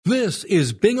This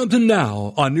is Binghamton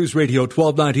Now on News Radio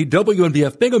 1290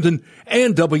 WNBF Binghamton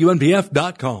and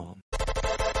WNBF.com.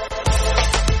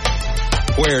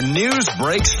 Where news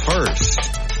breaks first.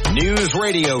 News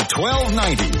Radio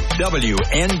 1290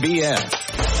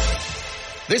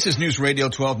 WNBF. This is News Radio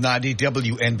 1290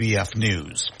 WNBF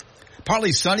News.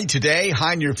 Partly sunny today,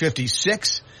 high near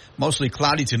 56. Mostly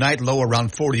cloudy tonight, low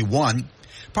around 41.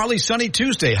 Partly sunny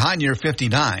Tuesday, high near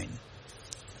 59.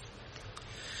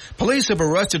 Police have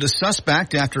arrested a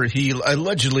suspect after he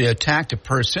allegedly attacked a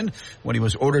person when he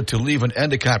was ordered to leave an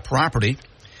Endicott property.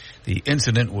 The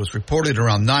incident was reported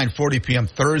around 9:40 p.m.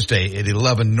 Thursday at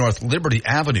 11 North Liberty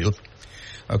Avenue.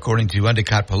 According to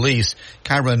Endicott police,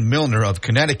 Kyron Milner of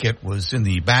Connecticut was in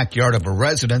the backyard of a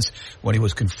residence when he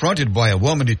was confronted by a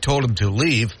woman who told him to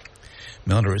leave.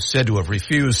 Milner is said to have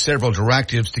refused several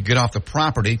directives to get off the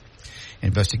property.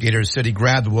 Investigators said he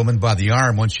grabbed the woman by the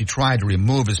arm when she tried to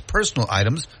remove his personal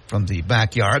items from the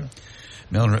backyard.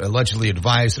 Milner allegedly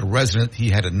advised the resident he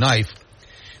had a knife.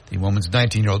 The woman's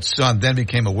 19-year-old son then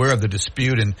became aware of the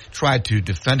dispute and tried to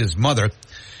defend his mother.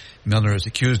 Milner is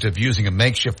accused of using a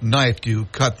makeshift knife to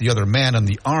cut the other man on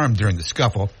the arm during the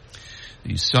scuffle.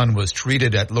 The son was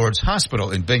treated at Lourdes Hospital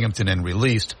in Binghamton and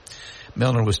released.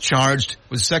 Milner was charged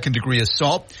with second-degree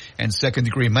assault and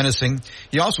second-degree menacing.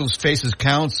 He also faces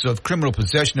counts of criminal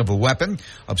possession of a weapon,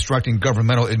 obstructing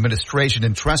governmental administration,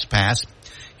 and trespass.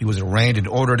 He was arraigned and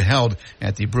ordered held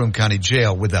at the Broome County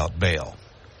Jail without bail.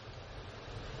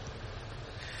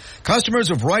 Customers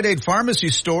of Rite Aid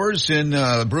pharmacy stores in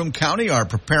Broome County are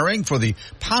preparing for the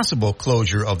possible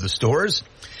closure of the stores.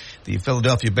 The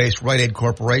Philadelphia-based Rite Aid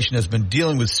Corporation has been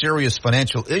dealing with serious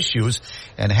financial issues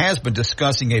and has been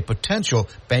discussing a potential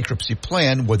bankruptcy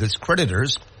plan with its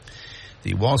creditors.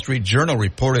 The Wall Street Journal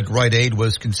reported Rite Aid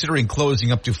was considering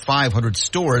closing up to 500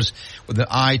 stores with an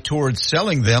eye towards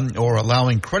selling them or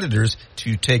allowing creditors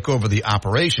to take over the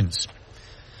operations.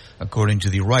 According to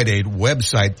the Rite Aid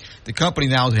website, the company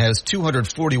now has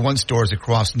 241 stores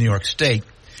across New York State.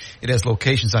 It has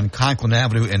locations on Conklin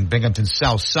Avenue and Binghamton's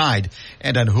South Side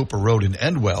and on Hooper Road in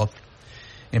Endwell.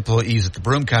 Employees at the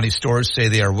Broome County stores say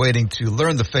they are waiting to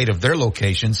learn the fate of their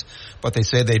locations, but they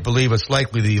say they believe it's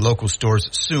likely the local stores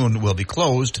soon will be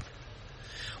closed.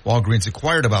 Walgreens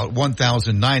acquired about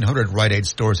 1,900 Rite Aid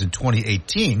stores in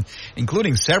 2018,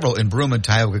 including several in Broome and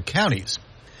Tioga counties.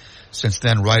 Since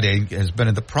then, Rite Aid has been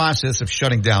in the process of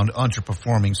shutting down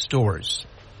underperforming stores.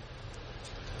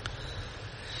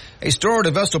 A store at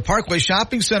a Vestal Parkway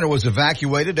shopping center was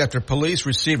evacuated after police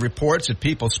received reports that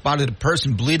people spotted a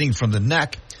person bleeding from the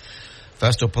neck.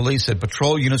 Vestal police said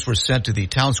patrol units were sent to the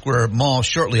Town Square Mall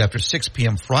shortly after 6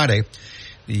 p.m. Friday.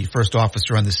 The first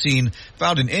officer on the scene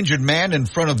found an injured man in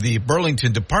front of the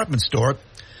Burlington department store.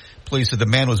 Police said the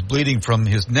man was bleeding from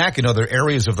his neck and other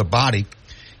areas of the body.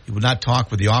 He would not talk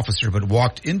with the officer but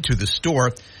walked into the store.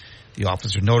 The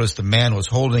officer noticed the man was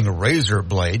holding a razor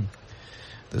blade.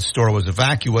 The store was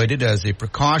evacuated as a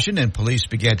precaution, and police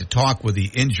began to talk with the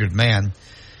injured man.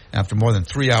 After more than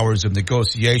 3 hours of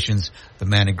negotiations, the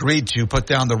man agreed to put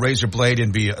down the razor blade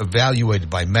and be evaluated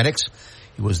by medics.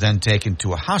 He was then taken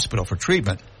to a hospital for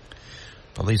treatment.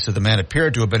 Police said the man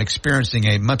appeared to have been experiencing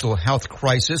a mental health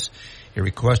crisis. He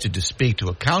requested to speak to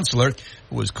a counselor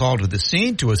who was called to the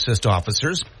scene to assist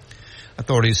officers.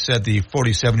 Authorities said the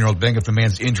 47-year-old Binghamton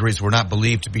man's injuries were not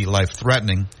believed to be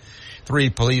life-threatening. 3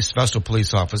 Vestal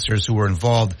police officers who were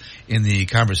involved in the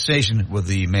conversation with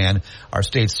the man are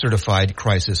state-certified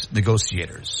crisis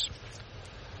negotiators.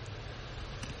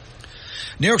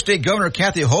 New York State Governor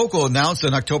Kathy Hochul announced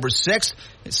on October 6th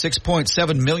that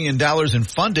 $6.7 million in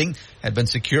funding had been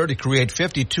secured to create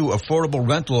 52 affordable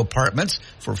rental apartments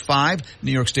for 5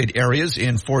 New York State areas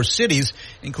in 4 cities,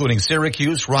 including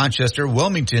Syracuse, Rochester,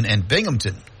 Wilmington, and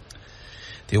Binghamton.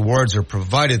 The awards are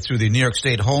provided through the New York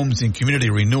State Homes and Community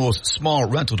Renewal's Small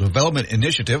Rental Development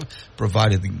Initiative,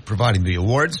 providing the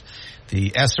awards.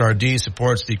 The SRD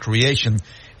supports the creation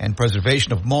and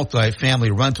preservation of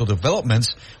multi-family rental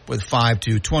developments with 5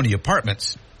 to 20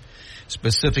 apartments.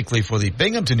 Specifically for the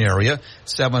Binghamton area,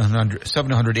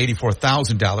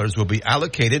 $784,000 will be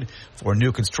allocated for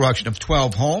new construction of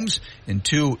 12 homes in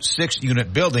 2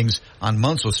 6-unit buildings on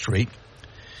Munsell Street.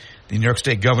 The New York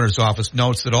State Governor's Office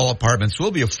notes that all apartments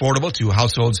will be affordable to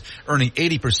households earning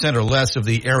 80% or less of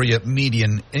the area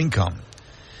median income.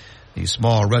 The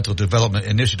Small Rental Development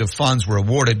Initiative funds were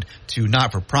awarded to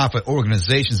not-for-profit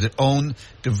organizations that own,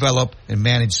 develop, and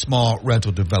manage small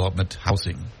rental development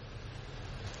housing.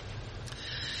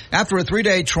 After a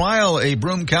 3-day trial, a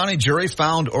Broome County jury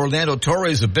found Orlando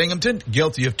Torres of Binghamton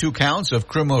guilty of 2 counts of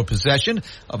criminal possession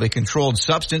of a controlled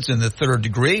substance in the 3rd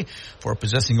degree for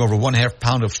possessing over 1/2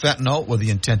 pound of fentanyl with the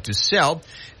intent to sell,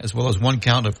 as well as 1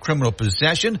 count of criminal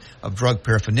possession of drug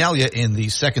paraphernalia in the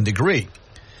 2nd degree.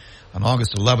 On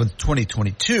August 11th,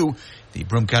 2022, the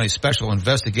Broome County Special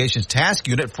Investigations Task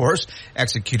Unit Force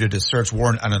executed a search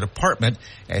warrant on an apartment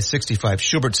at 65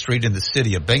 Schubert Street in the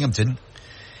city of Binghamton.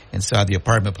 Inside the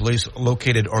apartment, police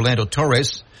located Orlando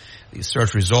Torres. The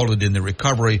search resulted in the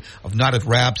recovery of knotted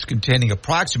wraps containing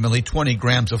approximately 20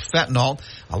 grams of fentanyl,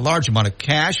 a large amount of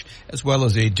cash, as well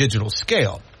as a digital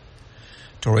scale.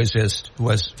 Torres, who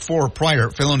has 4 prior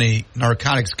felony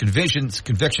narcotics convictions,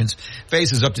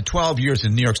 faces up to 12 years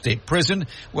in New York State prison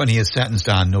when he is sentenced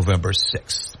on November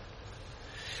 6th.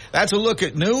 That's a look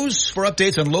at news. For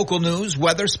updates on local news,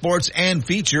 weather, sports, and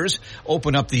features,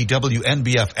 open up the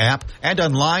WNBF app and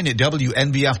online at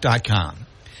WNBF.com.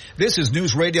 This is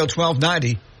News Radio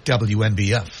 1290,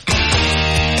 WNBF.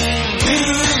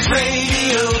 News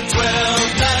Radio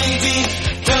 1290,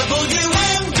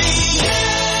 WNBF.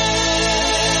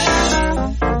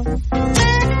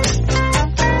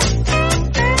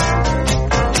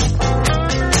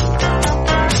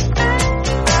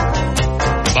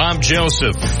 Bob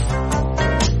Joseph,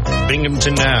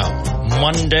 Binghamton Now,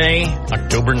 Monday,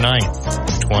 October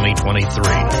 9th, 2023.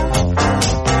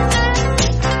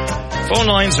 Phone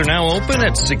lines are now open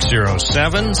at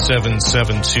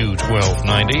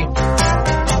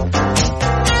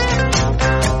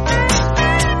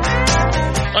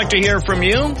 607-772-1290. Like to hear from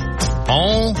you?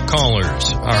 All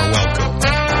callers are welcome.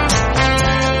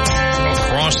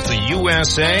 Across the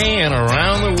USA and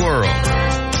around the world.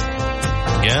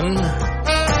 Again,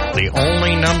 the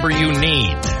only number you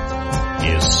need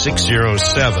is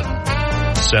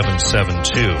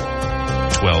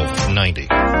 607-772-1290.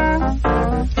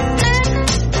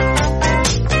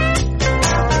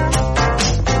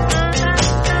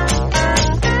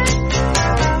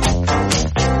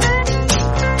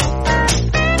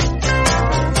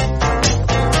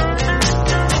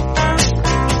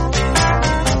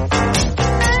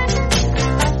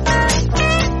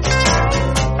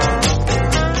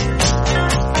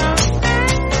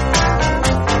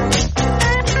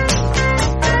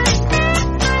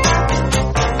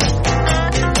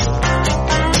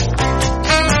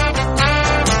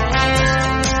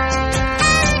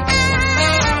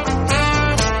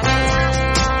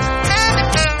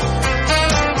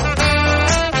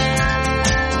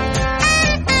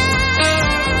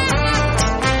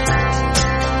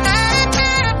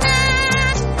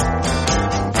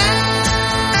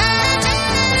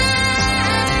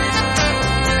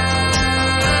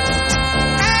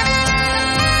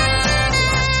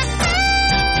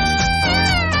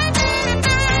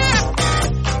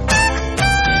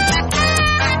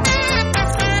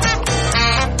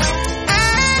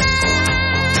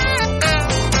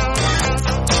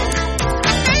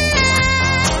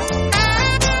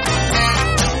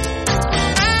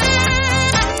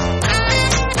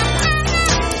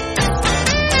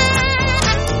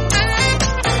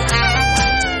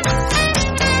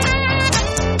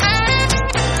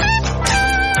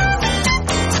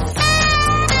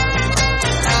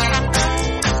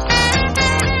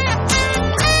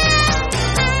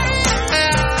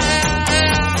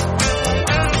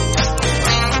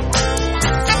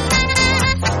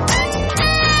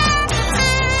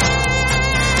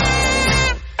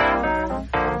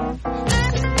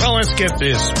 Get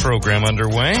this program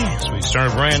underway as we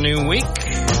start a brand new week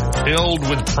filled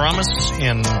with promise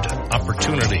and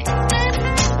opportunity.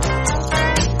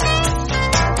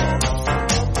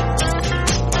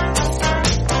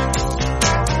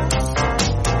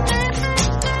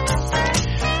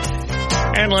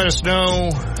 And let us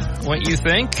know what you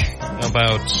think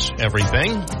about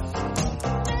everything.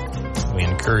 We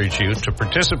encourage you to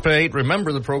participate.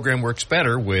 Remember, the program works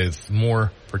better with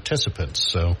more participants,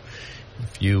 so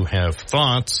if you have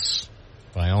thoughts,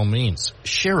 by all means,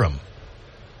 share them.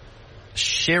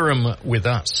 Share them with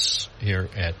us here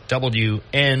at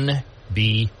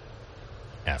WNBF.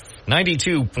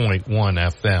 92.1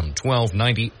 FM,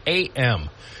 1290 AM,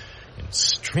 and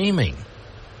streaming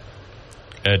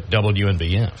at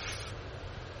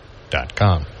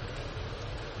WNBF.com.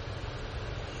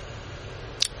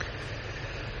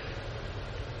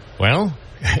 Well,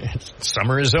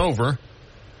 summer is over.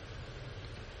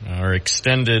 Our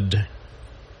extended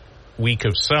week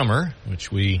of summer,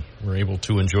 which we were able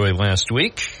to enjoy last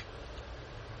week,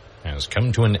 has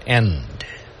come to an end.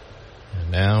 And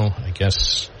now, I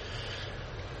guess,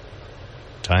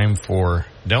 time for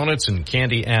donuts and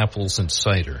candy apples and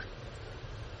cider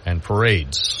and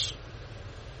parades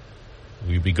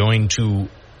Will you be going to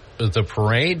the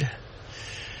parade?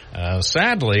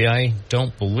 Sadly, I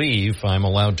don't believe I'm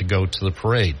allowed to go to the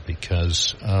parade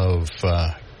because of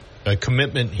a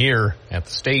commitment here at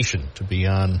the station to be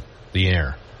on the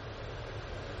air.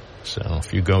 So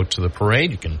if you go to the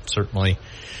parade, you can certainly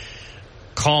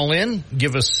call in,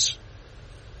 give us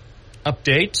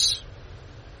updates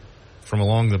from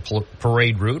along the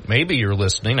parade route. Maybe you're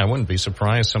listening. I wouldn't be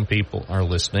surprised. Some people are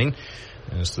listening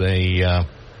as they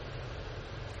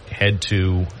head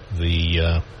to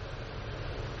the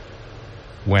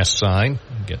west side,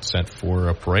 get set for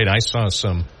a parade. I saw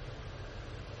some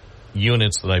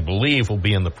units that I believe will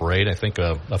be in the parade. I think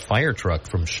a fire truck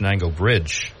from Shenango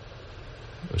Bridge.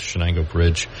 The Shenango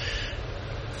Bridge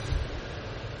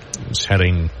is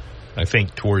heading, I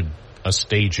think, toward a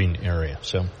staging area.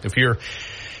 So if you're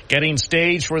getting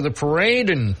staged for the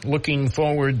parade and looking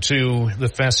forward to the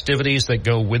festivities that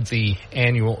go with the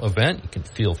annual event, you can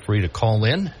feel free to call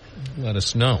in. Let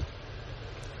us know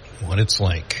what it's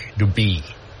like to be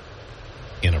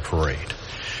in a parade.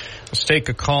 Let's take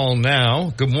a call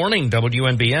now. Good morning,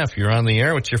 WNBF. You're on the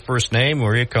air. What's your first name?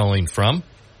 Where are you calling from?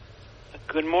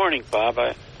 Good morning, Bob.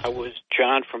 I was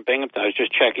John from Binghamton. I was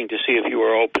just checking to see if you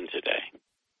were open today.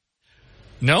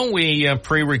 No, we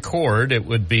pre-record. It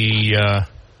would be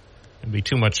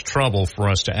too much trouble for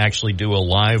us to actually do a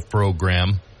live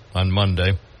program on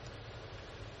Monday.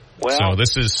 Well, so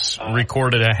this is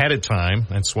recorded ahead of time.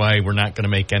 That's why we're not going to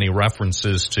make any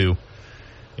references to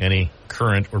any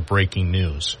current or breaking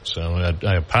news. So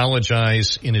I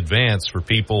apologize in advance for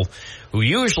people who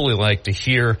usually like to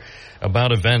hear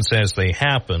about events as they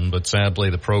happen, but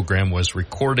sadly the program was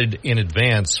recorded in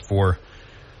advance for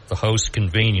the host's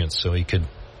convenience, so he could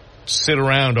sit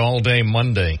around all day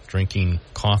Monday drinking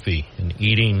coffee and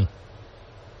eating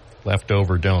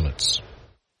leftover donuts.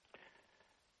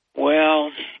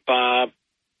 Well, Bob,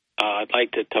 I'd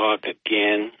like to talk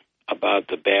again about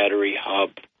the battery hub,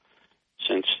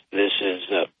 since this is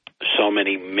so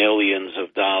many millions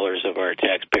of dollars of our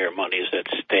taxpayer money is at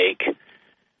stake.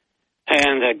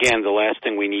 And again, the last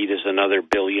thing we need is another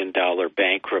billion-dollar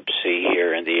bankruptcy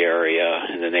here in the area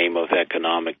in the name of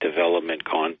economic development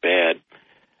gone bad.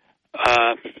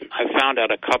 I found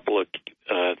out a couple of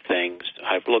things.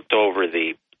 I've looked over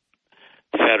the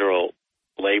Federal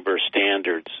Labor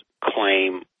Standards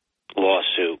claim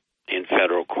lawsuit in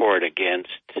federal court against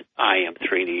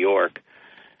IM3 New York,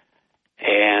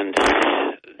 and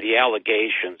the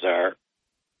allegations are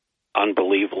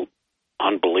unbelievable.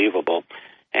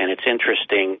 And it's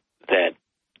interesting that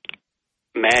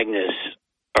Magnus,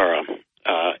 or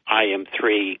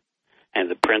IM3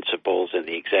 and the principals and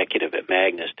the executive at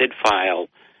Magnus did file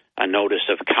a notice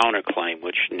of counterclaim,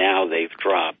 which now they've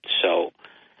dropped. So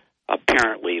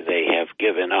apparently they have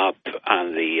given up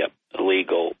on the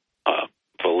legal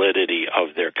validity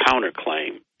of their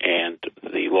counterclaim, and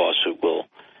the lawsuit will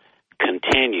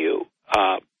continue.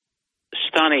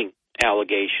 Stunning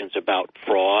allegations about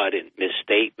fraud and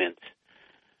misstatements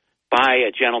by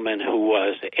a gentleman who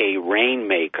was a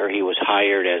rainmaker. He was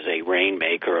hired as a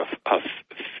rainmaker, a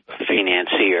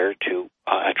financier to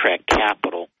attract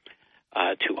capital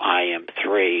to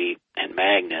IM3 and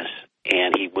Magnus,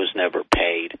 and he was never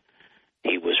paid.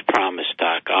 He was promised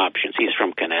stock options. He's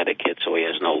from Connecticut, so he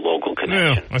has no local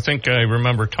connection. Yeah, I think I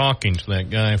remember talking to that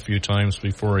guy a few times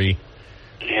before he...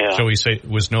 Yeah. So he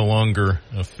was no longer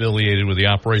affiliated with the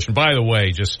operation. By the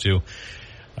way, just to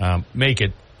make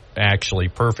it actually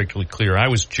perfectly clear, I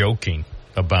was joking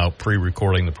about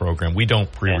pre-recording the program. We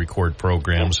don't pre-record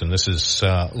programs, and this is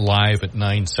live at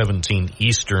 9:17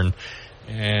 Eastern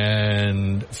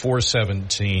and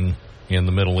 4:17 in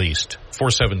the Middle East.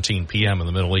 4:17 p.m. in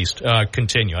the Middle East.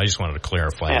 Continue. I just wanted to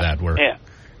clarify that.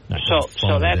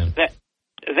 So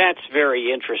that's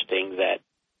very interesting that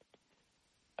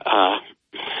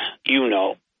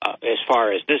as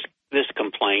far as this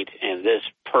complaint and this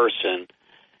person,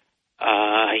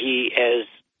 he is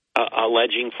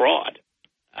alleging fraud,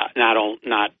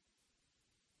 not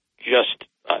just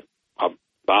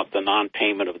about the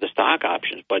non-payment of the stock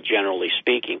options, but generally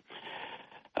speaking.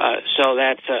 So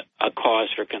that's a cause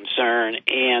for concern.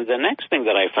 And the next thing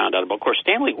that I found out about, of course,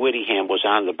 Stanley Whittingham was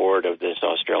on the board of this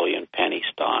Australian penny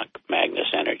stock,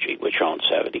 Magnus Energy, which owns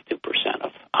 72%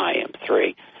 of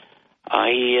IM3.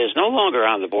 He is no longer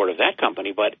on the board of that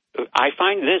company, but I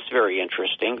find this very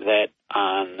interesting that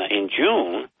in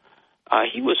June,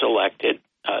 he was elected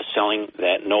selling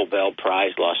that Nobel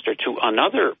Prize luster to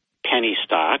another penny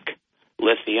stock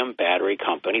lithium battery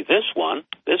company. This one,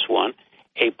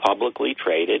 a publicly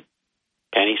traded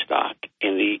penny stock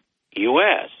in the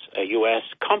U.S., a U.S.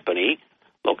 company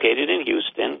located in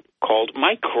Houston called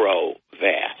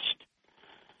Microvast.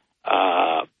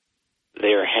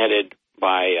 headed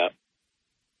by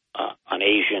an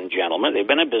Asian gentleman. They've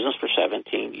been in business for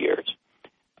 17 years.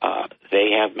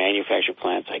 They have manufacturing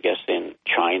plants, I guess, in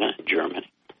China, Germany.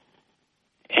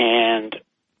 And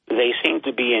they seem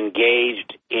to be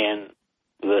engaged in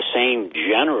the same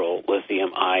general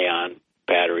lithium-ion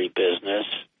battery business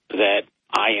that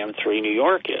IM3 New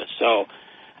York is. So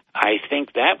I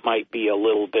think that might be a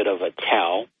little bit of a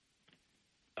tell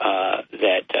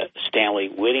that Stanley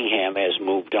Whittingham has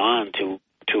moved on to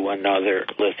another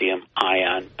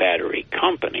lithium-ion battery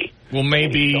company. Well,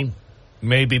 maybe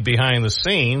behind the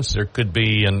scenes there could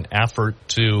be an effort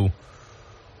to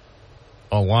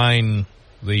align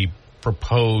the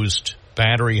proposed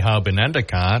battery hub in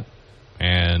Endicott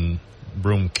and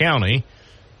Broome County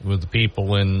with the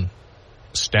people in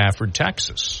Stafford,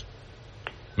 Texas.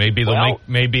 Maybe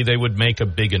they would make a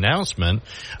big announcement.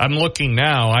 I'm looking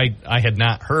now. I had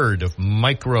not heard of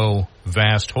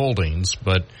Microvast Holdings,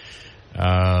 but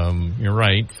you're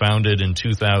right. Founded in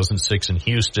 2006 in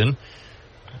Houston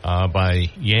by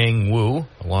Yang Wu,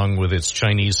 along with its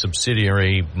Chinese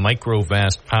subsidiary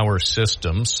Microvast Power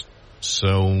Systems.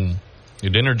 So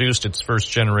it introduced its first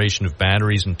generation of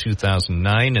batteries in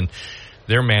 2009, and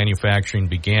their manufacturing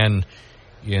began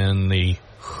in the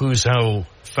Huzhou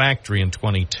factory in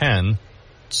 2010.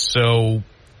 So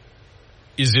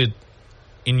is it,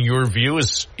 in your view,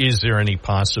 is there any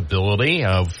possibility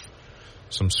of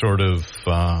some sort of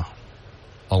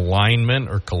alignment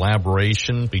or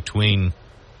collaboration between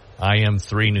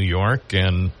IM3 New York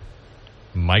and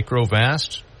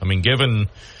Microvast? I mean, given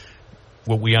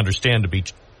what we understand to be,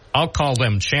 I'll call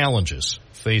them challenges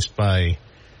faced by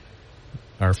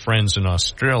our friends in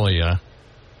Australia,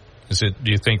 do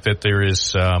you think that there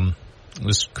is,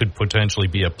 this could potentially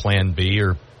be a plan B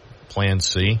or plan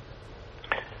C?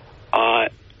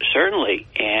 Certainly.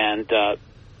 And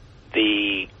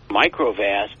the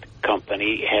Microvast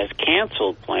company has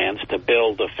canceled plans to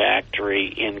build a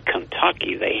factory in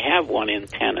Kentucky. They have one in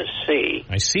Tennessee.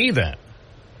 I see that.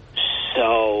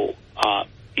 So,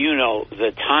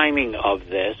 the timing of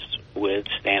this with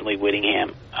Stanley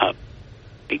Whittingham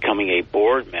becoming a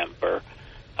board member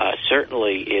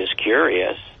certainly is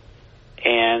curious.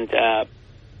 And,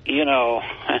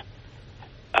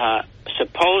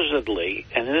 supposedly,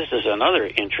 and this is another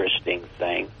interesting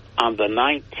thing, on the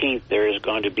 19th there is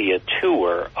going to be a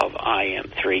tour of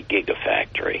IM3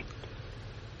 Gigafactory.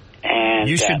 And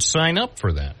you should sign up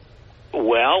for that.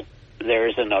 Well,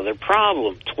 there's another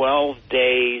problem. 12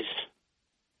 days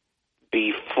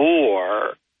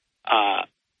before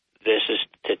this is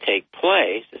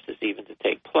even to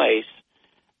take place,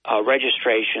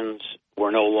 registrations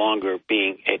were no longer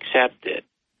being accepted.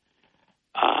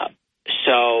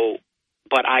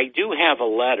 But I do have a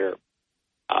letter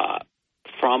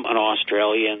from an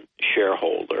Australian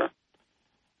shareholder,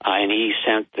 and he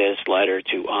sent this letter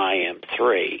to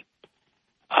IM3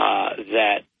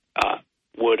 that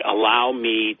would allow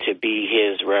me to be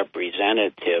his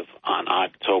representative on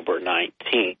October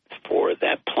 19th for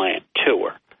that plant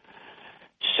tour.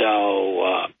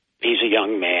 So he's a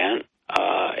young man,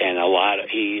 and a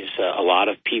lot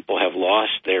of people have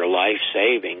lost their life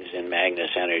savings in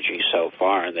Magnus Energy so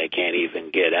far, and they can't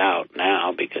even get out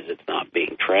now because it's not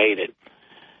being traded.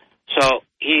 So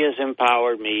he has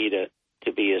empowered me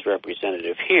to be his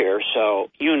representative here. So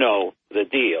you know the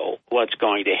deal. What's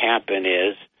going to happen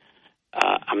is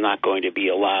I'm not going to be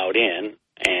allowed in,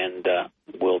 and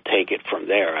we'll take it from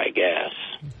there, I guess.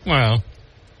 Well,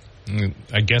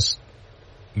 I guess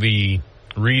the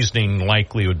reasoning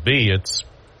likely would be it's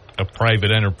a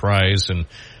private enterprise and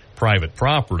private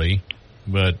property,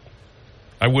 but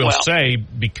I will say,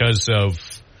 because of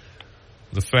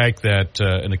the fact that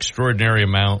an extraordinary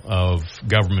amount of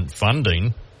government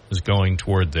funding is going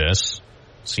toward this,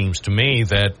 seems to me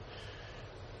that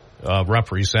a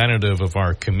representative of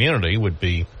our community would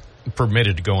be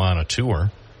permitted to go on a tour.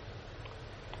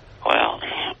 Well,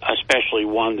 especially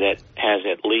one that has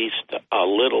at least a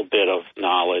little bit of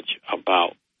knowledge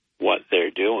about what they're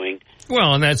doing.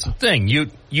 Well, and that's the thing.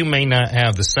 You may not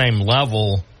have the same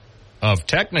level of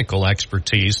technical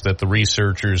expertise that the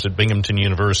researchers at Binghamton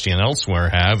University and elsewhere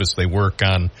have as they work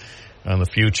on the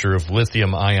future of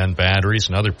lithium-ion batteries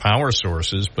and other power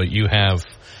sources, but you have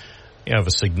a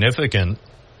significant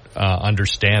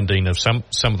understanding of some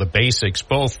of the basics,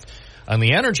 both on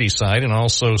the energy side and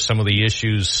also some of the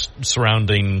issues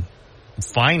surrounding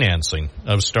financing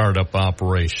of startup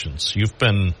operations. You've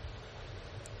been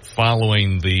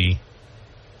following the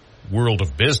world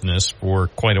of business for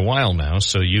quite a while now,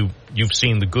 so you've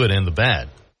seen the good and the bad.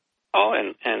 Oh,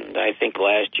 and I think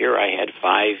last year I had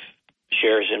 5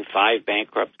 shares in 5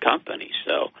 bankrupt companies,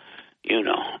 so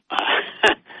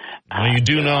Well, you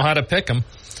do know how to pick them.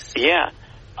 Yeah.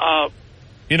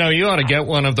 You ought to get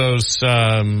one of those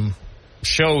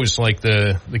shows like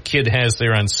the kid has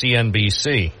there on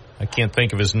CNBC. I can't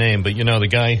think of his name, but the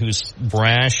guy who's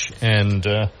brash and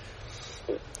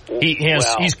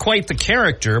he's quite the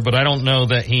character, but I don't know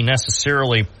that he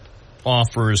necessarily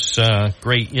offers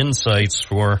great insights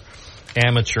for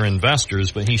amateur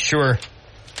investors, but he sure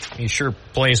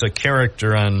plays a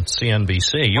character on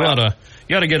CNBC. You ought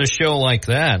to get a show like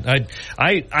that.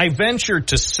 I venture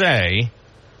to say,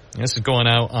 this is going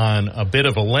out on a bit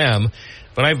of a limb,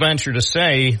 but I venture to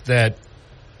say that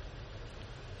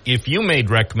if you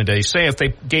made recommendations, say if they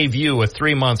gave you a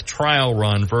 3-month trial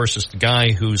run versus the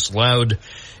guy who's loud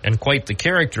and quite the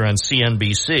character on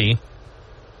CNBC,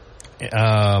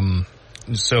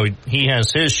 so he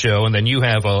has his show and then you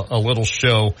have a little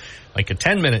show, like a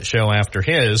 10-minute show after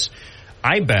his,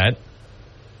 I bet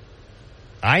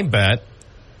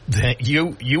that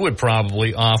you would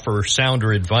probably offer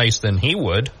sounder advice than he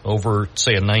would over,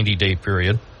 say, a 90-day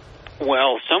period.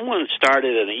 Well, someone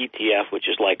started an ETF, which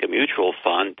is like a mutual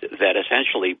fund, that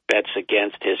essentially bets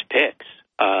against his picks.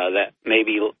 That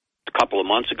maybe a couple of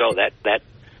months ago, that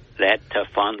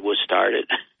fund was started.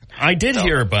 I did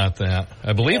hear about that.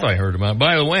 I believe I heard about it.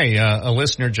 By the way, a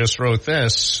listener just wrote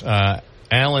this.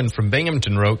 Alan from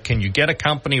Binghamton wrote, "Can you get a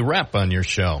company rep on your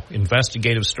show?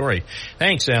 Investigative story."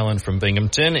 Thanks, Alan from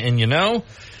Binghamton. And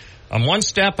I'm one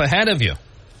step ahead of you.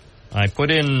 I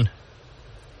put in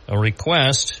a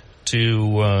request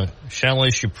to Shelley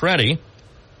Shupretti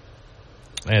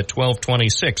at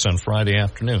 12:26 on Friday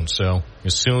afternoon. So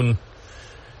as soon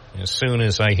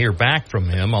as I hear back from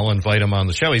him, I'll invite him on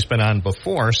the show. He's been on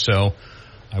before, so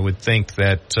I would think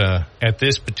that at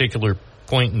this particular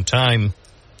point in time,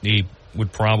 he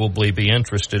would probably be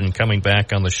interested in coming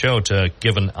back on the show to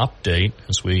give an update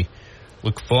as we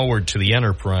look forward to the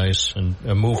enterprise and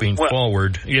moving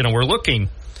forward. We're looking,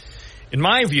 in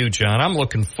my view, John, I'm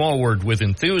looking forward with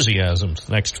enthusiasm to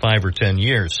the next 5 or 10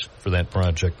 years for that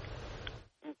project.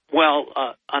 Well,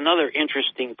 another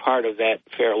interesting part of that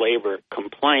fair labor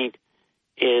complaint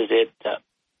is the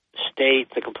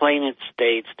complainant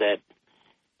states that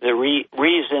the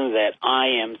reason that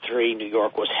IM3 New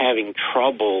York was having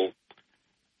trouble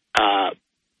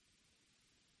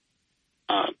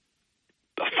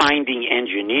finding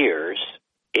engineers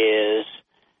is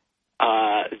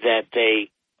that they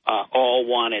all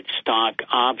wanted stock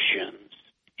options,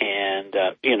 and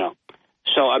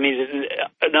So, I mean,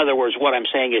 in other words, what I'm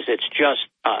saying is it's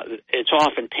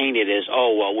often painted as,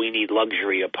 oh, well, we need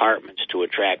luxury apartments to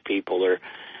attract people, or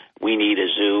we need a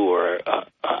zoo or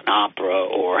an opera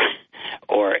or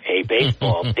a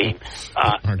baseball team.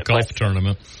 Or a golf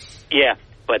tournament. Yeah,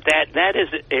 but that is,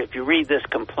 if you read this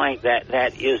complaint,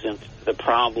 that isn't the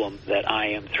problem that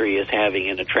IM3 is having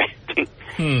in attracting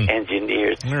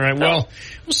engineers. All right, well,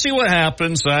 we'll see what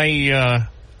happens.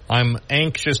 I'm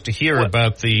anxious to hear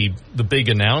about the big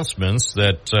announcements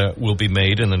that will be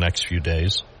made in the next few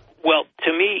days. Well,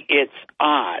 to me, it's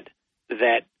odd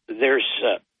that there's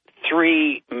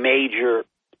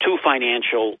two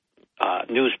financial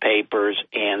newspapers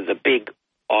and the big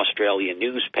Australian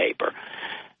newspaper,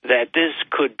 that this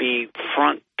could be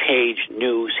front page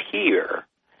news here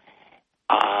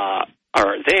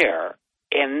or there,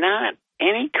 and not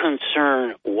any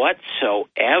concern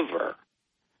whatsoever.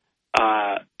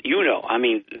 I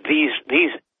mean, these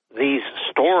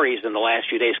stories in the last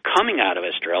few days coming out of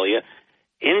Australia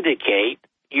indicate,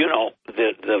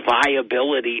 the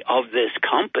viability of this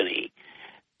company,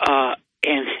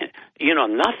 and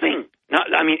nothing.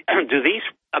 Do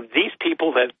these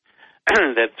people that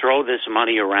throw this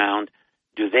money around,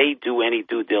 do they do any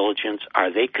due diligence?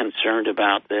 Are they concerned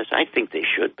about this? I think they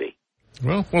should be.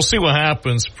 Well, we'll see what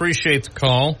happens. Appreciate the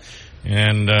call,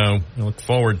 and look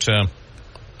forward to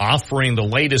offering the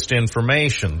latest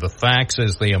information, the facts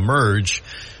as they emerge,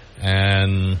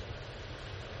 and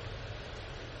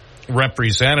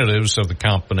representatives of the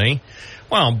company,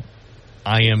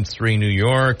 IM3 New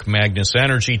York, Magnus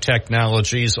Energy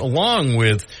Technologies, along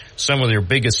with some of their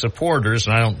biggest supporters,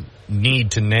 and I don't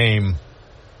need to name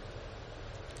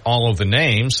all of the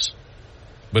names,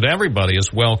 but everybody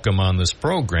is welcome on this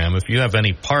program. If you have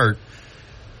any part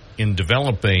in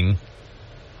developing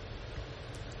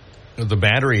the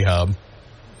battery hub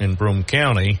in Broome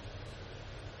County,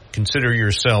 consider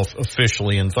yourself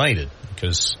officially invited,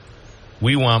 because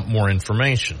we want more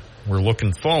information. We're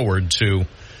looking forward to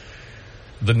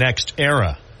the next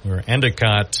era where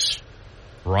Endicott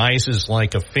rises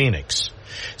like a phoenix.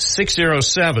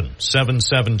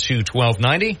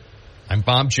 607-772-1290. I'm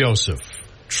Bob Joseph.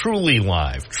 Truly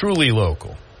live, truly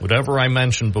local. Whatever I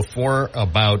mentioned before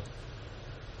about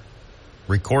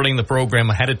recording the program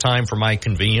ahead of time for my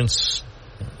convenience.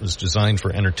 It was designed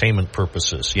for entertainment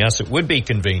purposes. Yes, it would be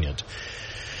convenient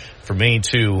for me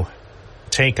to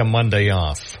take a Monday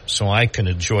off so I can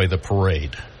enjoy the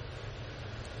parade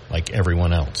like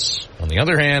everyone else. On the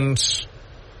other hand,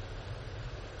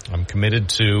 I'm committed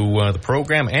to the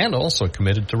program and also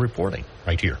committed to reporting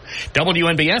right here.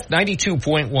 WNBF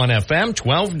 92.1 FM,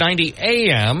 1290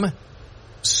 AM,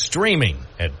 streaming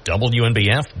at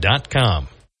WNBF.com.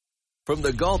 From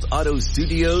the Galt Auto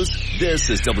Studios,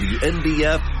 this is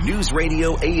WNBF News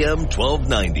Radio AM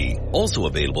 1290. Also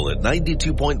available at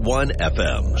 92.1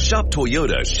 FM. Shop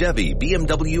Toyota, Chevy,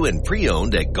 BMW, and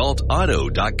pre-owned at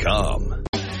galtauto.com.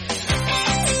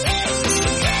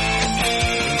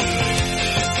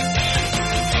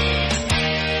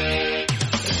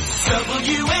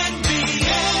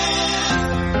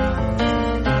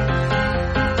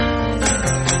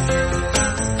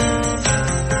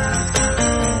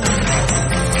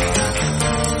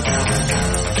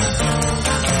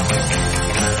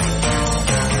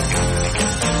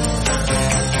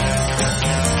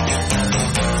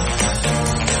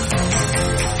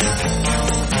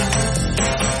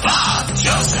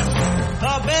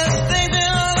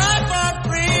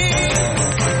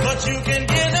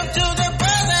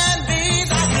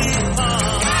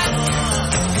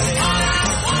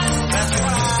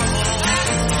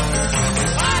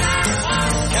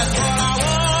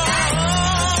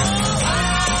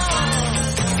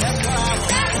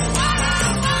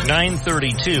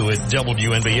 .32 at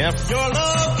WNBF. Your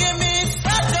love give me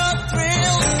such a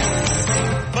thrill,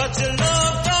 but your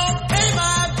love don't pay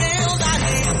my bills. I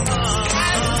need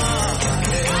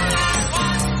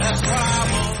that's what I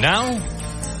want. Now,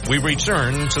 we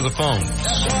return to the phones.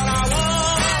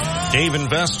 Dave and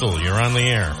Vestal, you're on the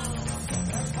air.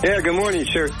 Yeah, good morning,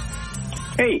 sir.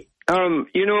 Hey,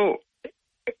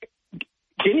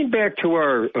 getting back to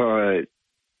our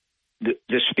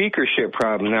the speakership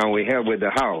problem now we have with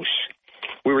the House.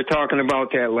 We were talking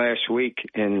about that last week,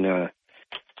 and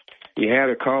you had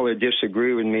a caller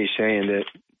disagree with me saying that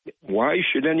why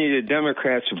should any of the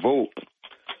Democrats vote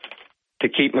to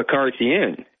keep McCarthy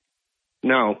in?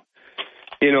 Now,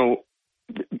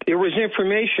 there was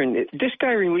information. This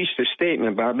guy released a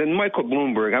statement, Bob, and Michael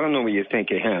Bloomberg, I don't know what you think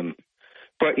of him,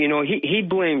 but, he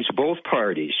blames both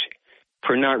parties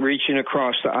for not reaching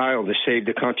across the aisle to save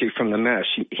the country from the mess.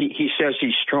 He says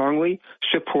he strongly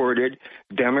supported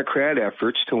Democrat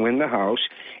efforts to win the House,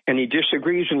 and he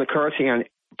disagrees with McCarthy on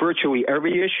virtually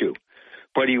every issue.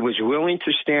 But he was willing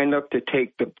to stand up to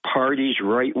take the party's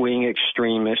right-wing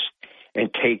extremists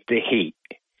and take the heat.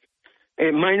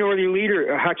 And Minority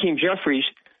Leader Hakeem Jeffries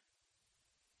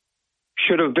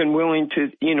should have been willing to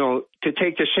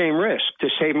take the same risk to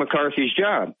save McCarthy's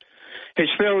job. His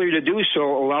failure to do so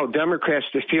allowed Democrats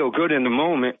to feel good in the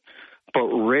moment, but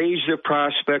raise the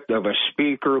prospect of a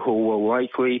speaker who will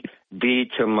likely be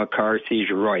to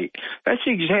McCarthy's right. That's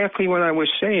exactly what I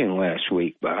was saying last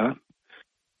week, Bob.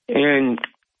 And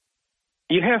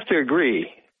you have to agree,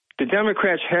 the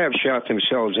Democrats have shot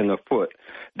themselves in the foot.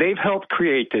 They've helped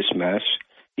create this mess.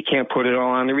 You can't put it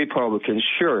all on the Republicans.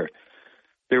 Sure,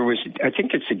 there was, I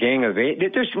think it's a gang of 8.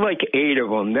 There's like 8 of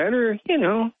them that are,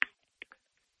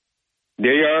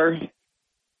 they are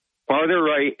farther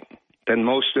right than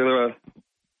most of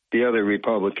the other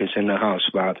Republicans in the House,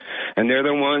 Bob. And they're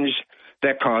the ones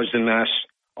that caused the mess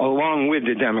along with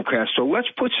the Democrats. So let's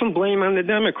put some blame on the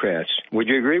Democrats. Would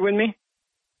you agree with me?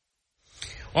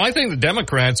 Well, I think the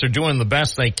Democrats are doing the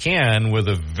best they can with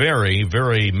a very,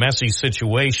 very messy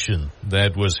situation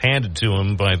that was handed to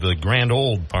them by the grand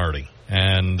old party.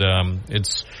 And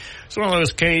it's one of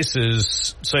those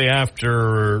cases, say,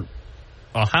 after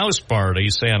a house party,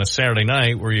 say on a Saturday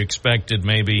night, where you expected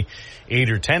maybe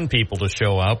 8 or 10 people to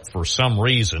show up for some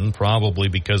reason, probably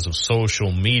because of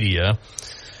social media.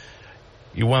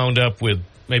 You wound up with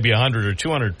maybe 100 or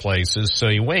 200 places. So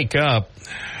you wake up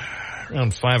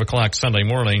around 5 o'clock Sunday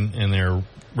morning, and there are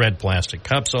red plastic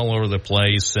cups all over the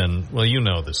place, and, well, you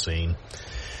know the scene.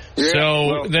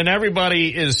 Yeah, then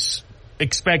everybody is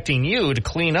expecting you to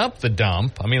clean up the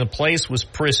dump. I mean, the place was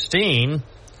pristine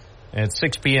at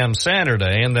 6 p.m.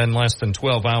 Saturday, and then less than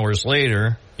 12 hours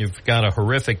later, you've got a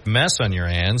horrific mess on your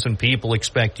hands, and people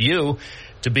expect you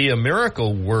to be a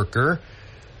miracle worker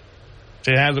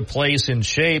to have the place in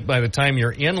shape by the time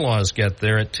your in-laws get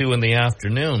there at 2 in the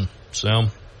afternoon. So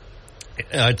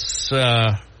it's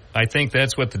I think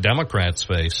that's what the Democrats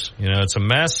face. It's a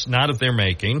mess not of their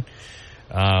making.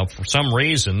 For some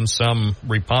reason, some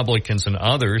Republicans and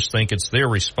others think it's their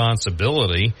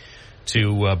responsibility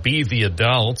to be the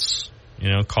adults,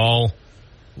 call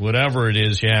whatever it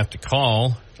is you have to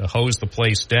call to hose the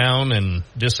place down and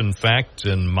disinfect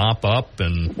and mop up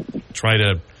and try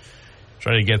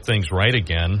to get things right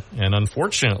again. And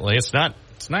unfortunately, it's not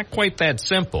quite that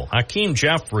simple. Hakeem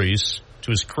Jeffries,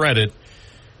 to his credit,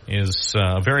 is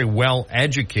a very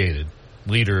well-educated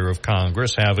leader of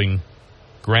Congress, having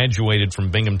graduated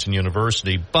from Binghamton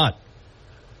University. But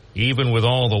even with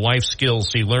all the life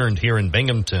skills he learned here in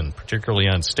Binghamton, particularly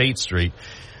on State Street,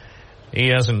 he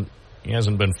hasn't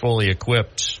been fully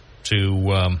equipped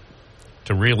to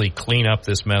really clean up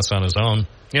this mess on his own.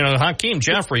 You know, Hakeem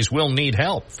Jeffries will need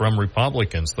help from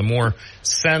Republicans. The more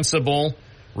sensible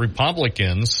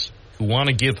Republicans who want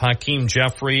to give Hakeem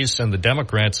Jeffries and the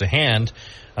Democrats a hand,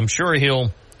 I'm sure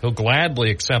he'll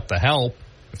gladly accept the help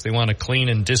if they want to clean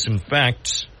and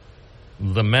disinfect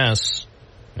the mess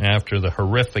after the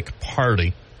horrific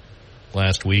party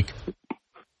last week.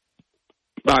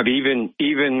 Bob, even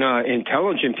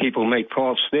intelligent people make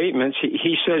false statements.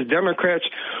 He says Democrats,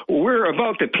 we're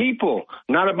about the people,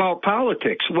 not about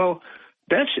politics. Well,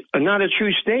 that's not a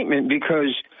true statement,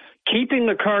 because keeping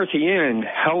McCarthy in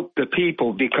helped the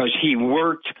people because he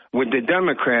worked with the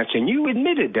Democrats, and you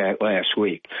admitted that last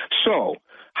week. So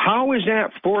how is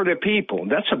that for the people?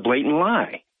 That's a blatant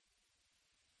lie.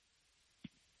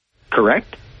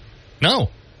 Correct?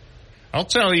 No. I'll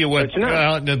tell you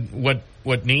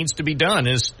what needs to be done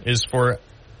is for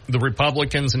the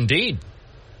Republicans, indeed.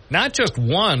 Not just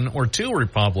one or two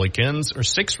Republicans or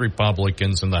six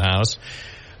Republicans in the House.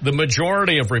 The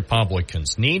majority of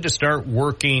Republicans need to start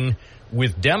working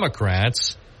with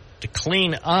Democrats to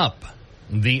clean up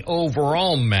the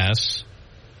overall mess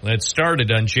that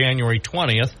started on January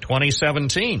 20th,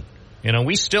 2017. You know,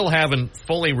 we still haven't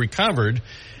fully recovered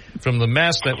from the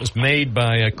mess that was made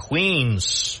by a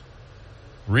Queens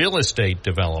real estate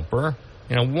developer.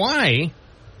 You know, why,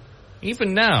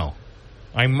 even now,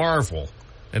 I marvel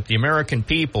that the American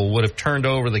people would have turned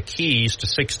over the keys to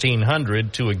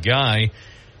 1600 to a guy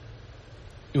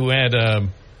who had a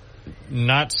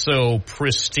not so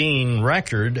pristine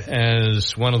record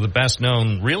as one of the best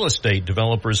known real estate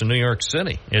developers in New York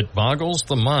City. It boggles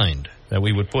the mind that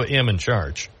we would put him in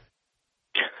charge.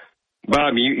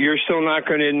 Bob, you're still not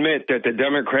going to admit that the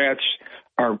Democrats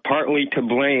are partly to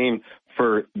blame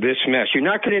for this mess. You're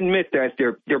not going to admit that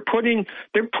they're putting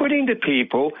the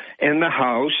people in the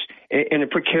House in a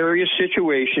precarious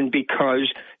situation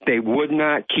because they would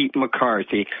not keep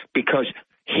McCarthy, because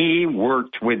he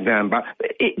worked with them. But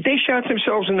they shot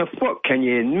themselves in the foot. Can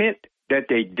you admit that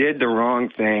they did the wrong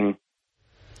thing?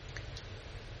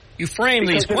 You frame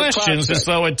these questions as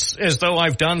though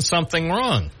I've done something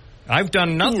wrong. I've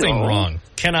done nothing wrong.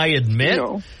 Can I admit?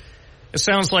 No. It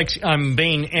sounds like I'm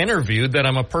being interviewed that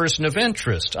I'm a person of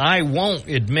interest. I won't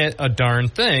admit a darn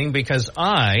thing because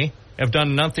I have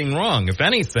done nothing wrong. If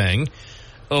anything,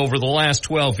 over the last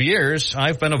 12 years,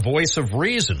 I've been a voice of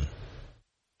reason.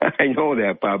 I know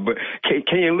that, Bob, but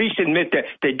can you at least admit that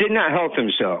they did not help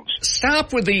themselves?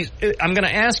 Stop with these. I'm going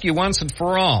to ask you once and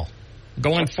for all,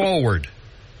 going forward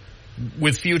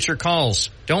with future calls.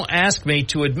 Don't ask me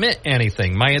to admit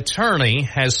anything. My attorney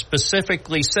has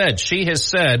specifically said, she has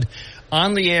said,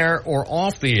 on the air or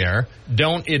off the air,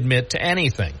 don't admit to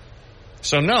anything.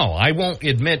 So no, I won't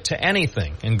admit to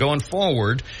anything. And going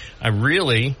forward, I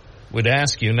really would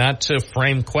ask you not to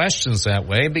frame questions that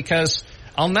way because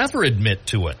I'll never admit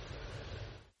to it.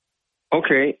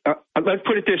 Okay, let's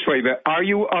put it this way, but are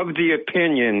you of the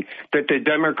opinion that the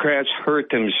Democrats hurt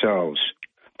themselves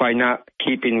by not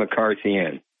keeping McCarthy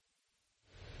in?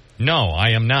 No,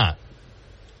 I am not.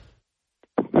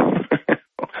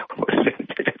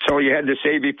 That's all you had to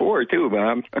say before, too,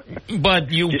 Bob.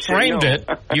 But you framed it.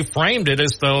 You framed it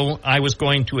as though I was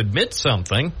going to admit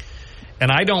something,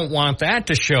 and I don't want that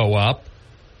to show up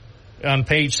on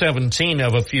page 17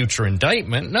 of a future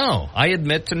indictment. No, I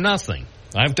admit to nothing.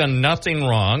 I've done nothing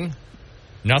wrong,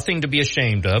 nothing to be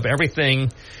ashamed of.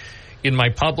 Everything in my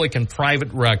public and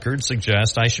private record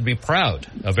suggests I should be proud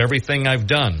of everything I've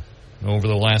done over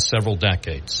the last several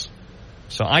decades.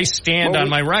 So I stand on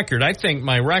my record. I think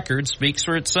my record speaks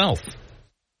for itself.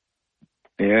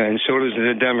 Yeah, and so does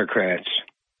the Democrats.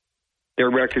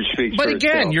 Their record speaks for itself. But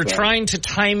again, you're trying to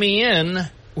tie me in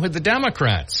with the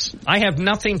Democrats. I have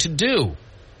nothing to do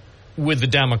with the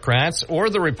Democrats or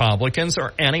the Republicans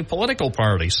or any political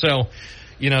party. So,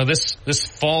 you know, this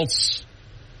false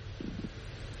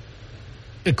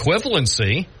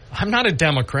equivalency. I'm not a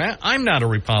Democrat. I'm not a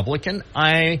Republican.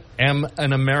 I am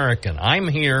an American. I'm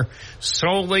here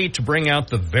solely to bring out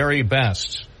the very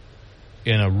best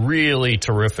in a really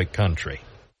terrific country.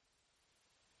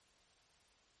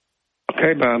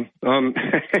 Okay, Bob.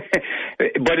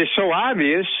 But it's so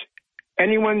obvious.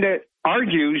 Anyone that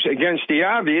argues against the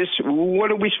obvious,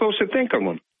 what are we supposed to think of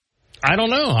him? I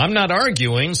don't know. I'm not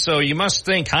arguing, so you must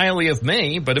think highly of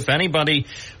me. But if anybody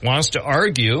wants to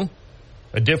argue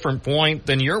a different point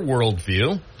than your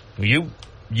worldview,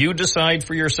 you decide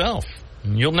for yourself.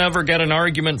 You'll never get an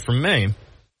argument from me.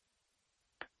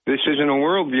 This isn't a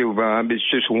worldview, Bob. It's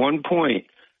just one point.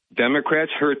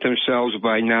 Democrats hurt themselves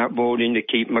by not voting to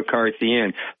keep McCarthy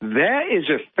in. That is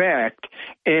a fact,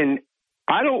 and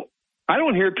I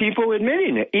don't hear people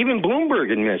admitting it. Even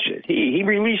Bloomberg admits it. He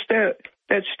released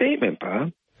that statement,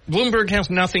 Bob. Bloomberg has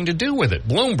nothing to do with it.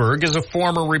 Bloomberg is a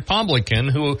former Republican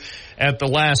who, at the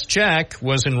last check,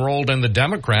 was enrolled in the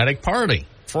Democratic Party.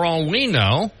 For all we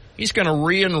know, he's going to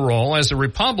re-enroll as a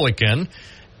Republican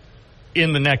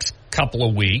in the next couple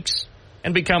of weeks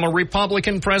and become a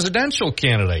Republican presidential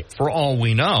candidate, for all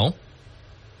we know.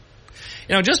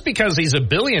 You know, just because he's a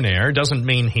billionaire doesn't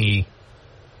mean he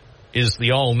is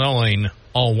the all-knowing,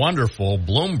 all-wonderful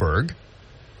Bloomberg.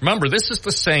 Remember, this is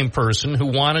the same person who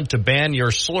wanted to ban your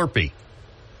Slurpee.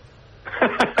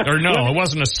 Or no, it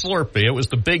wasn't a Slurpee, it was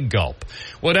the Big Gulp.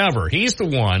 Whatever. He's the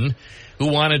one who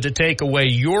wanted to take away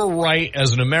your right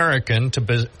as an American to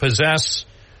possess,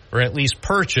 or at least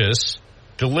purchase,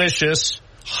 delicious,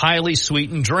 highly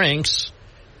sweetened drinks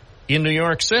in New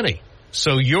York City.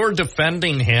 So you're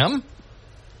defending him?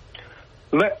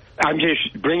 I'm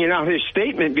just bringing out his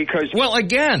statement because... Well,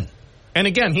 again,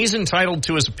 he's entitled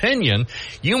to his opinion.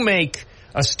 You make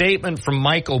a statement from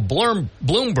Michael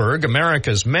Bloomberg,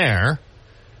 America's mayor.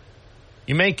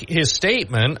 You make his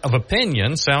statement of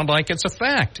opinion sound like it's a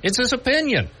fact. It's his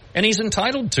opinion, and he's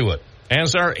entitled to it,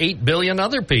 as are 8 billion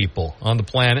other people on the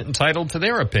planet entitled to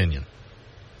their opinion.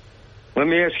 Let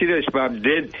me ask you this, Bob.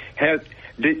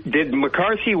 Did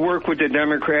McCarthy work with the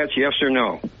Democrats, yes or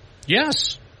no?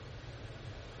 Yes.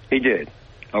 He did.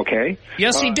 Okay.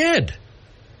 Yes, he did.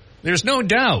 There's no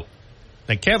doubt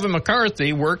that Kevin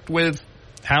McCarthy worked with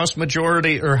House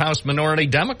Majority or House Minority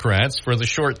Democrats for the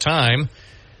short time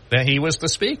that he was the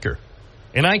Speaker.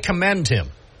 And I commend him.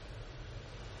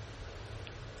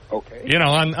 Okay. You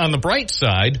know, on the bright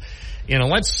side, you know,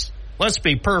 let's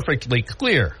be perfectly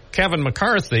clear. Kevin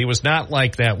McCarthy was not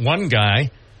like that one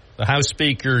guy, the House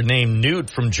Speaker named Newt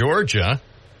from Georgia.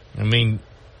 I mean,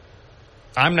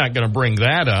 I'm not going to bring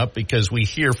that up because we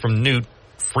hear from Newt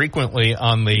frequently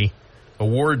on the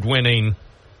award-winning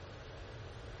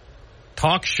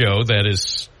talk show that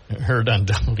is heard on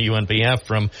WNBF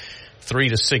from 3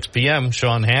 to 6 p.m.,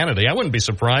 Sean Hannity. I wouldn't be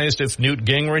surprised if Newt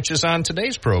Gingrich is on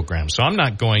today's program. So I'm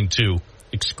not going to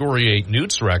excoriate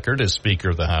Newt's record as Speaker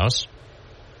of the House.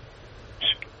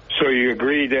 So you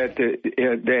agree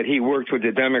that he worked with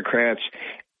the Democrats,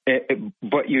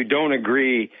 but you don't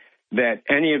agree that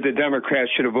any of the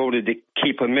Democrats should have voted to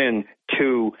keep him in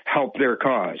to help their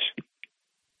cause?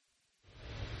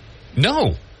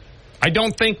 No, I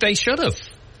don't think they should have.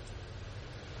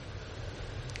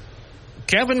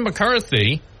 Kevin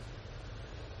McCarthy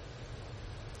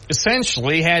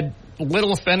essentially had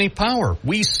little, if any, power.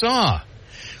 We saw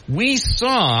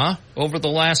over the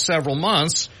last several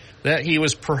months that he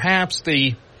was perhaps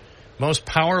the most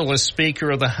powerless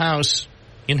Speaker of the House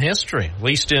in history, at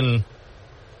least in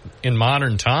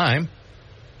modern time.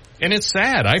 And it's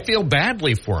sad. I feel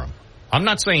badly for him. I'm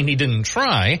not saying he didn't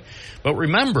try, but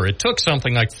remember, it took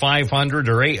something like 500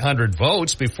 or 800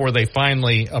 votes before they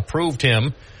finally approved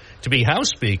him to be House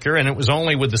Speaker, and it was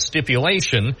only with the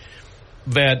stipulation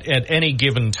that at any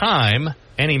given time,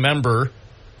 any member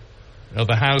of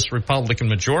the House Republican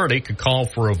majority could call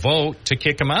for a vote to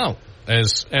kick him out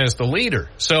as the leader.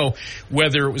 So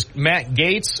whether it was Matt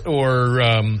Gaetz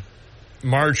or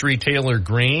Marjorie Taylor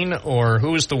Greene, or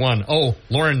who was the one? Oh,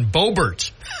 Lauren Boebert.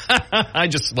 I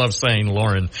just love saying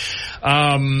Lauren.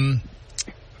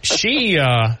 She,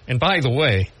 and by the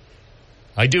way,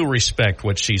 I do respect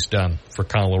what she's done for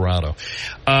Colorado.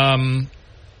 I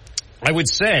would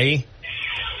say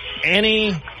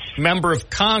any member of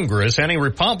Congress, any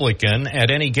Republican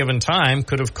at any given time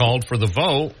could have called for the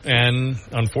vote, and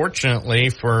unfortunately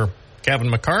for Kevin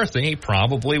McCarthy, he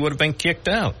probably would have been kicked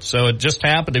out. So it just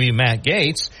happened to be Matt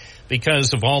Gaetz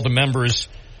because of all the members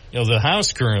of the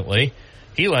House currently.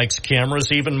 He likes cameras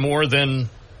even more than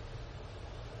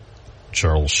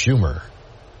Charles Schumer,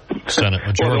 Senate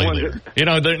Majority Leader. You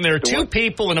know, there are two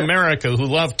people in America who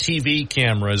love TV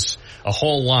cameras a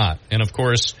whole lot. And, of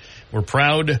course, we're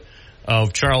proud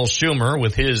of Charles Schumer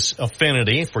with his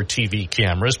affinity for TV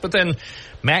cameras. But then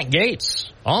Matt Gaetz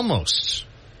almost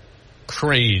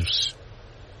craves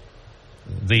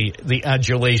the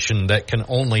adulation that can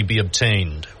only be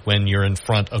obtained when you're in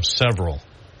front of several,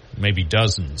 maybe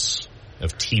dozens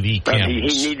of TV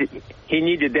cameras. He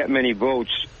needed that many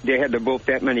votes. They had to vote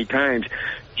that many times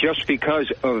just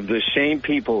because of the same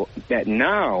people that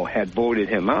now had voted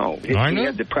him out. He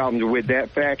had the problems with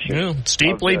that faction. Yeah, it's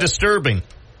deeply disturbing.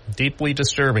 Deeply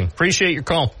disturbing. Appreciate your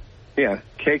call. Yeah,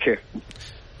 take care.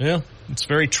 Yeah, it's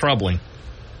very troubling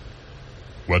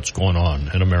what's going on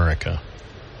in America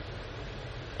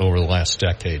over the last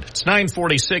decade. It's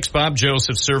 9:46. Bob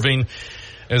Joseph serving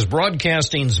as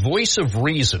broadcasting's voice of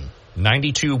reason.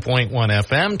 92.1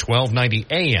 FM, 1290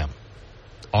 AM.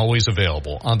 Always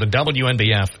available on the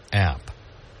WNBF app.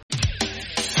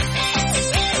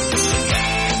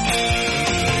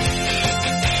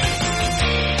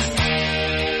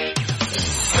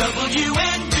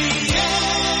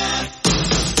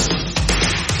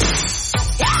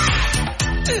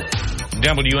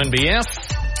 WNBF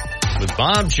with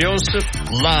Bob Joseph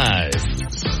live,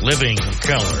 living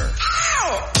color.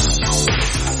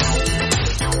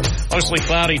 Mostly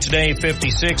cloudy today,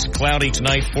 56. Cloudy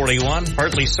tonight, 41.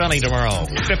 Partly sunny tomorrow,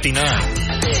 59.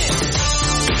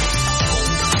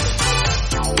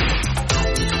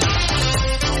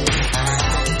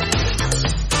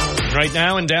 Right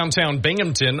now in downtown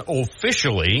Binghamton,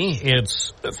 officially,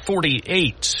 it's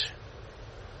 48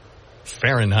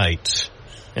 Fahrenheit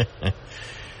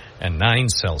and 9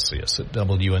 Celsius at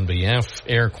WNBF.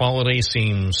 Air quality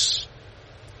seems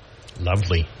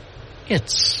lovely.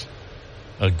 It's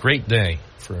a great day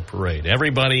for a parade.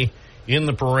 Everybody in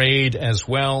the parade, as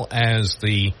well as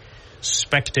the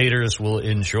spectators, will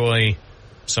enjoy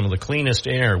some of the cleanest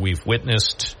air we've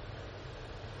witnessed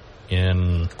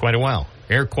in quite a while.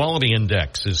 Air quality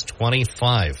index is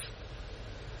 25.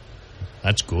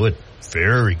 That's good.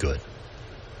 Very good.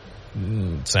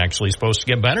 It's actually supposed to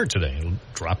get better today. It'll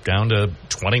drop down to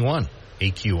 21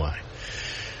 AQI.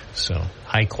 So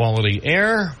high quality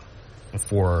air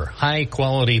for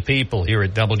high-quality people here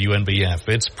at WNBF.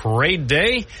 It's Parade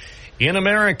Day in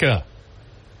America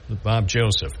with Bob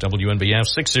Joseph. WNBF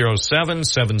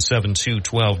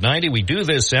 607-772-1290. We do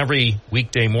this every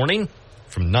weekday morning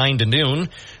from 9 to noon.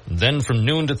 And then from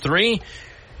noon to 3,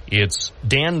 it's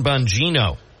Dan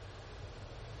Bongino.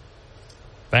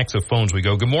 Back to the phones we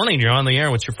go. Good morning. You're on the air.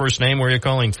 What's your first name? Where are you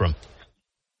calling from?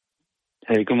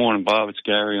 Hey, good morning, Bob. It's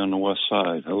Gary on the west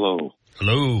side. Hello.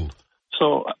 Hello.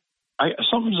 So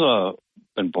something's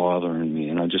been bothering me,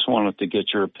 and I just wanted to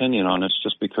get your opinion on this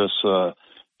just because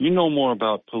you know more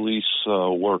about police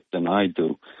work than I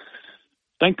do.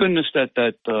 Thank goodness that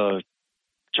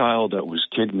child that was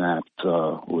kidnapped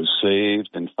was saved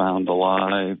and found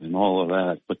alive and all of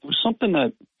that. But there was something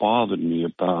that bothered me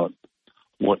about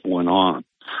what went on.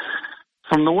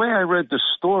 From the way I read the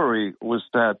story was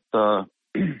that the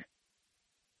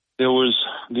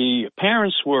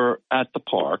parents were at the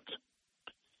park,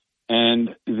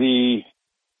 and the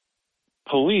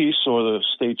police or the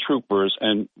state troopers,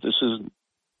 and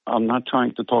I'm not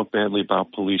trying to talk badly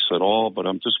about police at all, but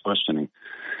I'm just questioning.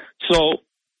 So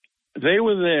they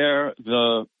were there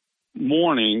the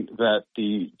morning that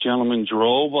the gentleman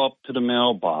drove up to the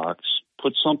mailbox,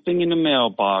 put something in the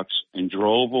mailbox, and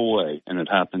drove away. And it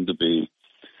happened to be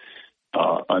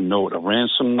a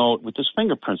ransom note with his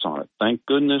fingerprints on it. Thank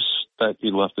goodness that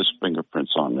he left his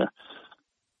fingerprints on there.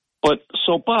 But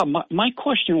so, Bob, my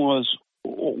question was,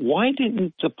 why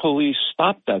didn't the police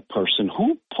stop that person?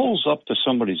 Who pulls up to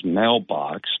somebody's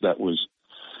mailbox that was,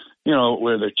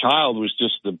 where the child was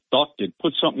just abducted,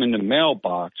 put something in the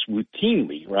mailbox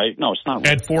routinely, right? No, it's not.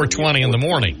 At 4:20 in the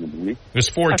morning. It was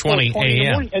 4:20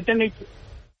 a.m.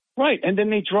 And then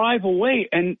they drive away,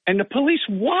 and the police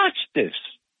watch this,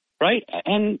 right?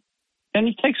 And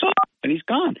he takes off, and he's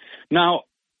gone. Now,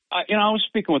 I was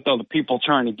speaking with other people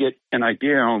trying to get an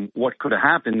idea on what could have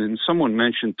happened, and someone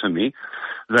mentioned to me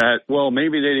that, well,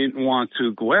 maybe they didn't want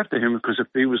to go after him because if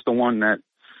he was the one that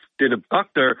did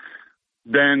abduct her,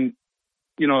 then,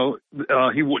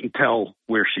 he wouldn't tell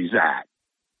where she's at,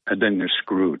 and then they're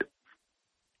screwed.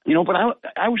 But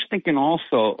I was thinking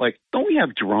also, don't we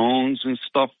have drones and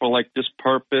stuff for, this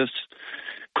purpose?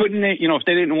 Couldn't they, if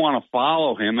they didn't want to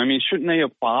follow him, shouldn't they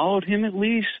have followed him at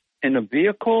least in a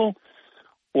vehicle?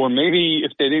 Or maybe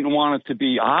if they didn't want it to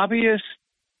be obvious,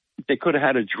 they could have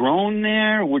had a drone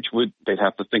there, they'd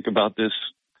have to think about this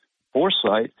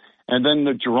foresight. And then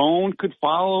the drone could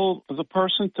follow the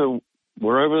person to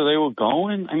wherever they were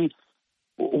going.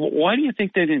 Why do you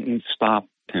think they didn't stop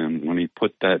him when he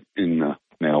put that in the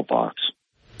mailbox?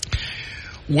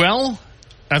 Well,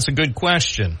 that's a good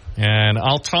question, and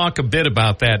I'll talk a bit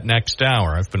about that next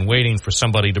hour. I've been waiting for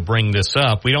somebody to bring this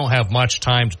up. We don't have much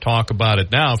time to talk about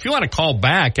it now. If you want to call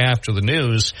back after the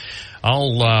news,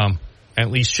 I'll at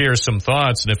least share some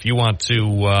thoughts, and if you want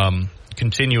to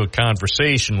continue a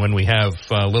conversation when we have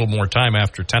a little more time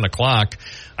after 10 o'clock.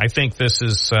 I think this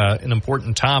is an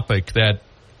important topic that,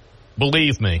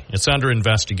 believe me, it's under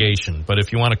investigation. But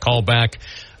if you want to call back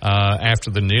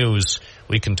after the news,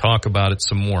 we can talk about it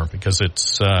some more, because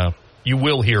it's you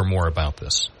will hear more about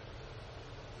this.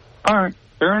 All right,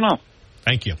 fair enough.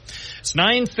 Thank you. It's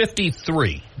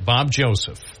 9:53. Bob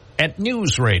Joseph at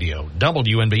News Radio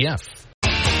WNBF.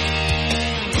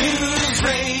 News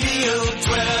Radio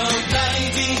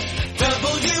 1290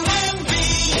 WNBF.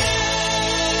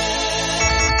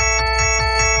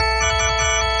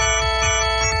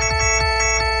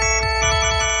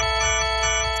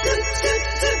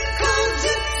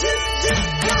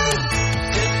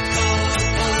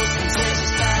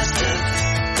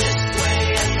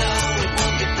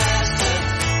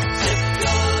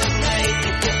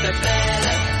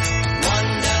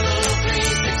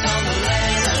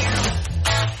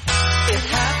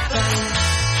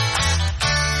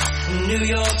 New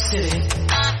York City.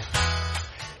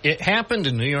 It happened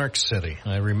in New York City.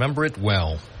 I remember it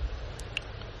well.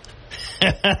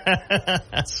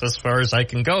 That's as far as I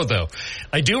can go, though.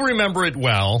 I do remember it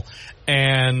well,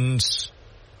 and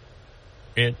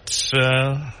it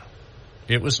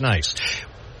was nice.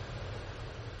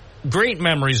 Great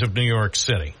memories of New York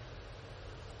City.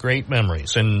 Great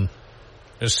memories, and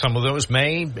some of those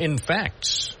may, in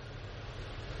fact,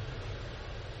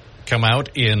 come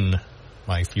out in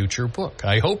my future book.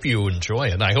 I hope you enjoy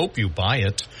it. I hope you buy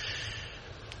it.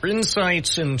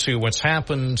 Insights into what's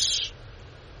happened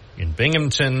in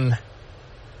Binghamton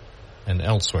and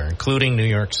elsewhere, including New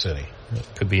York City.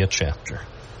 It could be a chapter.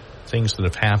 Things that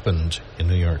have happened in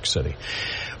New York City.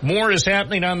 More is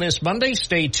happening on this Monday.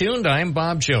 Stay tuned. I'm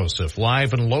Bob Joseph,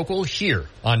 live and local here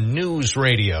on News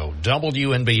Radio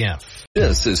WNBF.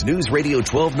 This is News Radio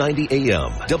 1290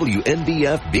 AM,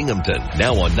 WNBF Binghamton.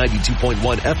 Now on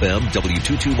 92.1 FM,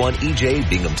 W221 EJ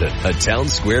Binghamton, a Town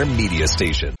Square media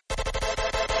station.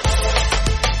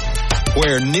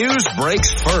 Where news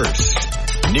breaks first.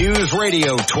 News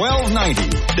Radio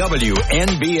 1290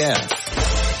 WNBF.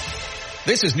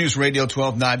 This is News Radio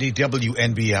 1290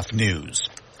 WNBF News.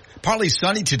 Partly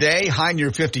sunny today, high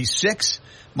near 56.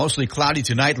 Mostly cloudy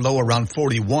tonight, low around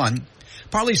 41.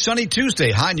 Partly sunny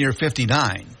Tuesday, high near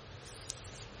 59.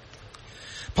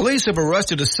 Police have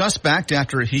arrested a suspect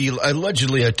after he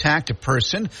allegedly attacked a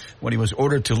person when he was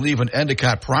ordered to leave an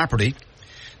Endicott property.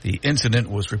 The incident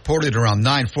was reported around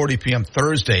 9:40 p.m.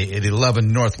 Thursday at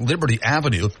 11 North Liberty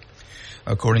Avenue.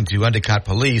 According to Endicott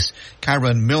police,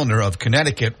 Kyron Milner of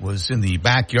Connecticut was in the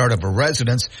backyard of a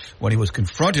residence when he was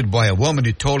confronted by a woman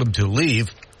who told him to leave.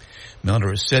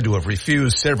 Milner is said to have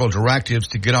refused several directives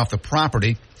to get off the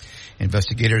property.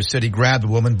 Investigators said he grabbed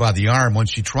the woman by the arm when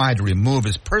she tried to remove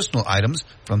his personal items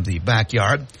from the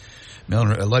backyard.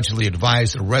 Milner allegedly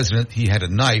advised the resident he had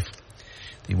a knife.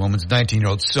 The woman's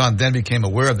 19-year-old son then became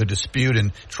aware of the dispute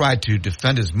and tried to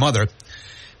defend his mother.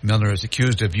 Milner is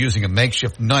accused of using a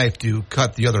makeshift knife to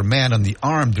cut the other man on the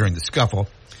arm during the scuffle.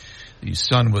 The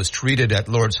son was treated at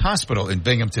Lourdes Hospital in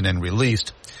Binghamton and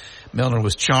released. Milner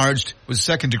was charged with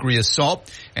second-degree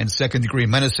assault and second-degree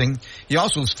menacing. He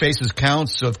also faces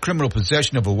counts of criminal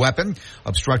possession of a weapon,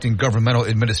 obstructing governmental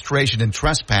administration, and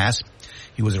trespass.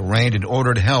 He was arraigned and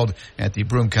ordered held at the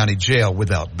Broome County Jail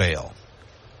without bail.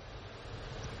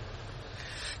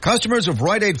 Customers of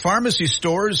Rite Aid pharmacy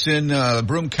stores in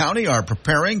Broome County are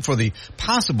preparing for the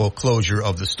possible closure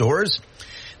of the stores.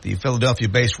 The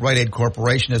Philadelphia-based Rite Aid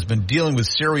Corporation has been dealing with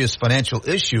serious financial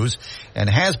issues and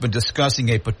has been discussing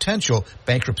a potential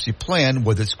bankruptcy plan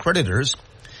with its creditors.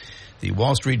 The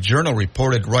Wall Street Journal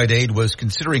reported Rite Aid was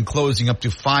considering closing up to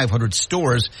 500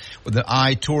 stores with an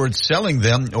eye towards selling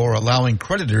them or allowing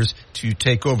creditors to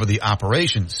take over the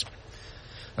operations.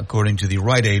 According to the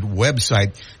Rite Aid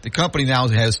website, the company now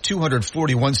has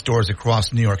 241 stores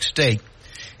across New York State.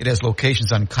 It has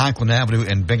locations on Conklin Avenue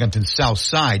and Binghamton's South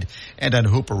Side and on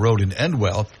Hooper Road in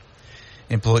Endwell.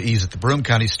 Employees at the Broome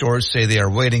County stores say they are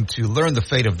waiting to learn the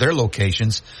fate of their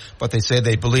locations, but they say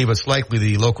they believe it's likely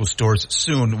the local stores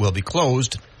soon will be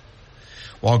closed.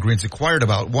 Walgreens acquired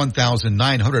about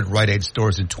 1,900 Rite Aid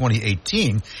stores in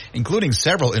 2018, including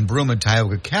several in Broome and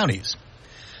Tioga counties.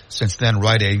 Since then,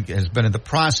 Rite Aid has been in the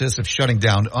process of shutting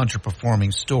down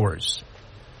underperforming stores.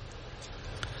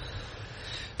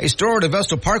 A store at a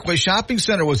Vestal Parkway shopping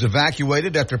center was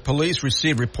evacuated after police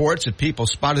received reports that people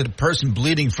spotted a person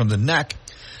bleeding from the neck.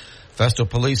 Vestal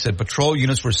police said patrol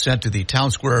units were sent to the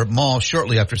Town Square Mall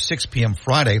shortly after 6 p.m.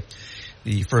 Friday.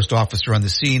 The first officer on the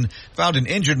scene found an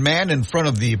injured man in front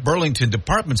of the Burlington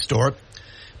department store.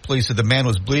 Police said the man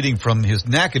was bleeding from his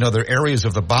neck and other areas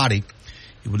of the body.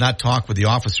 He would not talk with the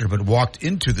officer but walked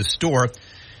into the store.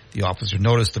 The officer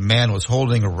noticed the man was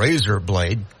holding a razor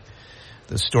blade.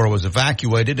 The store was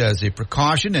evacuated as a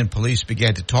precaution, and police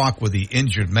began to talk with the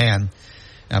injured man.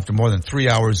 After more than 3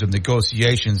 hours of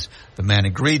negotiations, the man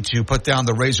agreed to put down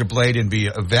the razor blade and be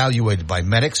evaluated by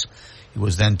medics. He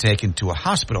was then taken to a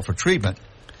hospital for treatment.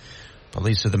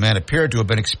 Police said the man appeared to have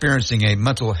been experiencing a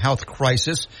mental health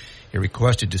crisis. He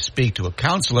requested to speak to a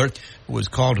counselor who was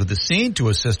called to the scene to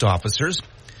assist officers.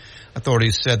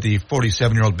 Authorities said the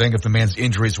 47-year-old Binghamton man's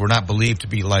injuries were not believed to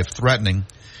be life-threatening.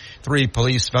 3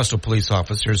 Vestal police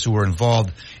officers who were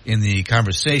involved in the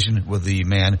conversation with the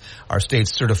man are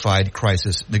state-certified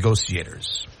crisis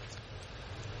negotiators.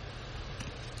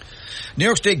 New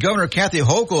York State Governor Kathy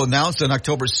Hochul announced on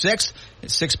October 6th that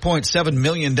 $6.7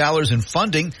 million in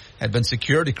funding had been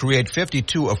secured to create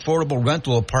 52 affordable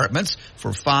rental apartments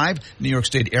for 5 New York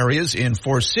State areas in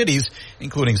 4 cities,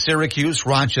 including Syracuse,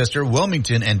 Rochester,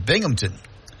 Wilmington, and Binghamton.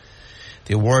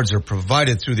 The awards are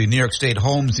provided through the New York State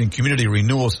Homes and Community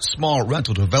Renewal's Small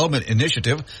Rental Development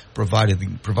Initiative,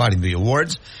 providing the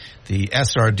awards. The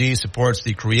SRD supports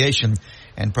the creation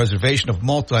and preservation of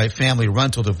multi-family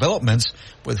rental developments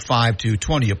with 5 to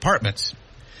 20 apartments.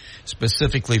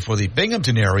 Specifically for the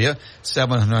Binghamton area,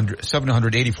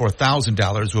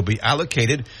 $784,000 will be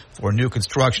allocated for new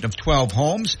construction of 12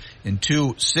 homes in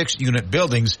 2 6-unit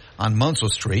buildings on Munsell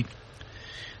Street.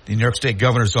 The New York State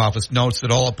Governor's Office notes that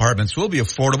all apartments will be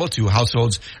affordable to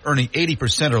households earning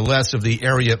 80% or less of the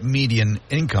area median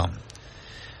income.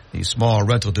 The Small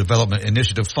Rental Development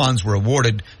Initiative funds were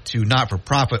awarded to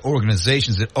not-for-profit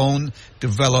organizations that own,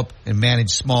 develop, and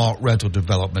manage small rental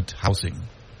development housing.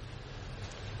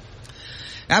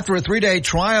 After a 3-day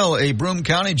trial, a Broome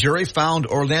County jury found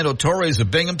Orlando Torres of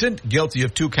Binghamton guilty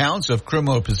of 2 counts of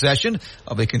criminal possession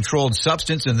of a controlled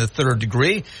substance in the 3rd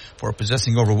degree for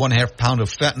possessing over 1/2 pound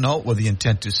of fentanyl with the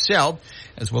intent to sell,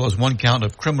 as well as 1 count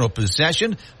of criminal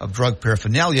possession of drug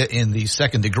paraphernalia in the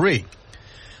 2nd degree.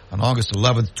 On August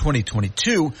 11th,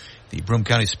 2022, the Broome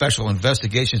County Special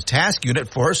Investigations Task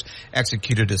Unit Force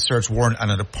executed a search warrant on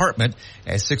an apartment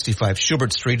at 65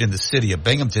 Schubert Street in the city of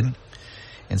Binghamton.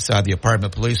 Inside the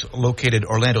apartment, police located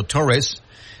Orlando Torres.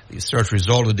 The search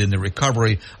resulted in the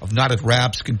recovery of knotted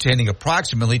wraps containing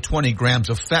approximately 20 grams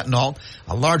of fentanyl,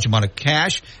 a large amount of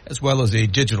cash, as well as a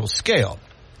digital scale.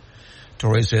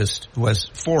 Torres, who has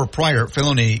 4 prior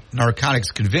felony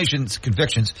narcotics convictions,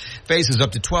 faces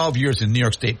up to 12 years in New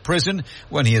York State prison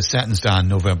when he is sentenced on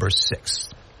November 6th.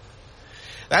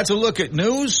 That's a look at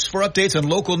news. For updates on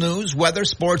local news, weather,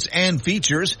 sports, and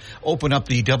features, open up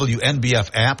the WNBF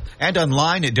app and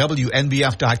online at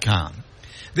WNBF.com.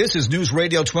 This is News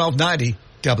Radio 1290,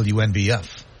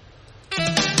 WNBF.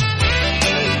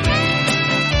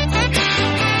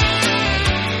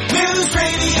 News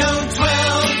Radio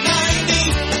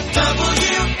 1290,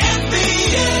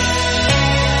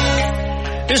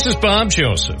 WNBF. This is Bob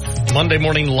Joseph. Monday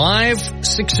Morning Live,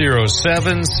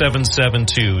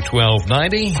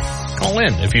 607-772-1290. Call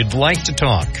in if you'd like to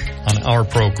talk on our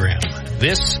program.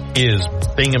 This is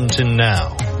Binghamton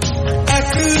Now. I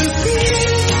could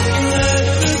feel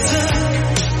at the time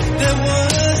there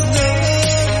was no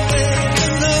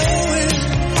way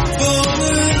of knowing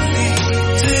for me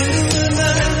till the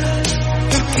night.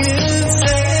 You can't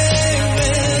say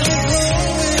where it's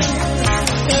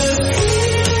going as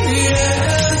free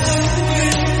as the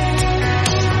wind.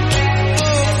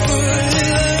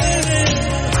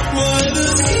 Why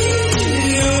the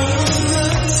sea on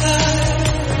my side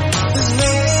is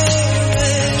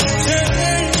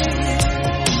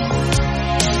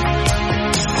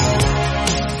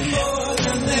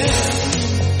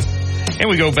And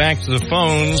we go back to the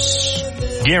phones.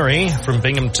 Gary from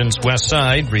Binghamton's West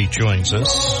Side rejoins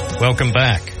us. Welcome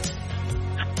back.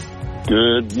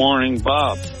 Good morning,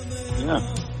 Bob. Yeah.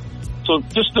 So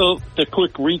just a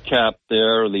quick recap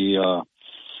there. The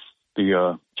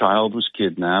child was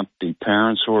kidnapped. The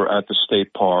parents were at the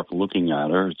state park looking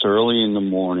at her. It's early in the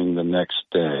morning the next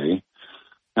day.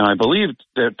 And I believe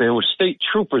that there were state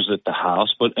troopers at the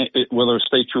house, but whether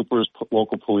state troopers,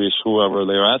 local police, whoever,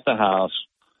 they were at the house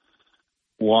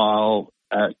while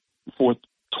at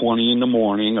 4:20 in the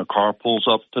morning, a car pulls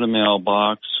up to the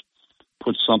mailbox,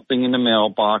 puts something in the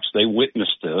mailbox. They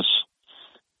witness this.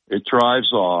 It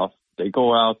drives off. They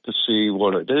go out to see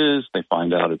what it is. They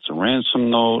find out it's a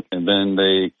ransom note, and then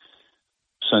they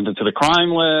send it to the crime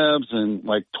labs, and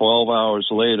like 12 hours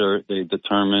later, they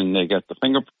determine, they get the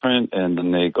fingerprint, and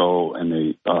then they go and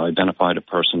they identify the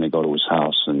person. They go to his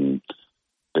house, and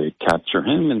they capture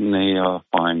him, and they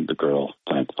find the girl,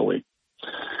 thankfully.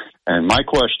 And my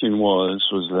question was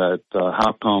that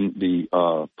how come the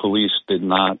police did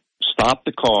not stop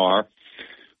the car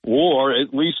or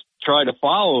at least try to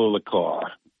follow the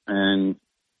car? and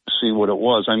see what it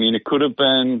was. I mean, it could have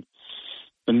been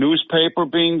the newspaper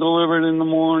being delivered in the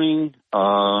morning.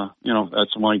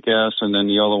 That's my guess. And then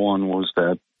the other one was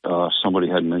that somebody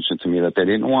had mentioned to me that they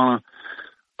didn't want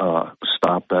to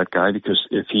stop that guy because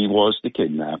if he was the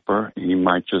kidnapper, he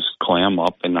might just clam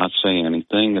up and not say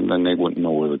anything, and then they wouldn't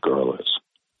know where the girl is.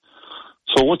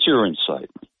 So what's your insight?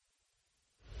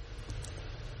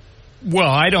 Well,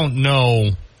 I don't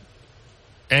know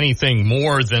anything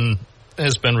more than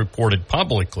has been reported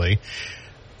publicly.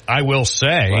 I will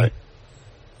say, right,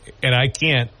 and I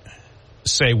can't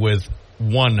say with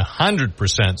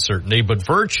 100% certainty, but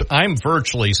I'm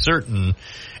virtually certain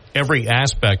every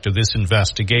aspect of this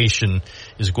investigation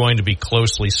is going to be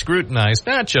closely scrutinized,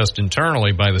 not just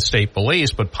internally by the state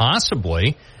police, but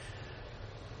possibly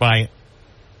by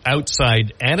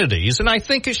outside entities, and I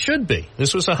think it should be.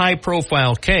 This was a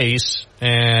high-profile case,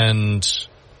 and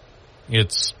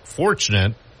it's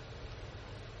fortunate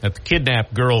that the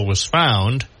kidnapped girl was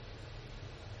found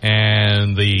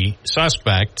and the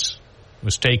suspect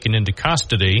was taken into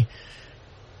custody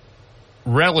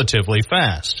relatively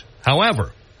fast.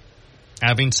 However,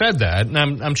 having said that, and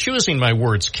I'm choosing my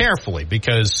words carefully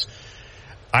because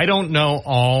I don't know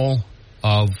all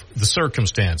of the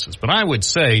circumstances, but I would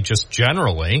say just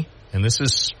generally, and this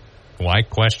is why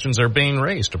questions are being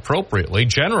raised appropriately,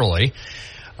 generally,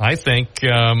 I think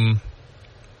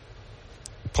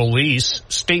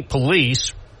state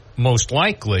police most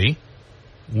likely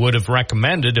would have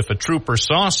recommended if a trooper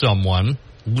saw someone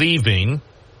leaving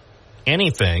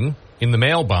anything in the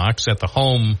mailbox at the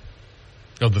home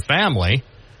of the family,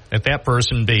 that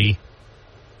person be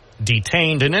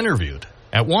detained and interviewed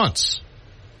at once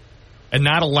and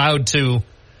not allowed to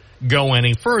go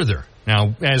any further.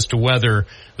 Now, as to whether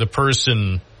the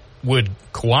person would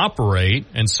cooperate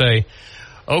and say,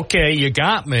 okay, you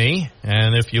got me,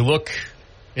 and if you look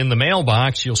in the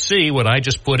mailbox, you'll see what I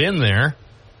just put in there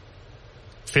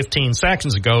 15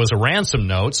 seconds ago as a ransom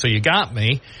note, so you got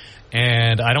me,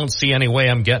 and I don't see any way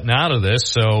I'm getting out of this,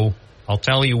 so I'll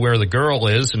tell you where the girl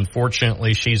is, and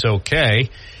fortunately she's okay.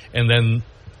 And then,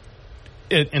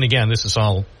 and again, this is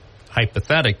all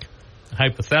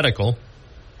hypothetical,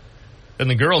 and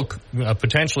the girl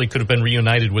potentially could have been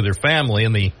reunited with her family,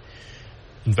 and the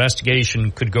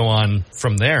investigation could go on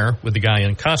from there with the guy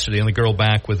in custody and the girl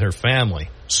back with her family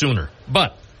sooner.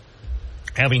 But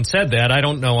having said that, I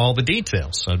don't know all the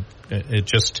details. It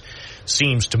just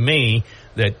seems to me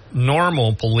that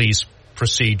normal police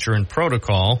procedure and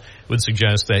protocol would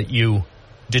suggest that you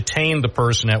detain the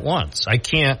person at once. I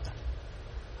can't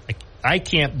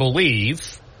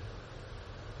believe,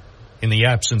 in the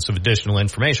absence of additional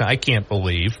information, I can't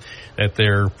believe that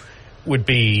there would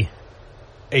be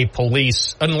a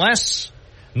police, unless,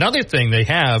 another thing they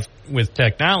have with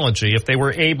technology, if they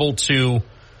were able to,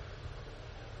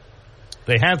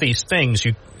 they have these things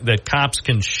that cops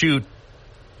can shoot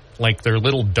like they're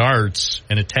little darts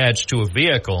and attach to a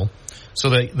vehicle, so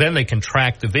that then they can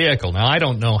track the vehicle. Now, I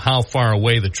don't know how far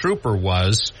away the trooper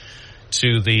was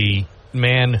to the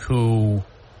man who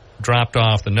dropped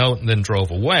off the note and then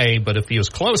drove away, but if he was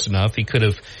close enough, he could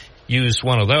have used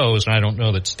one of those, and I don't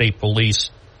know that state police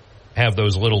have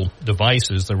those little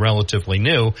devices. They're relatively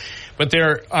new. But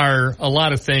there are a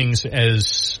lot of things,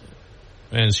 as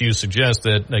you suggest,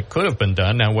 that could have been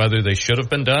done. Now, whether they should have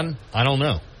been done, I don't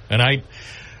know. And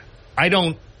I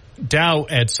don't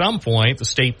doubt at some point the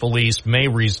state police may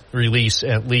release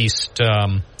at least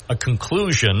a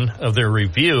conclusion of their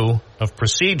review of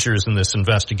procedures in this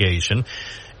investigation.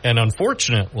 And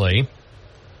unfortunately,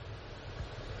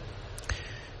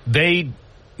 they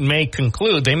may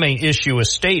issue a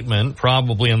statement,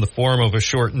 probably in the form of a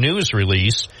short news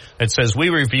release, that says, we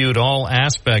reviewed all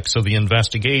aspects of the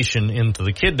investigation into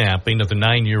the kidnapping of the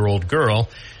 9-year-old girl.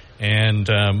 And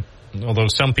although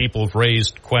some people have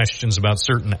raised questions about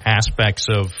certain aspects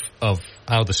of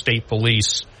how the state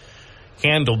police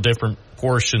handled different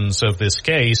portions of this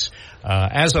case,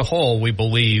 as a whole, we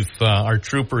believe our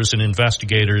troopers and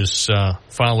investigators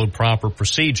followed proper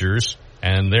procedures,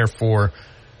 and therefore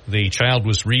the child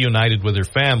was reunited with her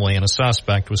family and a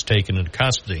suspect was taken into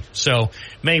custody. So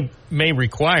may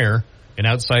require an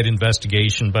outside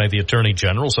investigation by the Attorney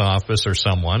General's office or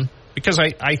someone, because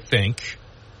I think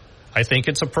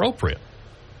it's appropriate.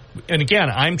 And again,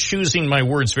 I'm choosing my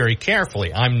words very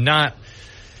carefully. I'm not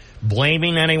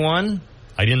blaming anyone.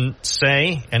 I didn't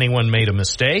say anyone made a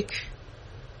mistake.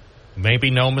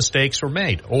 Maybe no mistakes were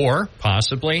made. Or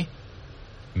possibly,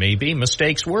 maybe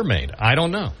mistakes were made. I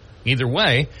don't know. Either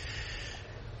way,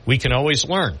 we can always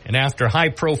learn. And after a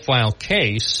high-profile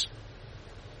case,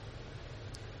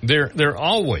 there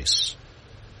always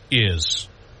is,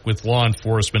 with law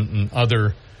enforcement and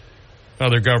other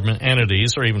other government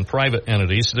entities or even private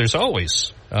entities, there's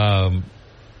always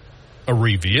a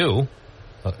review,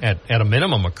 at a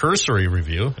minimum, a cursory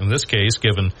review. In this case,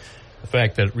 given the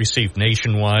fact that it received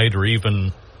nationwide or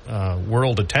even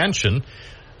world attention,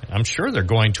 I'm sure they're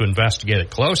going to investigate it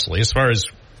closely. As far as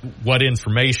what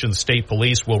information the state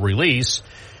police will release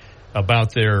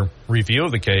about their review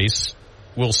of the case,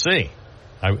 we'll see.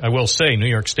 I will say New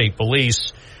York State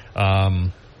Police,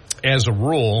 as a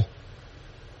rule,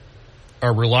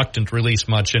 are reluctant to release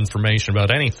much information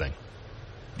about anything,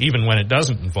 even when it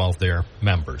doesn't involve their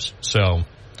members. So,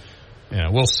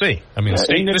 we'll see. I mean,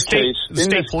 the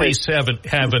state police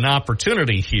have an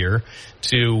opportunity here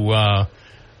to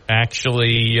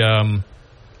actually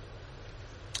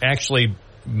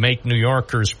make New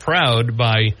Yorkers proud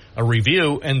by a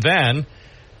review and then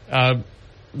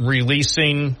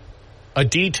releasing a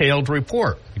detailed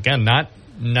report. Again, not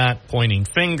pointing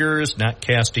fingers, not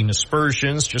casting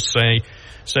aspersions, just say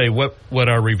what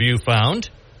our review found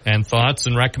and thoughts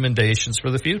and recommendations for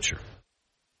the future.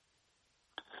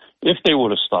 If they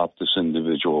would have stopped this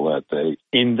individual that day,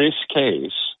 in this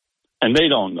case, and they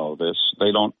don't know this,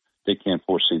 they can't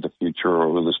foresee the future or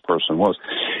who this person was.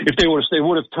 If they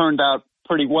would have turned out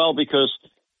pretty well, because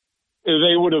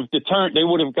they would have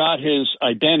got his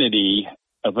identity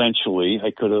eventually.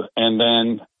 And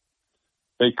then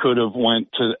they could have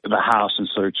went to the house and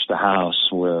searched the house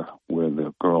where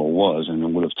the girl was, and it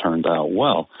would have turned out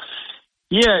well.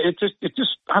 Yeah, it just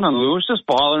I don't know. It was just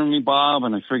bothering me, Bob,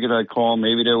 and I figured I'd call.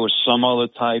 Maybe there was some other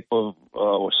type of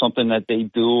or something that they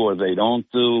do or they don't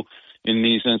do in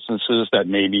these instances that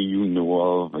maybe you knew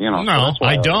of. No,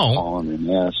 I don't.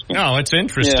 No, it's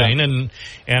interesting, and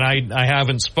I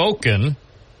haven't spoken,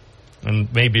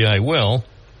 and maybe I will,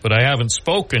 but I haven't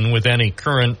spoken with any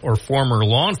current or former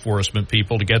law enforcement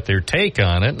people to get their take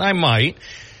on it. And I might,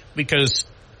 because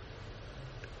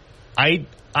I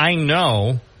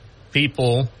know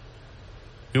people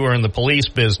who are in the police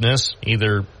business,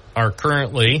 either are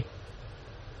currently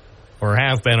or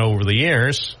have been over the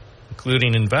years,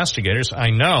 including investigators.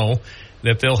 I know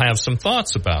that they'll have some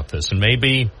thoughts about this, and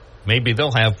maybe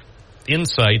they'll have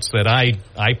insights that I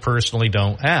personally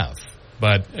don't have.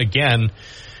 But again,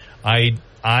 I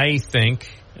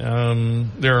think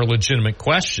there are legitimate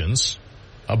questions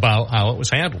about how it was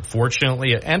handled.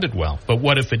 Fortunately, it ended well. But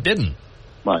what if it didn't?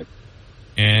 Right.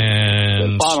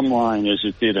 And the bottom line is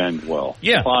it did end well.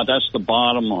 Yeah. That's the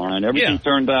bottom line. Everything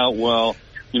turned out well.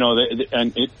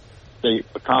 They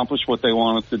accomplished what they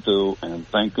wanted to do, and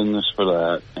thank goodness for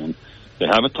that. And they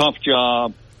have a tough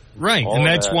job. Right, and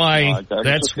that's why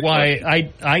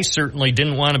I certainly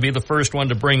didn't want to be the first one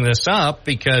to bring this up,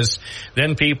 because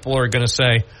then people are going to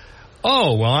say,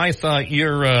 oh, well, I thought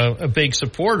you're a big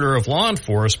supporter of law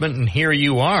enforcement, and here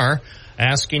you are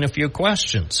asking a few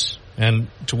questions. And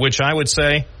to which I would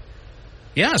say,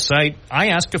 yes, I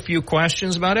ask a few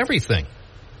questions about everything.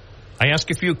 I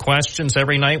ask a few questions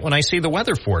every night when I see the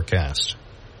weather forecast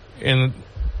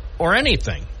or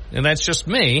anything. And that's just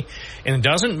me. And it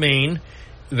doesn't mean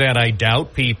that I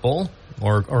doubt people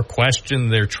or question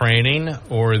their training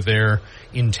or their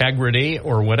integrity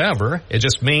or whatever. It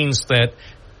just means that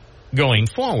going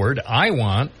forward, I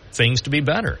want things to be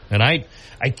better. And I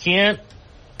can't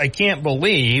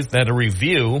believe that a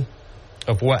review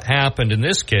of what happened in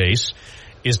this case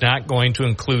is not going to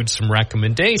include some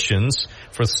recommendations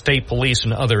for state police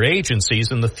and other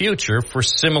agencies in the future for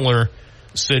similar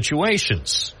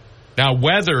situations. Now,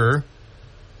 whether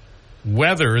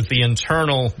the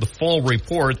internal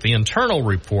report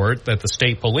that the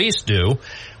state police do,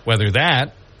 whether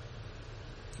that,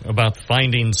 about the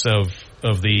findings of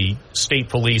the state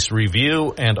police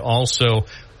review and also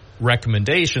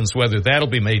recommendations, whether that'll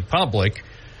be made public,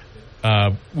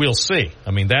 we'll see.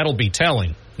 I mean, that'll be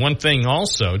telling. One thing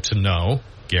also to know,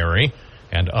 Gary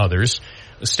and others,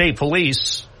 the state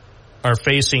police are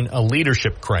facing a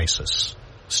leadership crisis.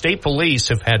 State police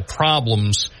have had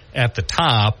problems at the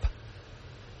top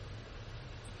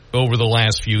over the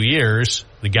last few years.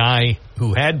 The guy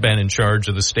who had been in charge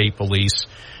of the state police,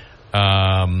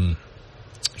 Stephen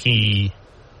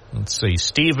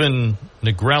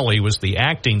Negrelli was the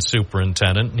acting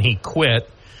superintendent, and he quit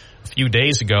a few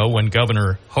days ago when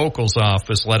Governor Hochul's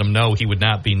office let him know he would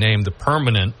not be named the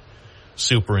permanent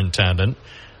superintendent.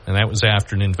 And that was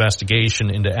after an investigation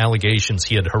into allegations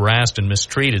he had harassed and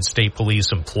mistreated state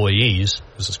police employees.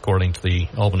 This is according to the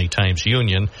Albany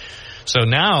Times-Union. So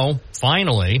now,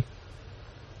 finally,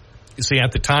 you see,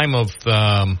 at the time of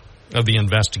the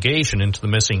investigation into the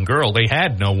missing girl, they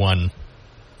had no one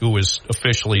who was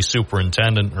officially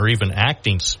superintendent or even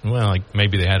acting. Well,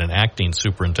 maybe they had an acting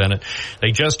superintendent.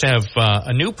 They just have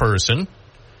a new person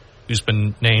who's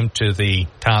been named to the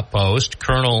top post.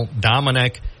 Colonel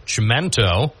Dominic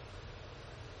Cimento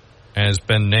has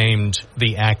been named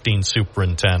the acting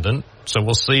superintendent. So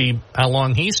we'll see how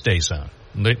long he stays on.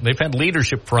 They've had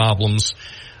leadership problems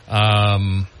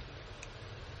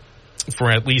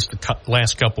for at least the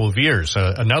last couple of years.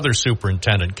 Another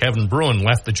superintendent, Kevin Bruin,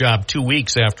 left the job 2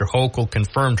 weeks after Hochul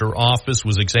confirmed her office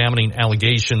was examining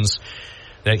allegations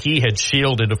that he had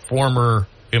shielded a former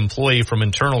employee from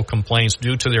internal complaints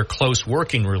due to their close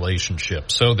working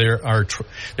relationship. So there are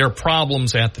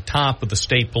problems at the top of the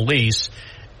state police.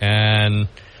 And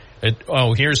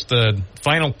here's the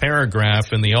final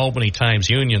paragraph in the Albany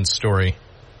Times-Union story.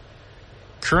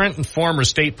 Current and former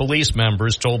state police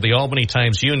members told the Albany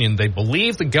Times-Union they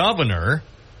believe the governor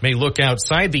may look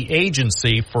outside the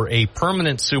agency for a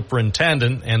permanent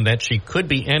superintendent and that she could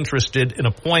be interested in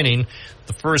appointing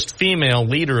the first female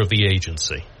leader of the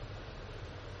agency.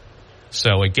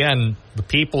 So again, the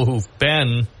people who've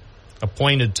been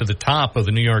appointed to the top of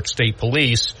the New York State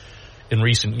Police in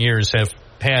recent years have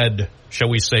had, shall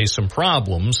we say, some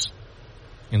problems.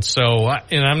 And so,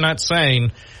 and I'm not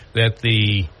saying that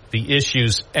the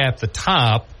issues at the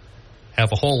top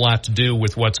have a whole lot to do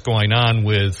with what's going on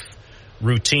with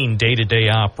routine day-to-day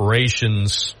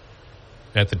operations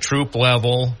at the troop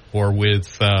level or with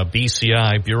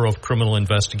BCI, Bureau of Criminal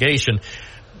Investigation,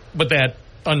 but that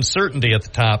uncertainty at the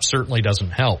top certainly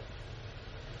doesn't help.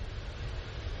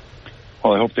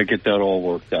 Well, I hope they get that all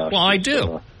worked out. Well, I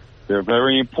do. They're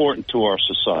very important to our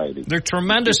society. They're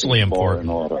tremendously important.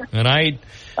 And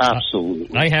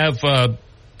absolutely.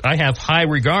 I have high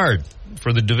regard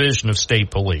for the Division of State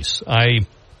Police.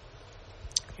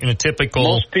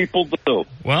 Most people do.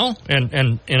 Well,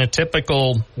 and in a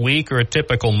typical week or a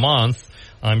typical month,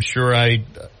 I'm sure I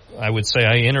would say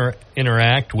I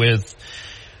interact with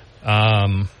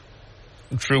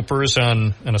troopers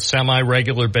on a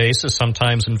semi-regular basis,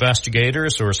 sometimes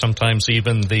investigators, or sometimes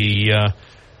even the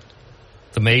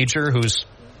major who's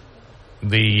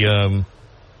the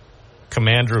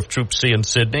commander of Troop C in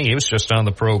Sydney. He was just on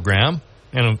the program.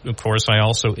 And, of course, I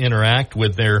also interact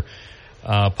with their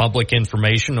public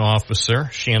information officer.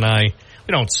 She and I,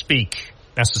 we don't speak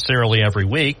necessarily every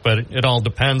week, but it all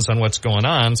depends on what's going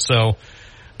on. So,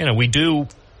 we do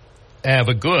have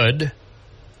a good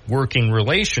working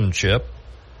relationship.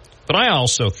 But I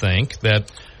also think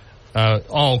that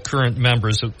all current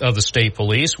members of the state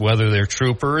police, whether they're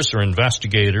troopers or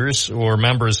investigators or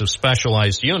members of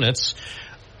specialized units,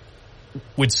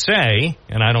 would say,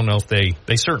 and I don't know if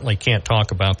they certainly can't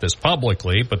talk about this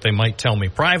publicly, but they might tell me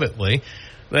privately,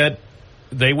 that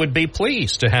they would be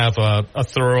pleased to have a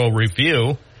thorough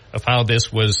review of how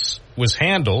this was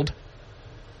handled,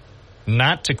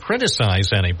 not to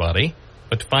criticize anybody,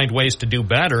 but to find ways to do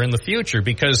better in the future,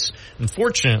 because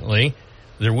unfortunately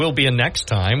there will be a next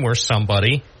time where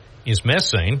somebody is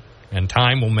missing, and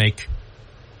time will make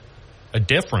a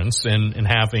difference in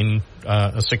having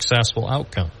a successful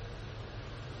outcome.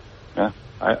 Yeah,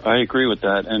 I agree with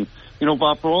that. And,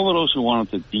 Bob, for all of those who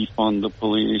wanted to defund the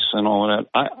police and all of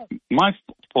that, my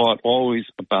thought always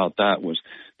about that was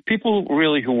people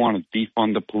really who want to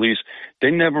defund the police,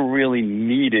 they never really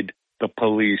needed the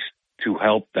police to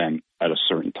help them at a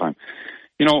certain time.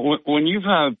 When you've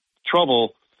had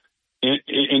trouble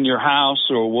in your house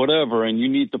or whatever and you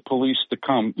need the police to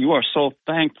come, you are so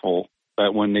thankful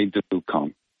that when they do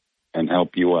come and help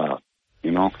you out.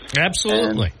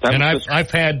 Absolutely. And I've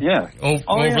had a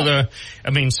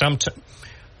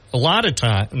lot of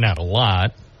time, not a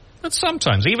lot, but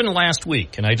sometimes, even last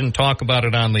week, and I didn't talk about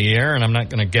it on the air, and I'm not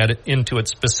going to get into it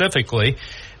specifically,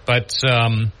 but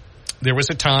there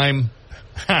was a time,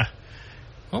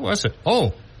 what was it?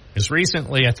 As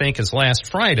recently, I think, as last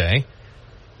Friday,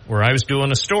 where I was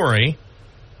doing a story,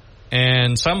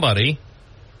 and somebody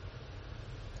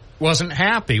wasn't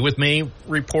happy with me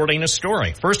reporting a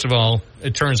story. First of all,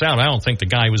 it turns out I don't think the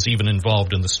guy was even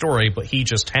involved in the story, but he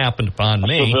just happened upon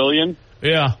me. A civilian?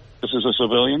 Yeah. This is a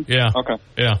civilian? Yeah. Okay.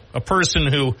 Yeah. A person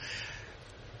who,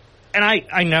 and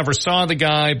I never saw the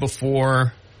guy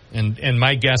before, and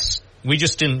my guess, we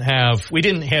didn't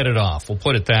hit it off. We'll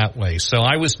put it that way. So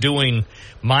I was doing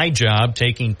my job,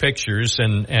 taking pictures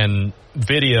and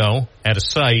video at a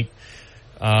site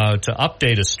to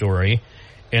update a story,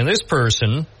 and this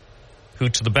person, who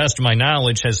to the best of my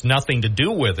knowledge has nothing to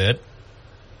do with it,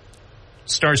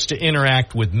 starts to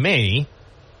interact with me.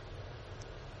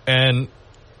 And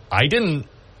I didn't,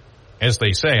 as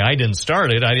they say, I didn't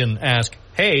start it. I didn't ask,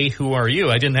 hey, who are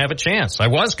you? I didn't have a chance. I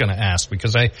was going to ask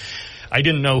because I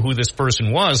didn't know who this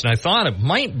person was. And I thought it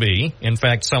might be, in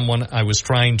fact, someone I was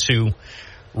trying to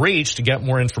reach to get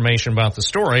more information about the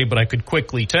story. But I could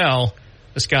quickly tell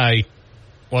this guy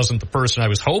wasn't the person I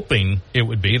was hoping it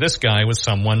would be. This guy was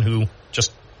someone who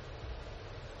just,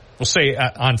 we'll say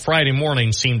on Friday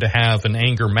morning, seemed to have an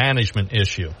anger management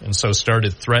issue, and so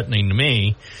started threatening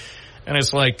me. And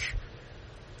it's like,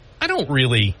 I don't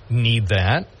really need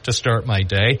that to start my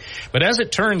day. But as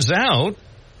it turns out,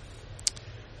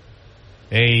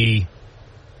 a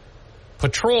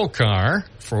patrol car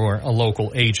for a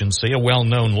local agency, a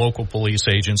well-known local police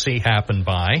agency, happened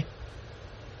by,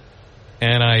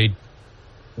 and I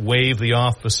waved the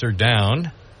officer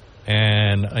down,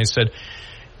 and I said,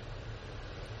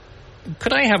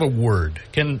 could I have a word?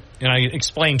 And I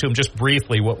explained to him just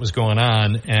briefly what was going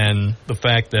on and the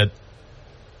fact that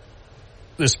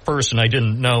this person I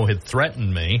didn't know had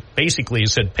threatened me. Basically, he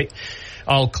said,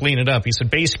 I'll clean it up. He said,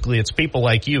 basically, it's people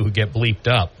like you who get bleeped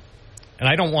up. And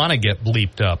I don't want to get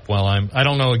bleeped up while I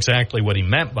don't know exactly what he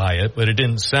meant by it, but it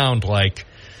didn't sound like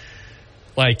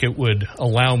it would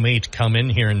allow me to come in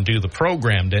here and do the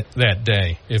program that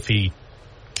day if he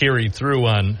carried through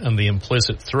on the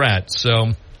implicit threat.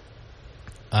 So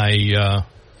I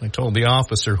told the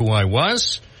officer who I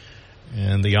was,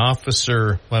 and the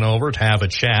officer went over to have a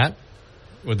chat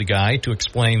with the guy to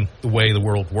explain the way the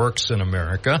world works in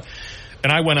America.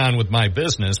 And I went on with my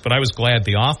business, but I was glad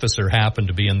the officer happened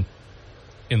to be in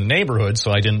the neighborhood,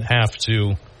 so I didn't have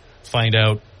to find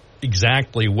out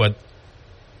exactly what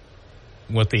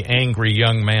the angry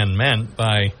young man meant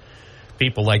by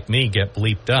people like me get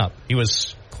bleeped up. He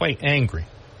was quite angry.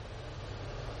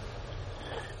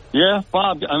 Yeah,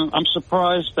 Bob, I'm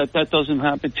surprised that doesn't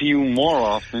happen to you more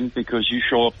often because you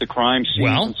show up to crime scenes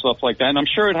and stuff like that. And I'm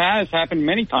sure it has happened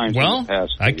many times in the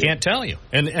past. I can't tell you.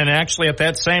 And actually at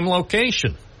that same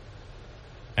location,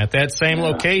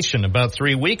 location about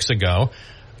 3 weeks ago,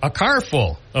 a car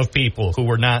full of people who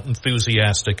were not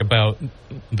enthusiastic about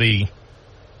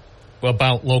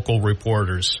local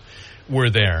reporters were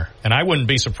there. And I wouldn't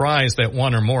be surprised that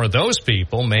one or more of those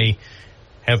people may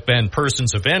have been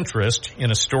persons of interest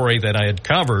in a story that I had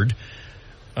covered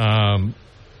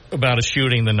about a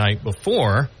shooting the night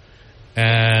before.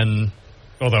 And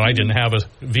although I didn't have a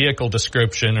vehicle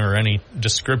description or any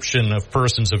description of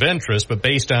persons of interest, but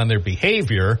based on their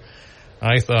behavior,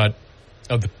 I thought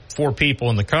of the 4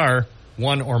 people in the car,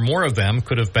 one or more of them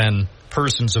could have been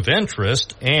persons of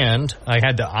interest, and I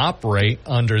had to operate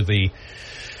under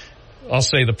I'll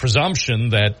say the presumption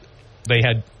that they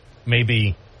had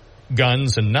maybe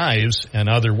guns and knives and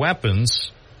other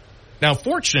weapons. Now,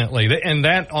 fortunately, and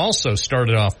that also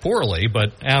started off poorly,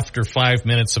 but after 5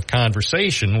 minutes of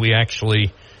conversation, we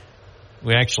actually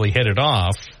hit it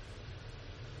off.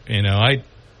 You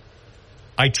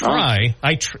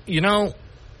know,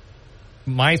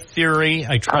 my theory,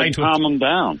 I tried to calm them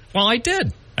down. Well, I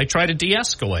did. I tried to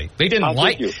de-escalate. They didn't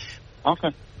like you. Okay.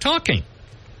 Talking,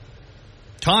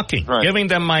 right. Giving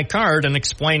them my card and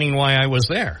explaining why I was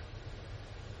there.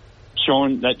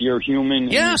 Showing that you're human.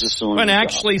 Yes, and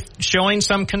actually showing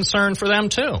some concern for them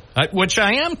too, which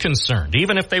I am concerned,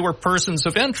 even if they were persons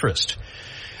of interest.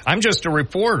 I'm just a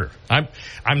reporter.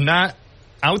 I'm not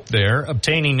out there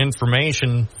obtaining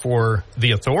information for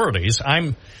the authorities.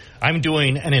 I'm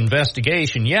doing an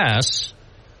investigation, yes,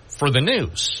 for the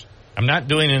news. I'm not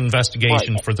doing an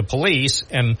investigation for the police.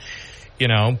 And,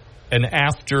 and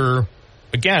after,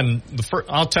 again,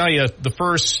 I'll tell you, the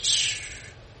first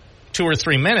 2 or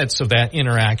 3 minutes of that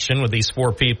interaction with these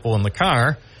 4 people in the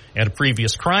car at a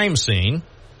previous crime scene,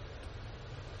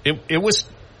 it was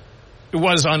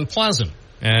unpleasant.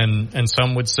 And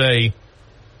some would say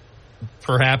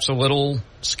perhaps a little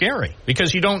scary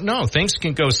because you don't know. Things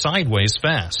can go sideways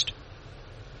fast.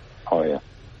 Oh, yeah.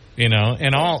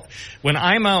 When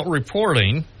I'm out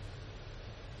reporting,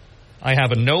 I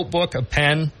have a notebook, a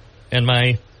pen, and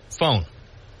my phone.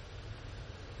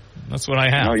 That's what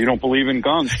I have. No, you don't believe in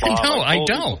guns, Bob. No, I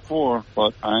don't. Before,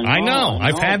 but I know.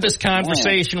 I've had this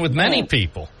conversation with many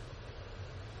people.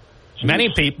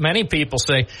 Jeez. Many people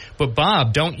say, but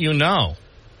Bob, don't you know?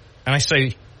 And I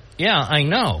say, yeah, I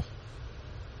know.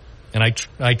 And I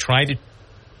try to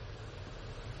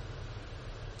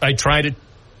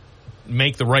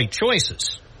make the right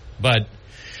choices. But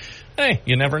hey,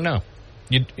 you never know.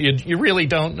 You really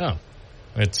don't know.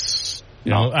 It's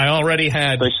I already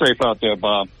had. Stay safe out there,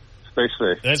 Bob. Stay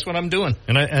safe. That's what I'm doing.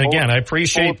 And again, I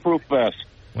appreciate. Bulletproof vest.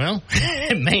 Well,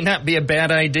 it may not be a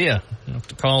bad idea. I have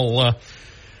to call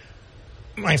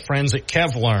my friends at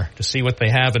Kevlar to see what they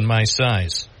have in my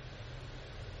size.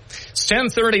 It's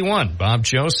 10:31. Bob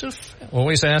Joseph,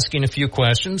 always asking a few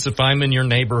questions. If I'm in your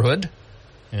neighborhood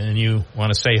and you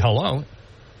want to say hello,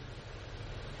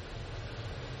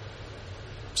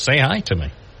 say hi to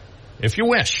me, if you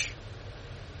wish.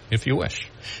 if you wish.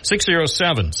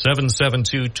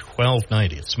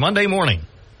 607-772-1290. It's Monday morning.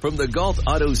 From the Galt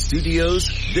Auto Studios,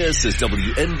 this is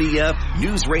WNBF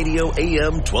News Radio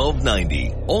AM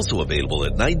 1290. Also available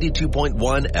at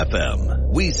 92.1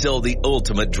 FM. We sell the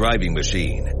ultimate driving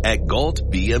machine at Galt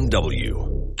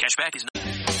BMW. Cashback is not...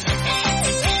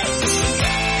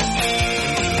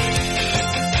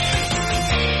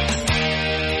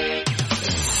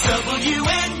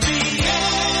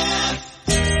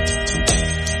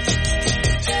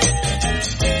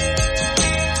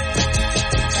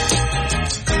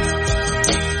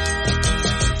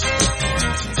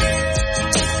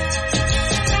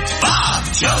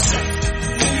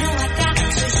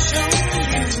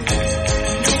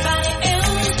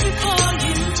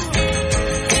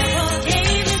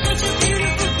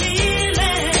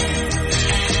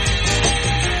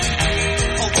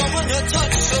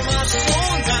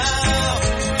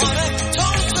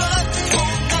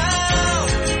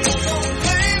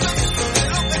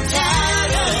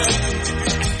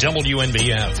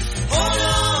 WNBF.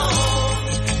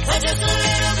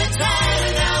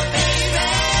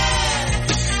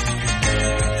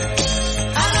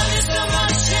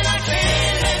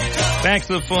 Back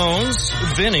to the phones.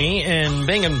 Vinny in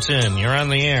Binghamton, you're on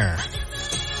the air.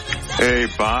 Hey,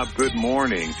 Bob, good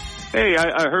morning. Hey,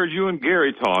 I heard you and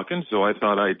Gary talking, so I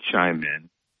thought I'd chime in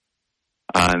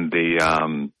on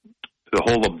the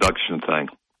whole abduction thing.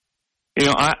 You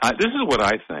know, this is what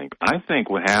I think. I think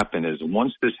what happened is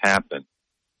once this happened,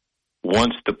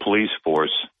 once the police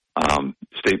force,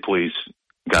 state police,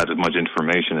 got as much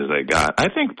information as they got, I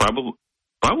think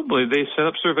probably they set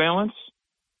up surveillance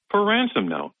for ransom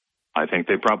note. I think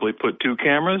they probably put 2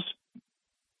 cameras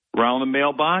around the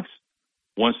mailbox.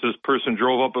 Once this person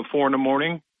drove up at 4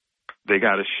 a.m, they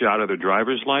got a shot of their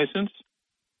driver's license,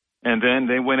 and then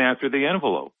they went after the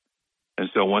envelope. And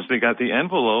so once they got the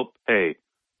envelope, hey,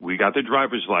 we got the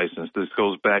driver's license. This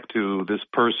goes back to this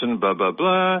person, blah, blah,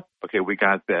 blah. Okay, we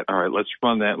got that. All right, let's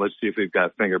run that. Let's see if we've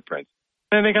got fingerprints.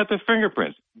 Then they got the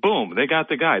fingerprints. Boom, they got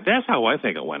the guy. That's how I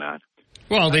think it went on.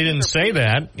 Well, they didn't say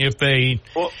that. If they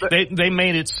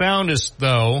made it sound as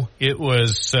though it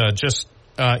was just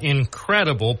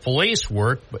incredible police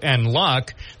work and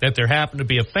luck that there happened to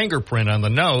be a fingerprint on the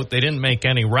note. They didn't make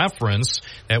any reference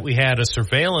that we had a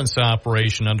surveillance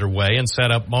operation underway and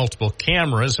set up multiple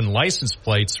cameras and license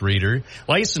plate readers.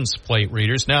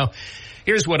 Now,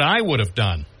 here's what I would have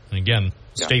done. And again,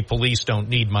 state police don't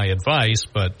need my advice,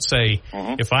 but say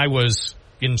if I was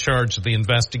in charge of the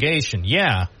investigation,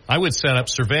 I would set up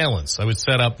surveillance. I would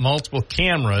set up multiple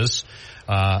cameras,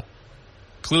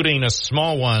 including a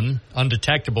small one,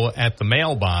 undetectable at the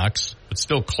mailbox, but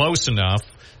still close enough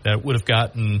that it would have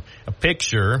gotten a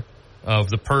picture of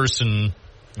the person,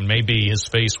 and maybe his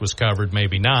face was covered,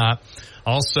 maybe not.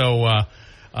 Also,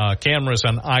 cameras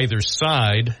on either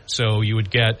side, so you would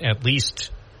get at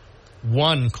least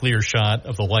one clear shot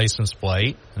of the license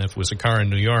plate, and if it was a car in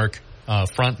New York,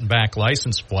 front and back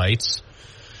license plates.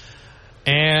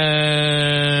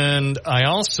 And I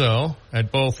also,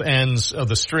 at both ends of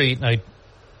the street, I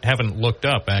haven't looked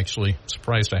up, actually. I'm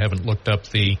surprised I haven't looked up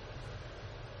the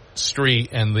street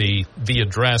and the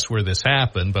address where this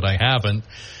happened, but I haven't.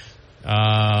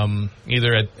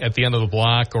 Either at the end of the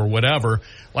block or whatever,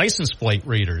 license plate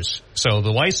readers. So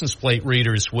the license plate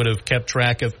readers would have kept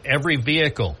track of every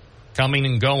vehicle coming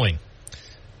and going.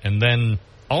 And then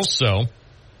also,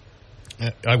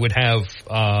 I would have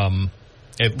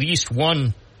at least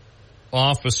one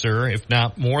officer, if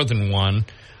not more than one,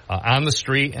 on the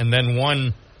street, and then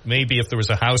one maybe if there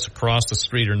was a house across the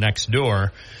street or next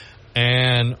door.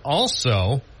 And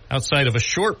also, outside of a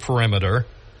short perimeter,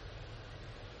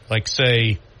 like,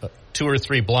 say, 2 or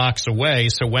 3 blocks away,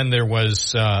 so when there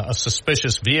was a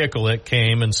suspicious vehicle that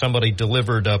came and somebody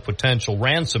delivered a potential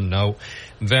ransom note,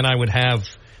 then I would have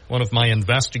one of my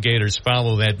investigators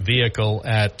follow that vehicle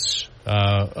at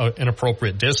an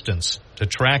appropriate distance to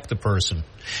track the person.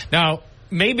 Now,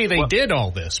 maybe they did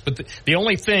all this, but the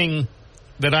only thing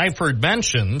that I've heard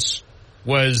mentioned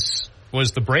was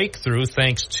the breakthrough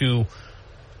thanks to,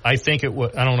 I think it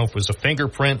was, I don't know if it was a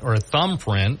fingerprint or a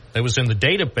thumbprint that was in the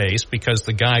database because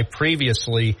the guy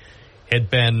previously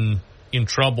had been in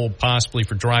trouble possibly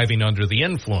for driving under the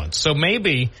influence. So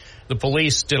maybe the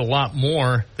police did a lot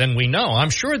more than we know. I'm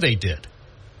sure they did.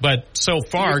 But so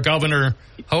far, Governor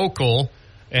Hochul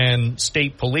and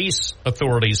state police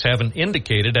authorities haven't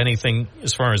indicated anything,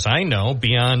 as far as I know,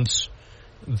 beyond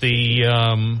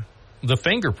the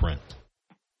fingerprint.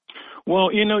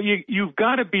 Well, you know, you've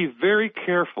got to be very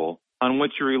careful on what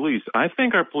you release. I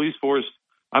think our police force,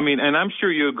 I mean, and I'm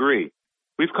sure you agree,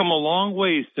 we've come a long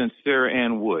way since Sarah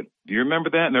Ann Wood. Do you remember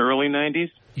that in the early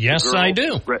 90s? Yes, I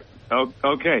do. Oh,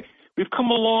 okay. We've come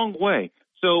a long way.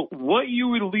 So what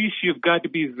you release, you've got to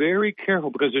be very careful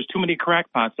because there's too many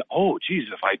crackpots. Oh, geez,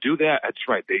 if I do that, that's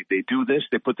right. They do this.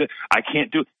 They put that. I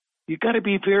can't do. You've got to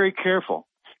be very careful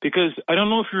because I don't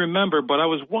know if you remember, but I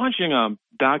was watching a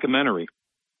documentary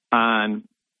on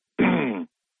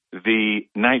the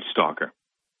Night Stalker.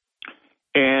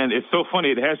 And it's so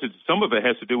funny. Some of it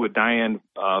has to do with Dianne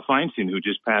Feinstein, who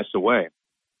just passed away,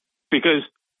 because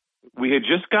we had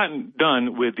just gotten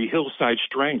done with the Hillside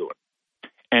Strangler,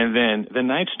 and then the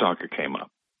Night Stalker came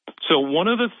up. So one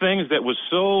of the things that was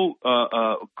so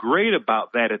great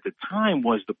about that at the time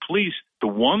was the police. The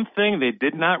one thing they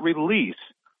did not release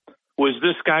was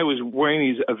this guy was wearing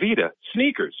these Avita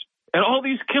sneakers and all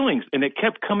these killings, and it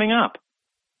kept coming up.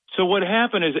 So what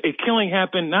happened is a killing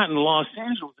happened not in Los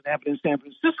Angeles, it happened in San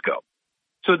Francisco.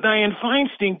 So Dianne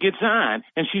Feinstein gets on,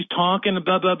 and she's talking,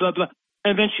 blah, blah, blah, blah,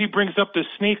 and then she brings up the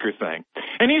sneaker thing.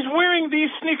 And he's wearing these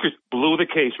sneakers. Blew the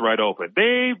case right open.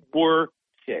 They were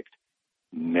fixed.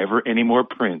 Never any more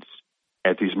prints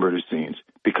at these murder scenes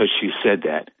because she said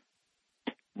that.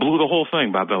 Blew the whole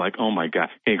thing, Bob. They're like, oh, my God.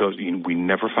 And he goes, we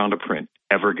never found a print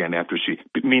ever again after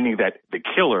meaning that the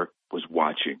killer was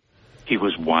watching. He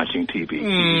was watching TV.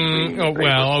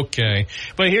 Well, okay.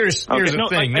 But here's the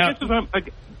thing.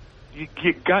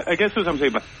 I guess what I'm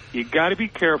saying, but you got to be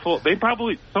careful. They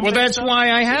probably. Well, that's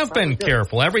why I have been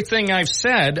careful. Everything I've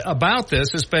said about this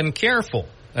has been careful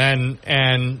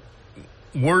and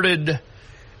worded,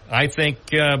 I think,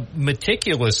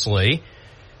 meticulously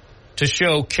to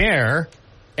show care.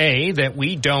 That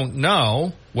we don't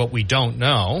know what we don't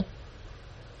know,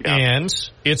 and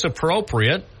it's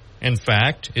appropriate. In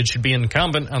fact, it should be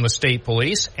incumbent on the state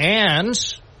police and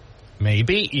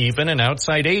maybe even an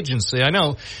outside agency. I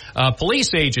know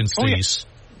police agencies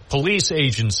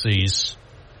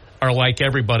are like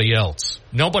everybody else.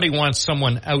 Nobody wants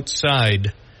someone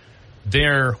outside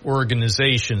their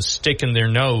organization sticking their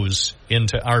nose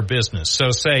into our business.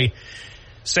 So say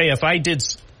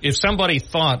if somebody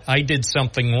thought I did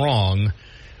something wrong,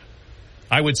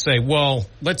 I would say, well,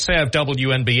 let's have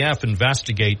WNBF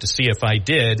investigate to see if I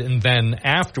did, and then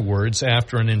afterwards,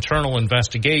 after an internal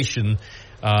investigation,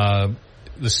 the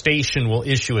station will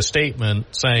issue a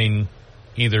statement saying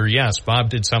either, yes, Bob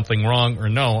did something wrong, or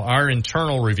no, our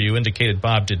internal review indicated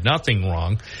Bob did nothing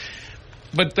wrong.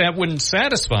 But that wouldn't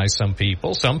satisfy some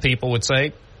people. Some people would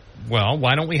say, well,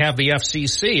 why don't we have the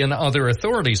FCC and other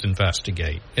authorities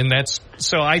investigate? And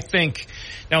so I think,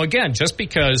 now again, just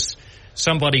because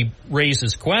somebody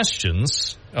raises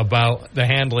questions about the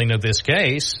handling of this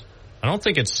case, I don't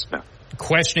think it's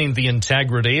questioning the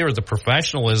integrity or the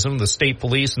professionalism of the state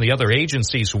police and the other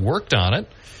agencies who worked on it.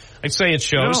 I'd say it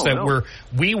shows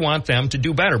we want them to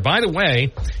do better. By the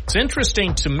way, it's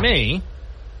interesting to me,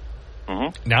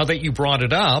 now that you brought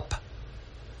it up,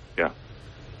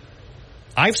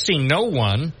 I've seen no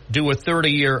one do a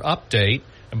 30-year update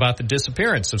about the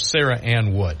disappearance of Sarah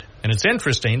Ann Wood. And it's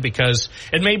interesting because,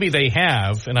 and maybe they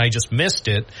have, and I just missed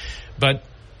it, but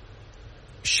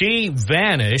she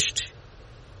vanished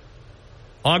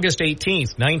August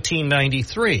 18th,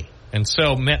 1993. And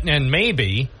so, and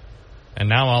maybe, and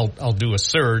now I'll do a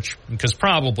search, because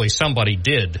probably somebody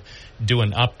did do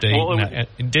an update. Well,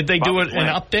 did they do an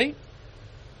update?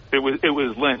 It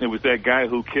was Lent. It was that guy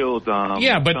who killed.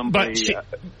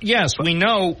 Yes, we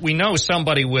know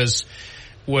somebody was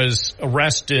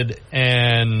arrested,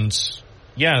 and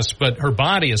yes, but her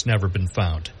body has never been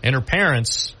found, and her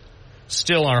parents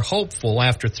still are hopeful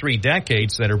after 3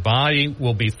 decades that her body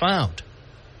will be found.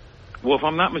 Well, if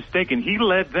I'm not mistaken, he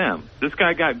led them. This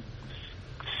guy got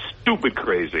stupid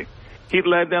crazy. He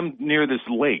led them near this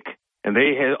lake. And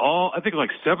they had I think like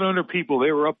 700 people.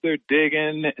 They were up there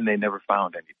digging, and they never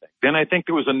found anything. Then I think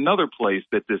there was another place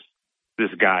that this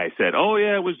guy said, oh,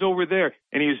 yeah, it was over there.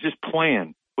 And he was just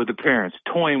playing with the parents,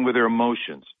 toying with their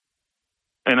emotions.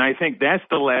 And I think that's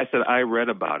the last that I read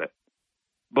about it.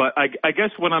 But I guess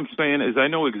what I'm saying is I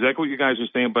know exactly what you guys are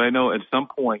saying, but I know at some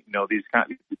point,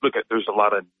 there's a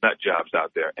lot of nut jobs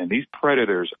out there. And these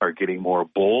predators are getting more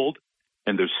bold,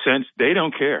 and they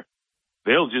don't care.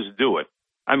 They'll just do it.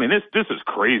 I mean, this is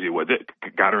crazy what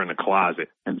got her in the closet.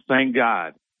 And thank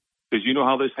God, because you know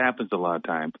how this happens a lot of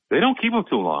times. They don't keep them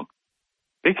too long.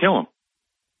 They kill them.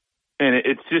 And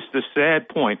it's just a sad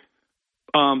point.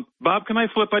 Bob, can I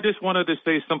flip? I just wanted to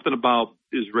say something about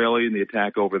Israeli and the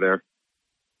attack over there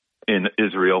in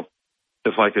Israel,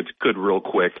 if I could real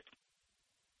quick.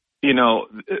 You know,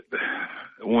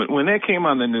 when that came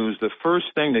on the news, the first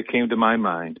thing that came to my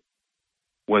mind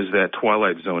was that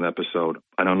Twilight Zone episode.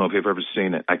 I don't know if you've ever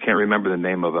seen it. I can't remember the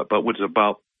name of it, but it was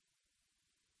about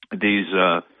these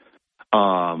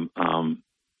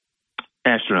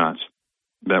astronauts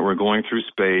that were going through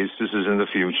space. This is in the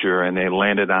future, and they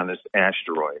landed on this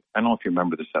asteroid. I don't know if you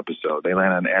remember this episode. They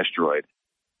landed on an asteroid,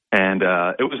 and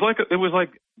it was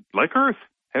like Earth.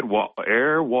 Had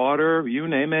air, water, you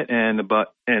name it, and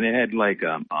it had like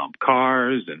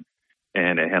cars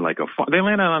and it had like they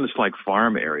landed on this like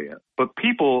farm area, but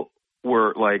people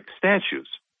were like statues,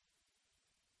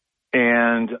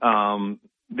 and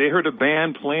they heard a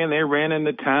band playing. They ran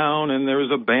into town, and there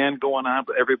was a band going on,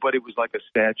 but everybody was like a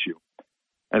statue.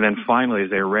 And then finally, as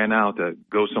they ran out to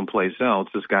go someplace else,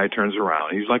 this guy turns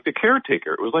around. He was like the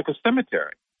caretaker. It was like a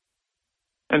cemetery.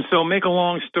 And so, make a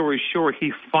long story short,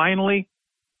 he finally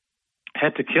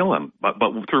had to kill him, but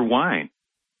through wine.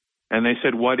 And they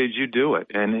said, "Why did you do it?"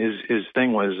 And his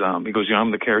thing was, he goes,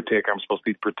 "I'm the caretaker. I'm supposed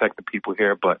to protect the people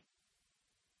here." But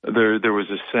there was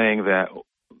a saying that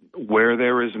where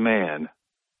there is man,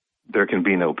 there can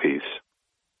be no peace.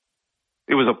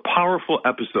 It was a powerful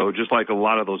episode, just like a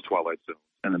lot of those Twilight Zones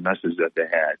and the message that they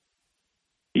had.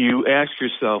 You ask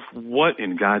yourself, what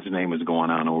in God's name is going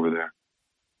on over there?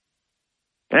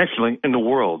 Actually, in the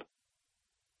world.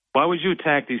 Why would you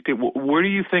attack these people? Where do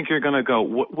you think you're going to go?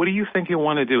 What do you think you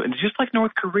want to do? And just like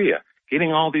North Korea,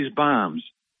 getting all these bombs.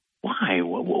 Why?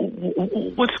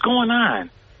 What's going on?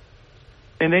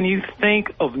 And then you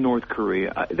think of North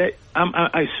Korea.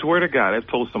 I swear to God, I've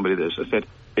told somebody this. I said,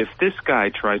 if this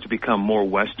guy tries to become more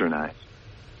westernized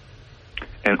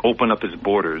and open up his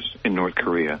borders in North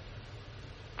Korea,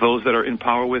 those that are in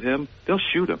power with him, they'll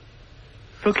shoot him.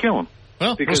 They'll kill him.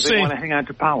 Well, because they want to hang on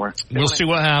to power. We'll see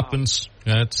what happens.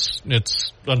 It's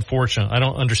unfortunate. I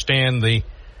don't understand the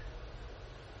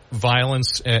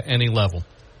violence at any level.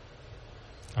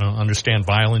 I don't understand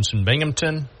violence in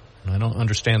Binghamton. I don't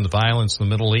understand the violence in the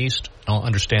Middle East. I don't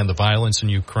understand the violence in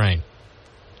Ukraine.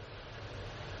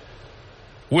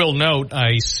 Will note,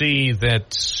 I see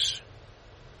that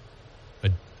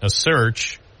a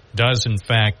search does, in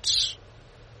fact,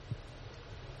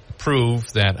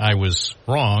 prove that I was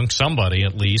wrong. Somebody,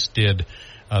 at least, did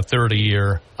a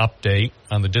 30-year update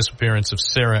on the disappearance of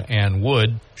Sarah Ann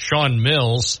Wood. Sean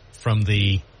Mills from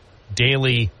the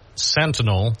Daily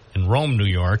Sentinel in Rome, New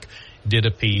York, did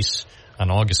a piece on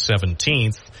August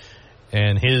 17th,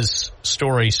 and his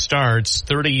story starts,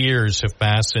 30 years have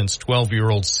passed since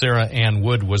 12-year-old Sarah Ann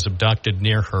Wood was abducted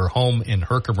near her home in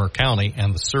Herkimer County,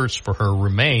 and the search for her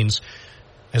remains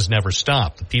has never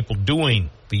stopped. The people doing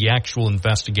the actual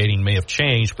investigating may have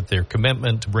changed, but their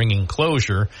commitment to bringing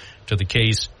closure to the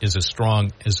case is as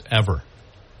strong as ever.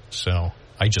 So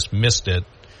I just missed it.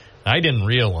 I didn't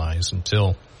realize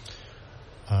until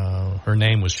her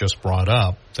name was just brought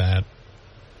up that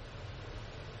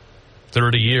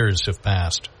 30 years have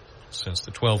passed since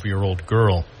the 12-year-old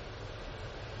girl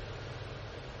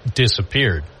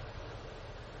disappeared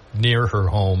near her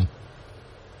home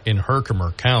in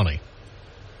Herkimer County.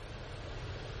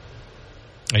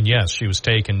 And yes, she was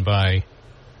taken by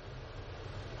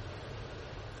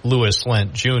Lewis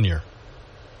Lent Jr.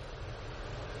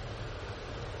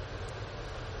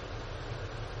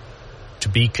 To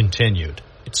be continued.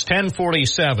 It's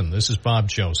 10:47. This is Bob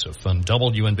Joseph on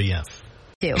WNBF.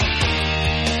 News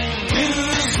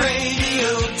Radio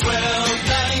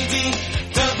 1290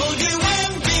 WNBF.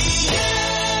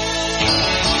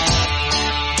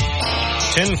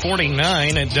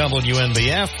 10:49 at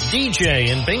WNBF. DJ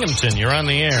in Binghamton, you're on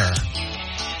the air.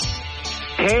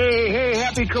 Hey,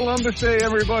 happy Columbus Day,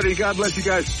 everybody. God bless you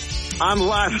guys. I'm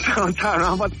live downtown.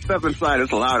 I'm about to step inside.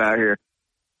 It's loud out here.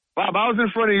 Bob, I was in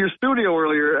front of your studio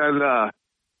earlier, and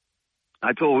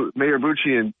I told Mayor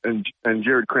Bucci and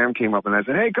Jared Cram came up, and I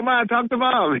said, hey, come on, talk to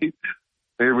Bob.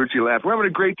 Mayor Bucci laughed. We're having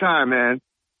a great time, man.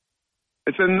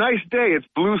 It's a nice day. It's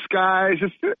blue skies.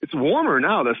 It's warmer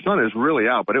now. The sun is really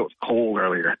out, but it was cold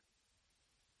earlier.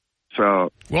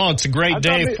 So, well, it's a great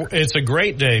day. It's a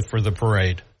great day for the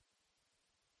parade.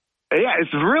 Yeah,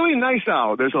 it's really nice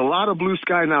out. There's a lot of blue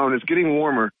sky now, and it's getting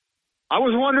warmer. I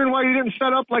was wondering why you didn't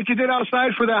set up like you did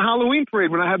outside for that Halloween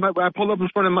parade when I pulled up in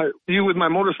front of you with my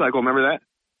motorcycle. Remember that?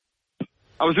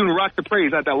 I was doing Rock the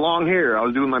Praise. I had that long hair. I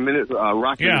was doing my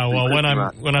rock. Yeah, well,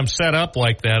 when I'm set up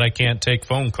like that, I can't take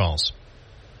phone calls.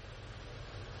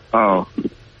 Oh.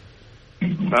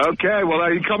 Okay. Well,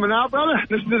 are you coming out, brother?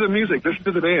 Listen to the music. Listen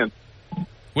to the band.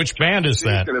 Which band is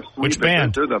that? Which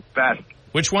band? They're the best.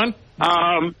 Which one?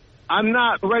 I'm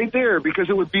not right there because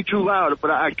it would be too loud,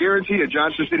 but I guarantee you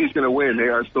Johnson City's going to win. They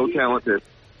are so talented.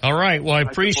 All right. Well, I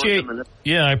appreciate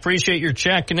your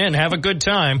checking in. Have a good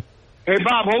time. Hey,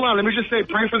 Bob, hold on. Let me just say,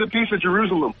 pray for the peace of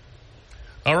Jerusalem.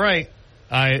 All right.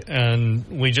 And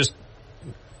we just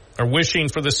are wishing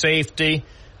for the safety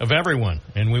of everyone,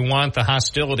 and we want the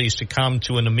hostilities to come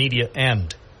to an immediate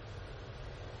end.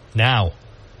 Now.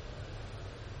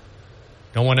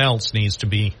 No one else needs to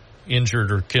be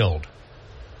injured or killed.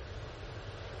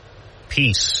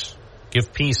 Peace.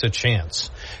 Give peace a chance.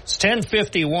 It's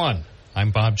 10:51.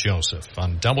 I'm Bob Joseph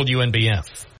on WNBF.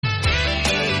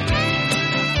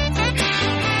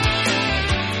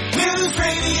 News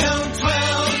Radio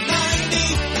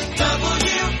 1290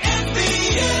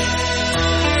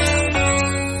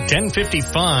 WNBF.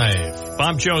 10:55.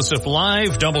 Bob Joseph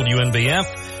live,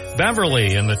 WNBF.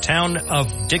 Beverly in the town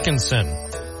of Dickinson.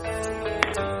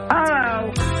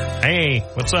 Hello. Hey,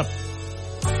 what's up?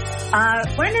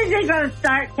 When is he going to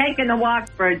start taking the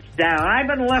walk bridge down? I've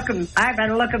been looking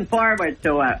forward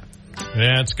to it.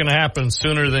 Yeah, it's going to happen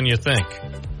sooner than you think.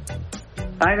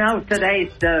 I know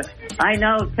today's the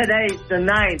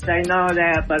 9th. I know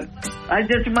that, but I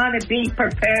just want to be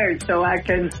prepared so I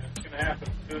can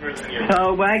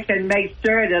make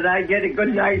sure that I get a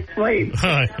good night's sleep.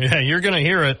 Yeah, you're going to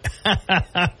hear it.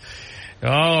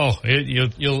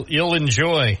 You'll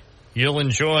enjoy. You'll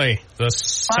enjoy the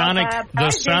sonic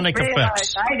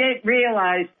effects. I didn't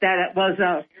realize that it was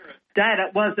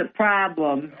a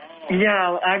problem. You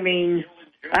know, I mean,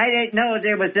 I didn't know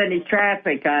there was any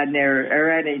traffic on there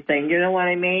or anything. You know what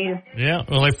I mean? Yeah.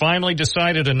 Well, they finally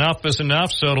decided enough is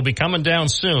enough, so it'll be coming down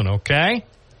soon. Okay.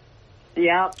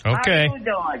 Yeah. Okay. How you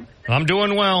doing? I'm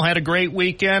doing well. Had a great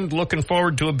weekend. Looking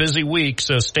forward to a busy week.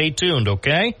 So stay tuned.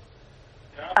 Okay.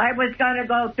 I was going to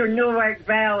go through Newark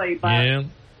Valley, but yeah.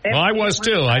 Well, I was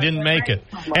too. I didn't make it.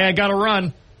 Hey, I got to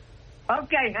run.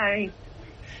 Okay, honey.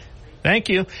 Thank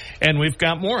you. And we've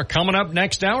got more coming up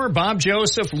next hour. Bob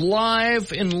Joseph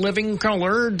live in living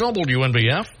color,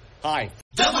 WNBF. Hi.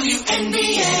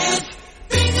 WNBF.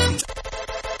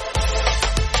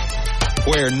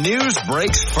 Where news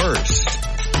breaks first.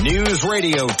 News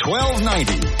Radio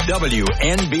 1290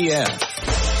 WNBF.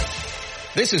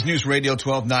 This is News Radio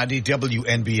 1290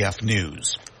 WNBF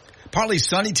News. Partly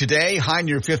sunny today, high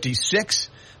near 56.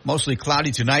 Mostly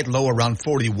cloudy tonight, low around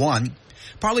 41.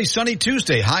 Partly sunny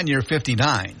Tuesday, high near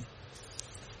 59.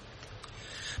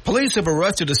 Police have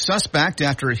arrested a suspect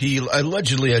after he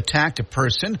allegedly attacked a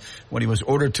person when he was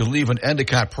ordered to leave an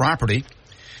Endicott property.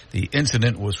 The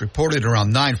incident was reported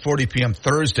around 9:40 p.m.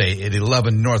 Thursday at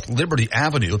 11 North Liberty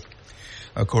Avenue.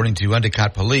 According to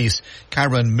Endicott police,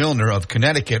 Kyron Milner of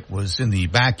Connecticut was in the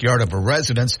backyard of a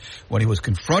residence when he was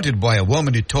confronted by a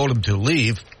woman who told him to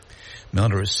leave.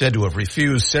 Milner is said to have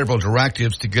refused several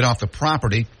directives to get off the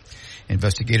property.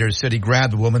 Investigators said he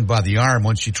grabbed the woman by the arm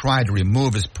when she tried to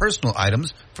remove his personal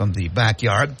items from the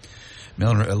backyard.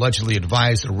 Milner allegedly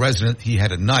advised the resident he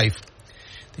had a knife.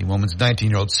 The woman's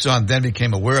 19-year-old son then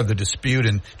became aware of the dispute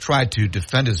and tried to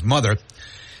defend his mother.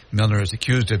 Milner is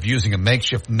accused of using a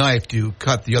makeshift knife to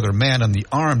cut the other man on the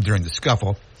arm during the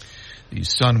scuffle. The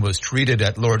son was treated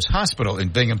at Lourdes Hospital in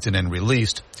Binghamton and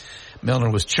released.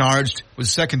 Milner was charged with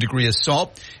second-degree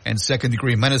assault and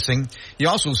second-degree menacing. He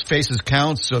also faces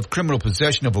counts of criminal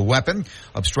possession of a weapon,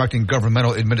 obstructing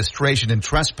governmental administration, and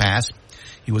trespass.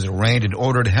 He was arraigned and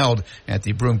ordered held at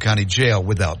the Broome County Jail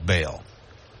without bail.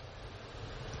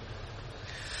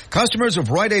 Customers of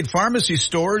Rite Aid pharmacy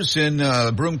stores in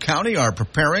Broome County are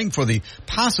preparing for the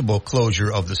possible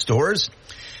closure of the stores.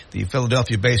 The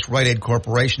Philadelphia-based Rite Aid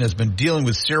Corporation has been dealing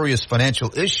with serious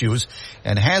financial issues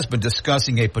and has been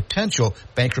discussing a potential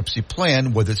bankruptcy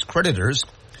plan with its creditors.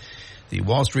 The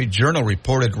Wall Street Journal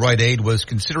reported Rite Aid was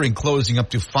considering closing up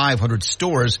to 500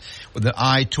 stores with an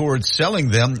eye towards selling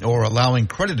them or allowing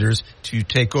creditors to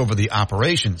take over the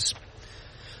operations.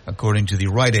 According to the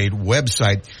Rite Aid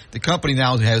website, the company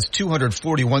now has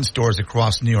 241 stores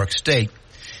across New York State.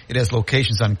 It has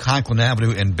locations on Conklin Avenue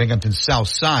in Binghamton's South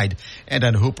Side and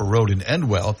on Hooper Road in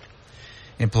Endwell.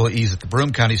 Employees at the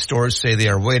Broome County stores say they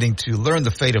are waiting to learn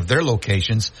the fate of their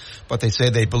locations, but they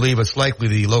say they believe it's likely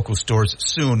the local stores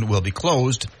soon will be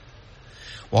closed.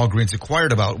 Walgreens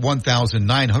acquired about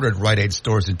 1,900 Rite Aid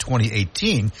stores in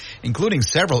 2018, including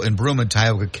several in Broome and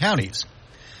Tioga counties.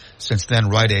 Since then,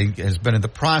 Rite Aid has been in the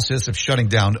process of shutting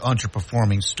down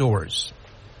underperforming stores.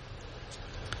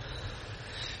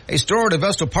 A store at a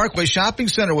Vestal Parkway shopping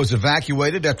center was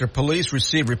evacuated after police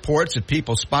received reports that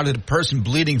people spotted a person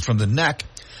bleeding from the neck.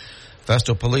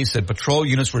 Vestal police said patrol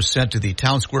units were sent to the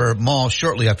Town Square Mall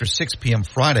shortly after 6 p.m.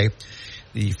 Friday.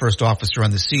 The first officer on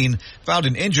the scene found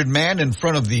an injured man in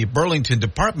front of the Burlington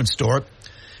department store.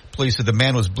 Police said the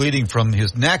man was bleeding from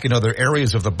his neck and other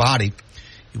areas of the body.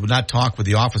 He would not talk with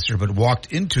the officer, but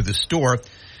walked into the store.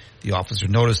 The officer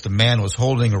noticed the man was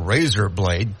holding a razor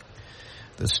blade.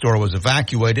 The store was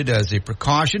evacuated as a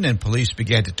precaution, and police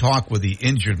began to talk with the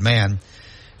injured man.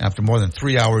 After more than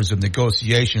 3 hours of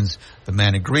negotiations, the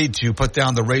man agreed to put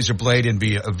down the razor blade and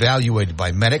be evaluated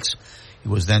by medics. He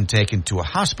was then taken to a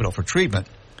hospital for treatment.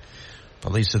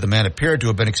 Police said the man appeared to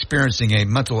have been experiencing a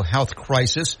mental health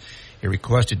crisis. He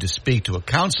requested to speak to a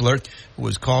counselor who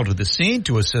was called to the scene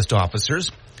to assist officers.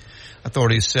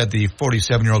 Authorities said the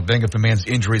 47-year-old Binghamton man's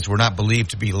injuries were not believed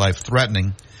to be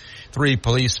life-threatening. 3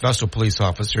 Vestal police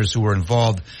officers who were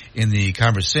involved in the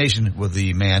conversation with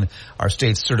the man are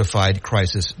state-certified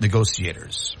crisis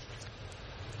negotiators.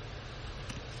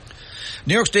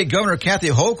 New York State Governor Kathy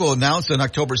Hochul announced on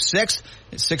October 6th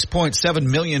that $6.7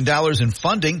 million in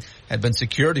funding had been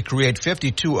secured to create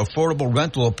 52 affordable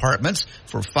rental apartments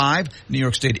for 5 New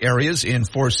York State areas in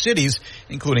 4 cities,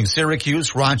 including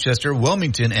Syracuse, Rochester,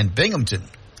 Wilmington, and Binghamton.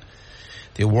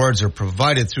 The awards are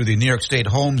provided through the New York State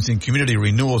Homes and Community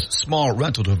Renewal's Small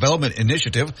Rental Development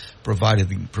Initiative,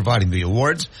 providing the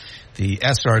awards. The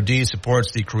SRD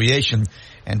supports the creation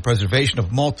and preservation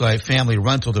of multi-family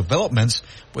rental developments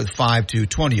with 5 to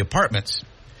 20 apartments.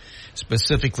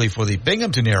 Specifically for the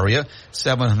Binghamton area,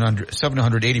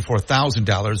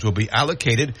 $784,000 will be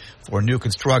allocated for new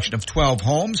construction of 12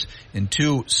 homes in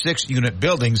 2 6-unit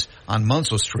buildings on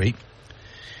Munsell Street.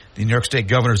 The New York State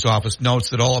Governor's Office notes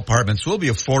that all apartments will be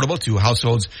affordable to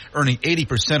households earning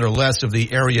 80% or less of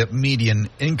the area median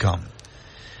income.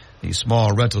 The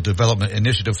Small Rental Development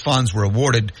Initiative funds were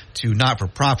awarded to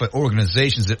not-for-profit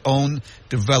organizations that own,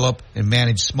 develop, and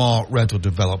manage small rental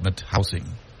development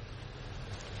housing.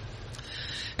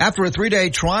 After a 3-day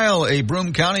trial, a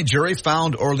Broome County jury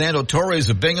found Orlando Torres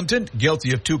of Binghamton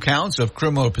guilty of 2 counts of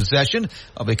criminal possession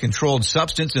of a controlled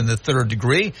substance in the 3rd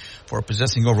degree for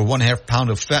possessing over 1/2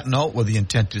 pound of fentanyl with the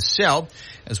intent to sell,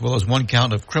 as well as 1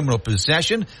 count of criminal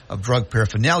possession of drug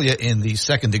paraphernalia in the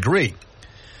 2nd degree.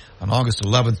 On August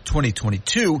 11th,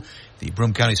 2022, the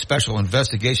Broome County Special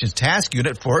Investigations Task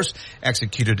Unit Force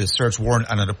executed a search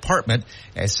warrant on an apartment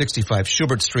at 65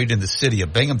 Schubert Street in the city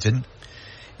of Binghamton.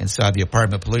 Inside the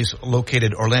apartment, police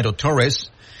located Orlando Torres.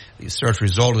 The search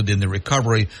resulted in the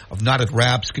recovery of knotted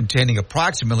wraps containing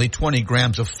approximately 20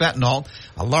 grams of fentanyl,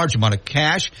 a large amount of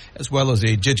cash, as well as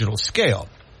a digital scale.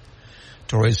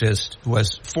 Torres, who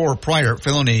has 4 prior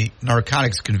felony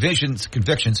narcotics convictions,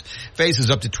 faces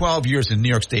up to 12 years in New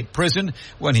York State prison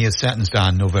when he is sentenced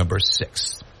on November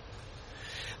 6th.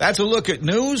 That's a look at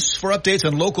news. For updates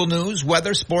on local news,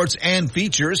 weather, sports, and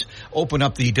features, open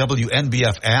up the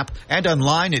WNBF app and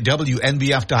online at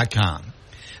WNBF.com.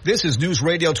 This is News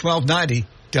Radio 1290,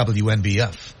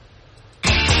 WNBF.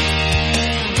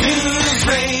 News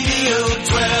Radio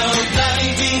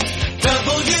 1290,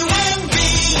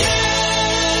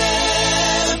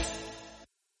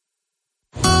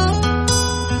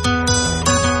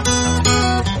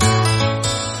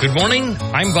 WNBF. Good morning.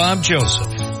 I'm Bob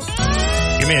Joseph.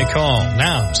 Give me a call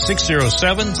now,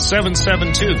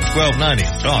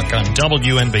 607-772-1290. Talk on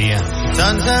WNBF.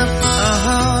 Sometimes,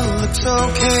 looks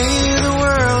okay. The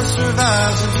world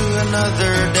survives into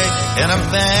another day. And I'm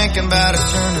thinking about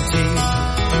eternity.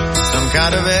 Some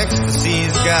kind of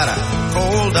ecstasy's got a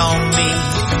hold on me.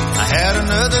 I had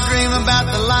another dream about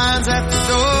the lines at the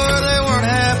door. They weren't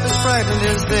half as frightened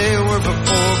as they were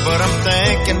before. But I'm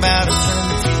thinking about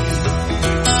eternity.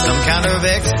 Some kind of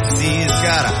ecstasy's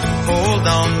got a hold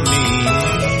on me.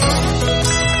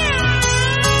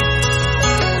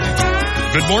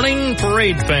 Good morning,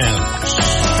 parade fans.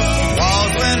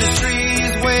 Walls when the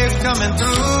trees wave coming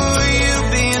through. You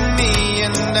being me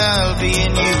and I'll be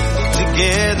in you.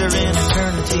 Together in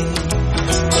eternity.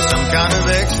 Some kind of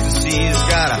ecstasy's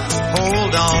got a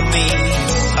hold on me.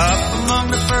 Up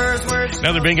among the firs where...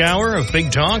 Another big hour of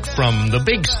big talk from the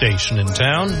big station in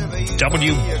town,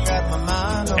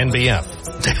 WNBF.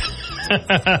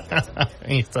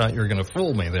 You thought you were going to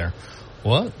fool me there.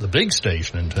 What? The big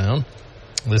station in town?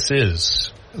 This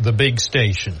is the big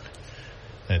station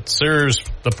that serves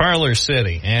the Parlor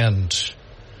City and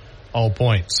all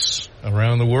points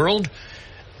around the world.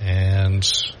 And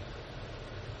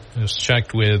just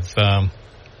checked with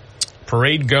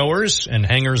parade goers and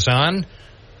hangers-on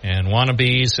and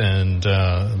wannabes, and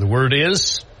the word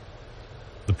is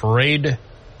the parade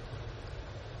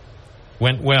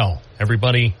went well.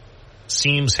 Everybody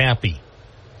seems happy.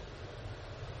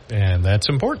 And that's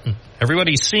important.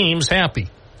 Everybody seems happy.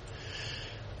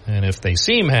 And if they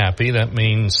seem happy, that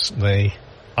means they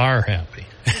are happy.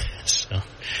 So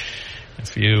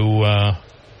if you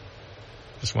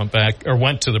just went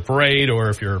to the parade, or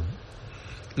if you're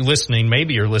listening,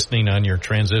 maybe you're listening on your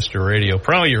transistor radio.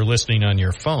 Probably you're listening on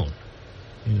your phone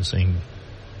using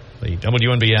the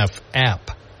WNBF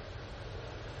app.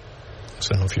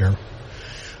 So if you're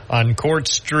on Court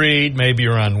Street, maybe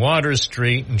you're on Water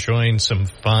Street enjoying some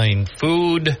fine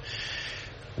food.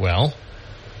 Well,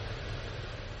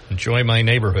 enjoy my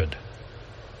neighborhood.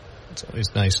 It's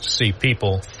always nice to see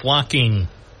people flocking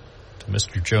to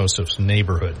Mr. Joseph's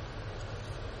neighborhood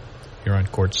here on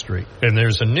Court Street. And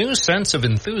there's a new sense of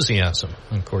enthusiasm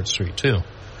on Court Street, too.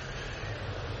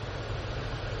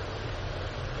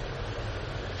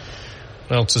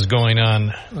 What else is going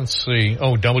on? Let's see.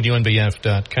 Oh,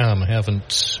 WNBF.com. I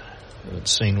haven't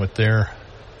seen what they're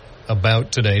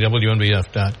about today.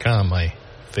 WNBF.com, my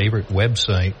favorite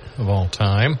website of all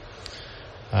time.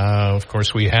 Of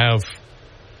course, we have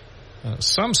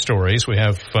some stories. We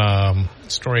have a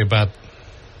story about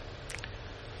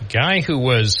a guy who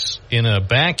was in a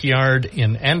backyard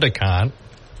in Endicott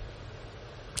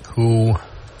who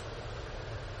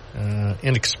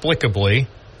inexplicably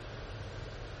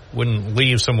wouldn't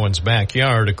leave someone's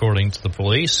backyard, according to the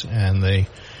police, and they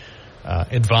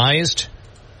advised,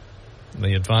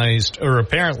 or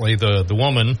apparently the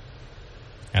woman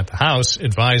at the house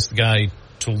advised the guy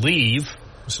to leave.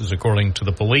 This is according to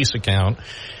the police account,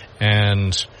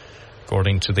 and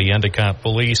according to the Endicott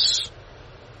police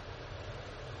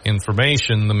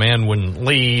information, the man wouldn't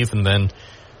leave, and then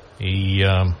he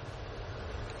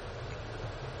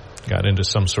got into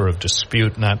some sort of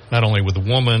dispute, not only with the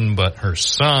woman, but her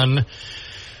son.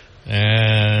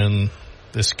 And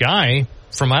this guy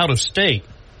from out of state,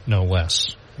 no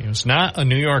less. He was not a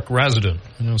New York resident.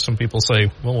 You know, some people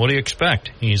say, well, what do you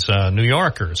expect? He's a New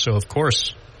Yorker, so of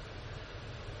course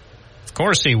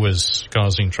he was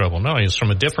causing trouble. No, he was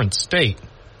from a different state.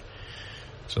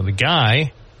 So the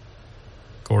guy,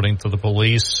 according to the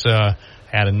police,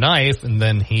 had a knife, and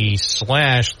then he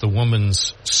slashed the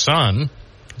woman's son,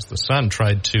 because the son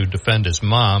tried to defend his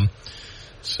mom.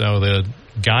 So the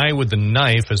guy with the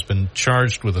knife has been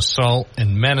charged with assault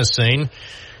and menacing,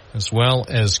 as well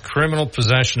as criminal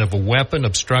possession of a weapon,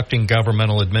 obstructing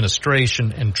governmental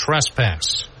administration, and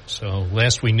trespass. So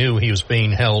last we knew, he was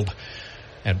being held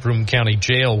at Broome County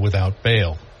Jail without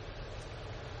bail.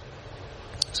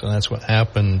 So that's what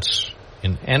happened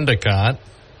in Endicott.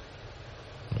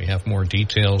 We have more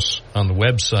details on the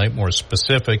website, more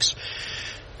specifics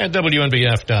at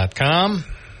WNBF.com.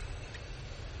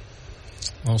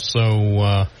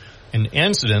 Also, an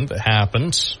incident that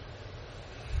happened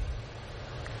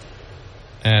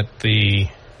at the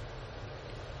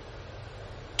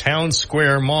Town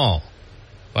Square Mall.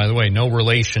 By the way, no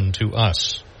relation to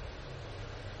us.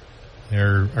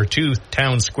 There are two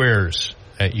town squares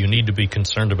that you need to be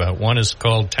concerned about. One is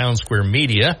called Town Square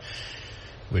Media,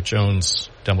 which owns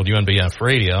WNBF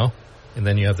Radio. And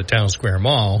then you have the Town Square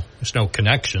Mall. There's no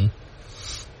connection.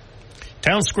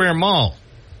 Town Square Mall.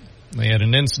 They had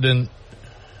an incident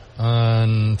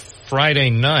on Friday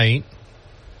night,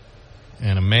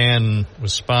 and a man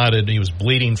was spotted. He was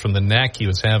bleeding from the neck. He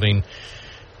was having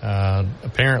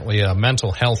apparently a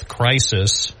mental health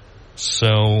crisis.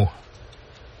 So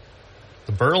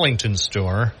the Burlington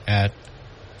store at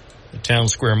the Town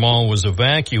Square Mall was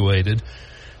evacuated,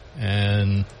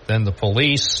 and then the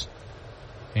police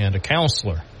and a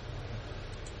counselor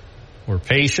were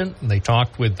patient, and they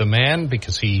talked with the man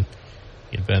because he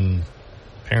had been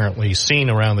apparently seen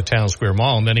around the Town Square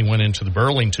Mall, and then he went into the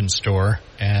Burlington store,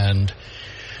 and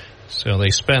so they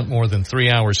spent more than 3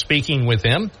 hours speaking with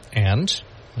him, and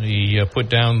he put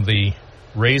down the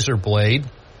razor blade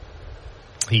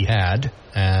he had,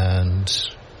 and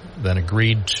then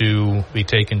agreed to be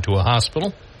taken to a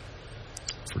hospital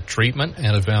for treatment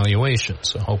and evaluation.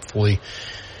 So hopefully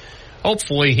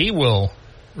he will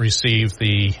receive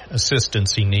the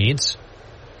assistance he needs.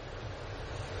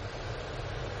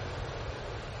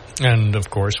 And, of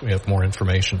course, we have more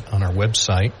information on our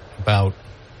website about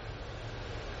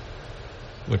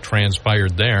what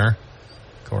transpired there.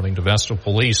 According to Vestal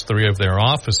Police, 3 of their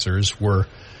officers were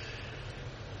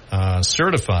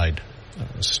certified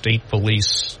state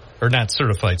police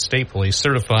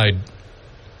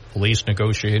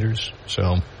negotiators.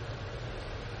 So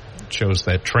it shows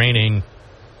that training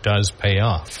does pay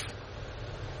off.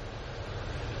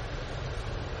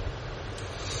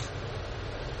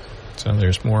 So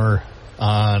there's more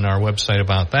on our website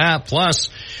about that. Plus,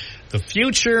 the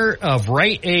future of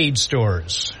Rite Aid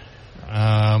stores.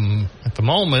 At the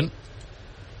moment,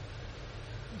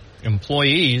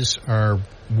 employees are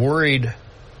worried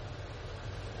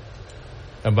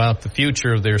about the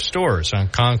future of their stores on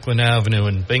Conklin Avenue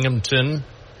in Binghamton,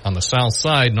 on the south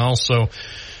side, and also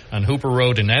on Hooper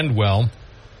Road in Endwell.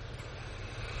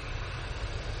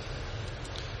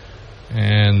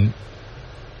 And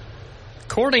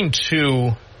according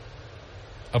to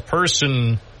a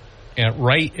person at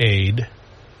Rite Aid, I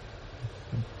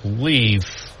believe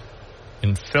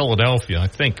in Philadelphia. I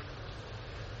think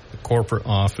the corporate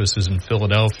office is in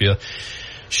Philadelphia.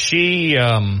 She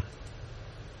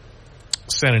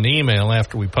sent an email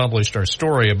after we published our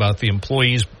story about the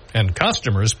employees and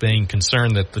customers being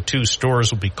concerned that the 2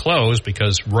 stores will be closed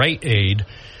because Rite Aid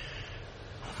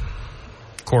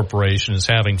Corporation is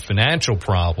having financial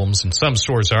problems, and some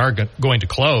stores are going to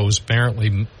close.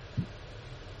 Apparently,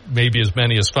 maybe as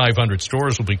many as 500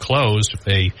 stores will be closed if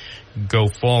they go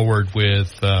forward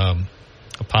with a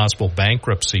possible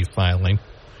bankruptcy filing.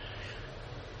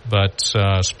 But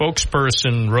a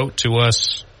spokesperson wrote to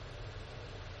us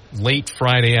late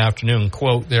Friday afternoon,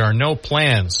 quote, "There are no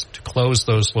plans to close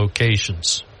those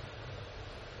locations."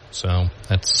 So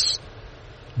that's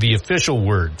the official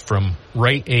word from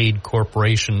Rite Aid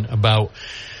Corporation about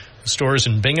stores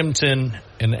in Binghamton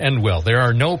and Endwell. There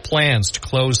are no plans to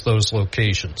close those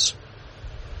locations.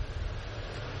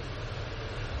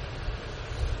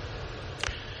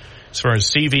 As far as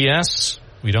CVS,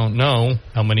 we don't know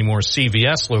how many more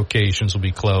CVS locations will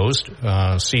be closed.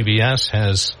 CVS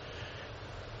has,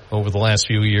 over the last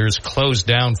few years, closed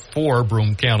down 4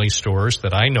 Broome County stores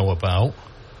that I know about.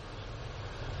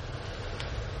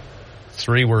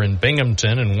 3 were in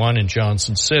Binghamton and 1 in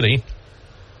Johnson City.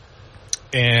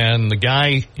 And the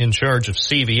guy in charge of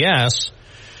CVS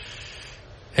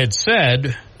had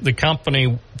said the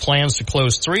company plans to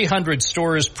close 300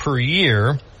 stores per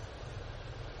year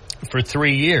for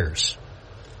 3 years.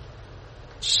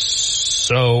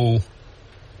 So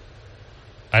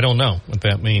I don't know what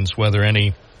that means, whether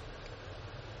any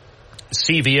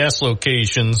CVS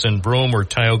locations in Broome or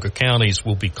Tioga counties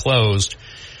will be closed.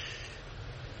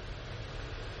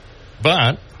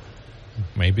 But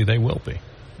maybe they will be.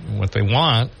 What they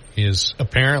want is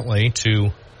apparently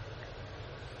to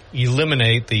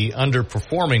eliminate the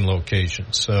underperforming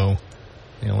locations. So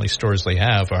the only stores they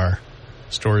have are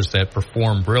stores that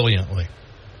perform brilliantly.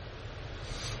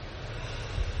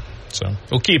 So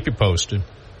we'll keep you posted.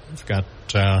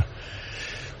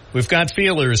 We've got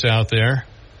feelers out there.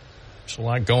 There's a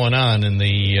lot going on in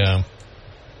when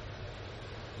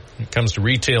it comes to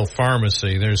retail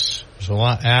pharmacy. There's a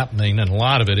lot happening, and a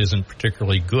lot of it isn't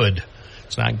particularly good.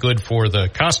 It's not good for the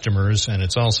customers, and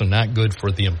it's also not good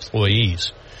for the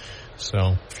employees.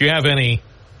 So if you have any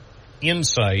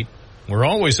insight, we're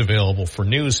always available for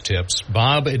news tips.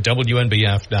 Bob at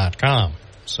WNBF.com.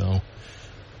 So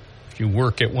if you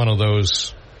work at one of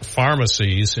those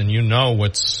pharmacies and you know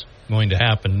what's going to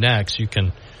happen next, you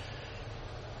can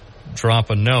drop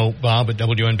a note, Bob at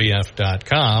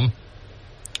WNBF.com.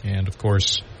 And, of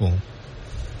course, we'll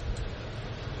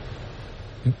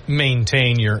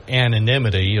maintain your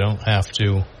anonymity. You don't have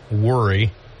to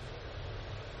worry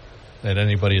that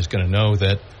anybody is going to know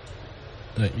that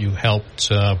you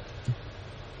helped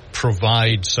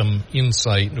provide some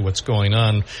insight into what's going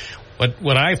on.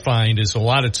 What I find is a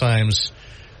lot of times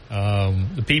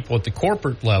the people at the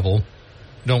corporate level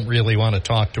don't really want to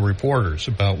talk to reporters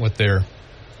about what they're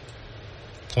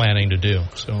planning to do.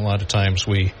 So a lot of times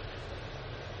we,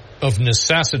 of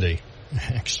necessity,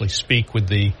 actually speak with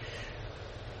the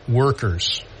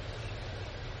workers.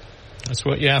 That's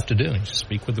what you have to do. You just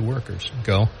speak with the workers.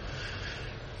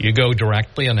 You go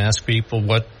directly and ask people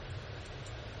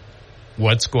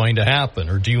what's going to happen,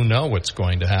 or do you know what's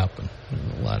going to happen?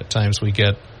 And a lot of times we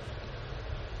get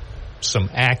some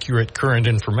accurate current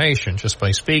information just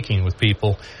by speaking with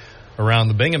people around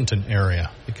the Binghamton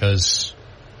area, because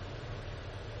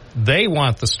they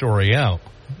want the story out.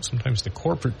 Sometimes the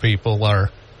corporate people are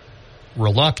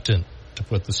reluctant to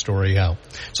put the story out.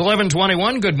 It's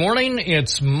 11:21. Good morning.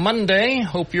 It's Monday.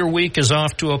 Hope your week is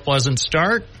off to a pleasant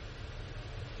start.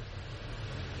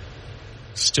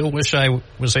 Still wish I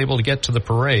was able to get to the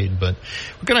parade, but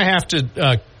we're going to have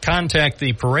to contact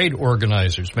the parade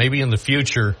organizers. Maybe in the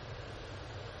future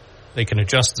they can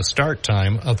adjust the start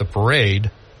time of the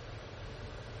parade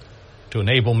to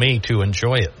enable me to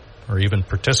enjoy it or even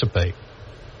participate.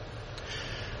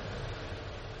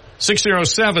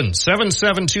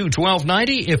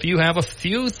 607-772-1290 if you have a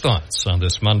few thoughts on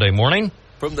this Monday morning.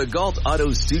 From the Galt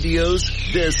Auto Studios,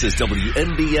 this is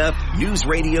WNBF News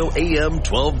Radio AM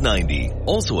 1290.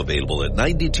 Also available at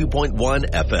 92.1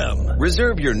 FM.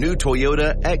 Reserve your new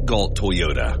Toyota at Galt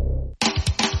Toyota.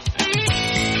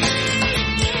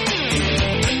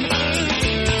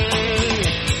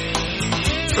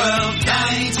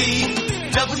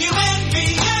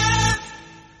 WNBF.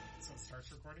 So it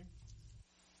starts recording?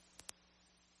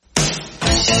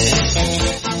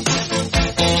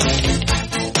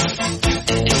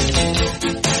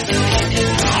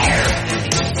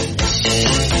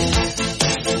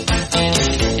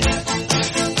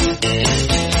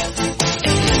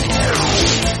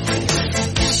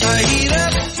 I eat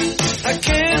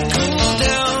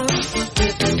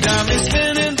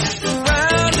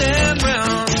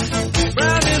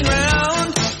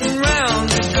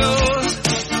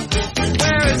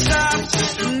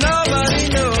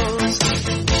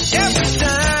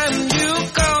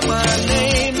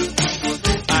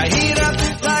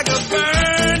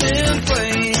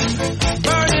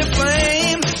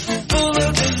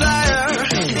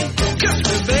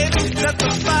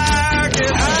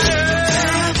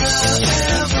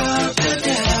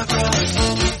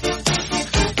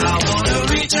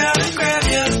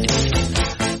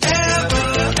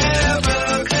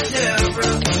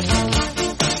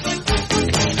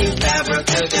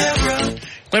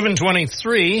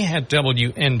 11:23 at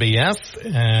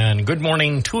WNBF, and good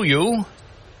morning to you,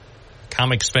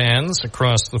 comics fans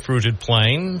across the fruited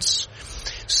plains.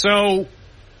 So,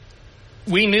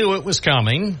 we knew it was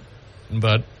coming,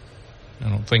 but I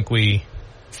don't think we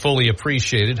fully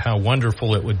appreciated how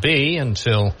wonderful it would be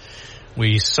until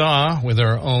we saw with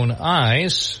our own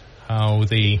eyes how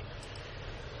the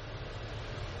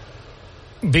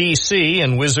BC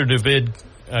and Wizard of Id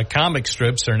comic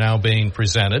strips are now being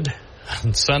presented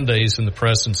on Sundays in the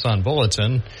Press and Sun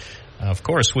Bulletin. Of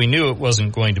course, we knew it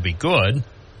wasn't going to be good.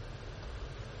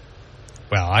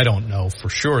 Well, I don't know for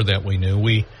sure that we knew.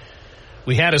 We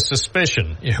had a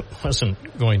suspicion it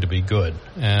wasn't going to be good.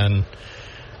 And,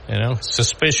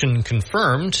 suspicion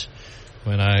confirmed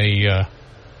when I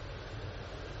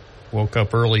woke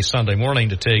up early Sunday morning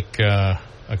to take a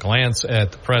glance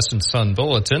at the Press and Sun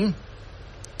Bulletin,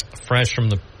 fresh from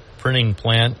the printing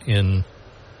plant in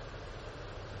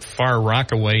Far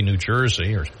Rockaway, New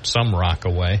Jersey, or some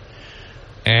Rockaway.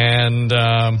 And,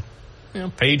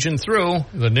 paging through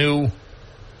the new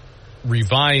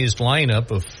revised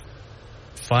lineup of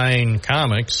fine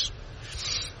comics.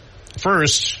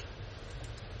 First,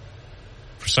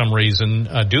 for some reason,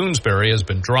 Doonesbury has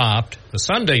been dropped. The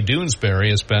Sunday Doonesbury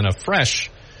has been a fresh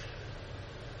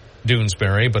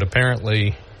Doonesbury, but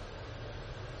apparently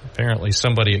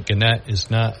somebody at Gannett is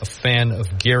not a fan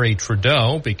of Gary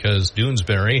Trudeau because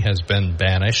Doonesbury has been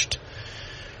banished.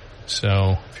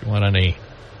 So if you want any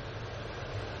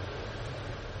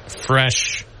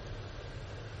fresh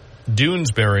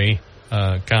Doonesbury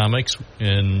comics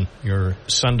in your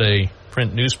Sunday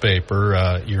print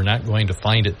newspaper, you're not going to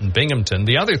find it in Binghamton.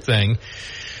 The other thing,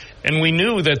 and we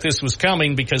knew that this was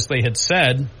coming because they had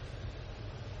said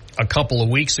a couple of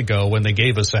weeks ago when they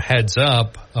gave us a heads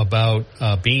up about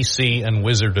BC and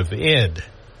Wizard of Id.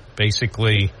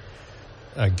 Basically,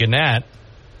 Gannett,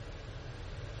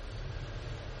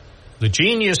 the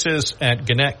geniuses at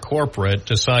Gannett Corporate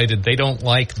decided they don't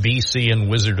like BC and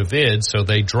Wizard of Id, so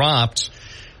they dropped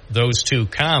those two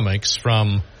comics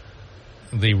from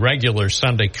the regular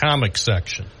Sunday comic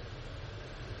section.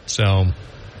 So,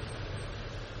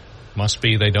 must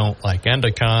be they don't like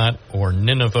Endicott or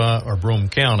Nineveh or Broome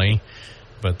County,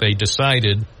 but they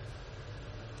decided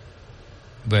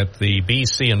that the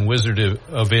BC and Wizard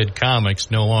of Id comics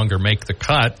no longer make the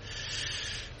cut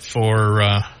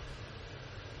for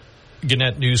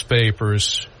Gannett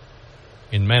newspapers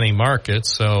in many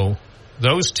markets. So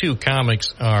those two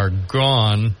comics are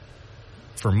gone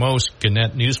for most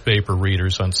Gannett newspaper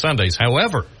readers on Sundays.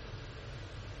 However,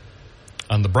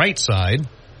 on the bright side,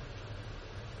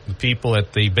 the people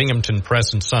at the Binghamton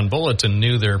Press and Sun Bulletin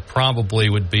knew there probably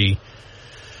would be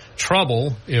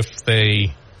trouble if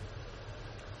they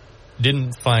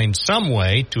didn't find some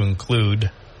way to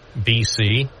include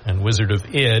BC and Wizard of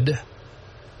Id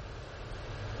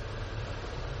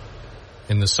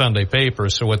in the Sunday paper.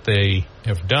 So what they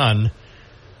have done,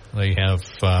 they have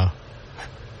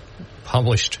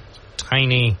published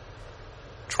tiny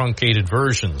truncated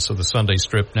versions of the Sunday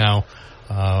strip now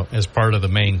as part of the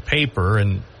main paper.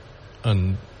 And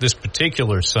on this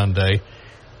particular Sunday,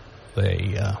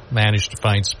 they managed to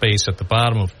find space at the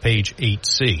bottom of page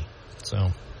 8C.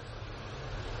 So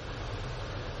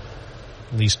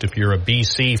at least if you're a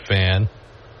BC fan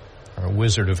or a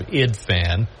Wizard of Id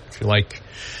fan, if you like.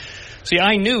 See,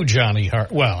 I knew Johnny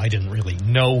Hart. Well, I didn't really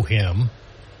know him.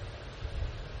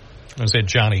 I was at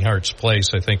Johnny Hart's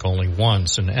place, I think, only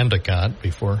once in Endicott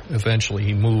before eventually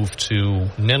he moved to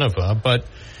Nineveh. But,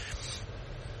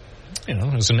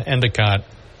 as an Endicott,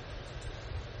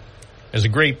 as a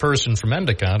great person from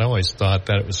Endicott, I always thought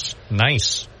that it was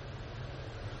nice.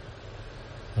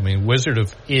 I mean, Wizard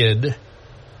of Id,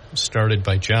 started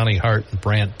by Johnny Hart and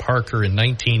Brant Parker in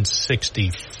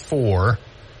 1964.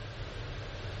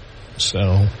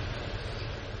 So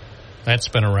that's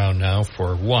been around now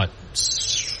for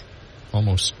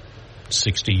almost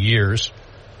 60 years.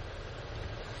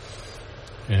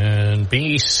 And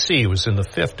BC was in the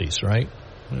 50s, right?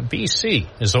 BC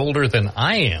is older than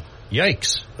I am.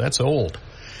 Yikes, that's old.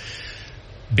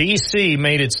 BC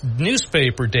made its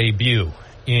newspaper debut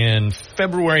in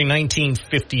February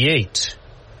 1958.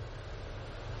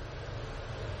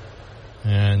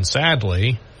 And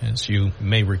sadly, as you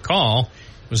may recall,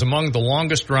 it was among the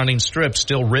longest-running strips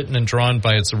still written and drawn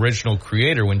by its original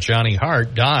creator when Johnny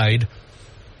Hart died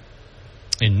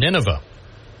in Nineveh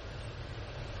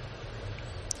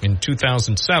in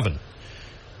 2007.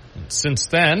 And since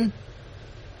then,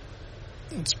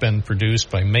 it's been produced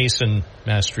by Mason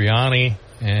Mastriani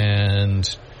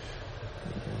and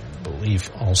I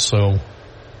believe also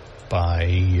by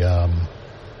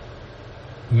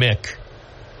Mick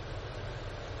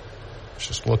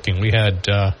Just looking. We had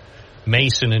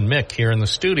Mason and Mick here in the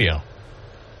studio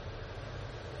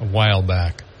a while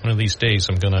back. One of these days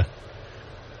I'm going to...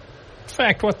 In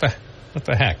fact, what the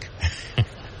heck?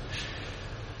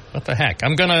 What the heck?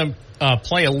 I'm going to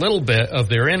play a little bit of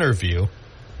their interview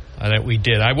that we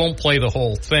did. I won't play the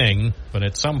whole thing, but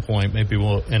at some point maybe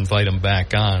we'll invite them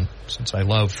back on, since I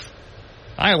love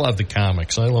the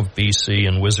comics. I love BC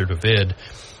and Wizard of Id.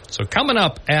 So coming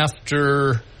up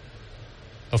after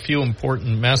a few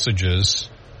important messages,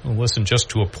 we'll listen just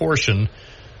to a portion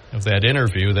of that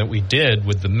interview that we did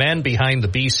with the men behind the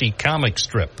BC comic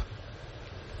strip.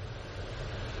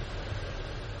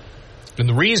 And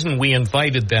the reason we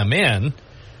invited them in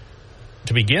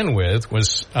to begin with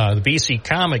was the BC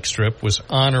comic strip was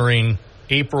honoring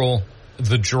April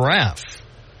the giraffe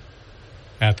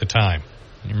at the time.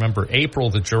 You remember April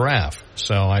the giraffe.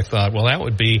 So I thought, well, that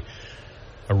would be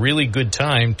a really good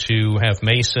time to have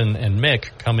Mason and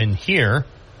Mick come in here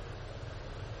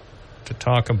to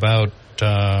talk about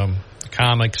the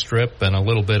comic strip and a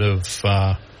little bit of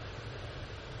the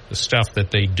stuff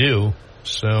that they do.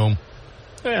 So,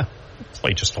 yeah, we'll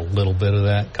play just a little bit of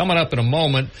that. Coming up in a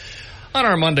moment on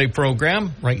our Monday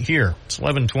program right here. It's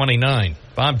 11:29.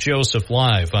 Bob Joseph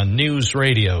live on News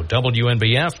Radio,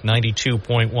 WNBF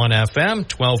 92.1 FM,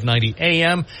 1290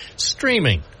 AM,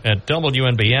 streaming at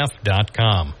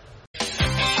WNBF.com.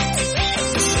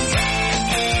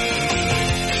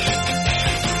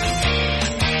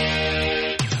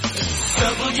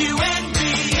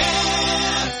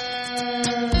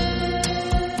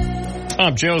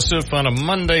 Bob Joseph on a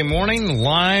Monday morning,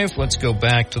 live. Let's go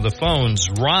back to the phones.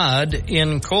 Rod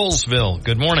in Colesville.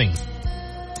 Good morning.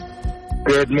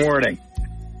 Good morning.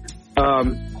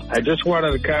 I just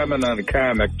wanted to comment on the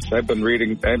comics. I've been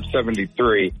reading, I'm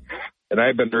 73, and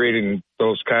I've been reading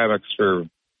those comics for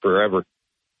forever.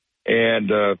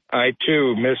 And I,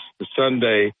 too, missed the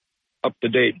Sunday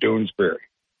up-to-date Doonesbury.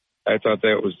 I thought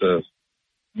that was a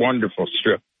wonderful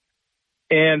strip.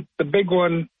 And the big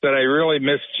one that I really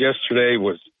missed yesterday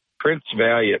was Prince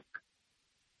Valiant.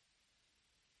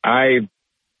 I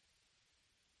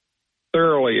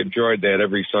thoroughly enjoyed that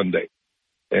every Sunday.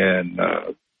 And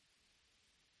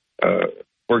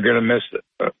we're going to miss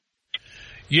it.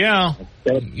 Yeah,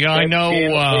 I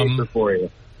know. For you.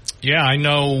 Yeah, I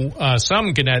know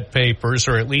some Gannett papers,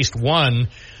 or at least one.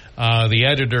 The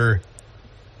editor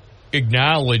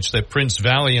acknowledged that Prince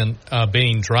Valiant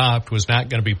being dropped was not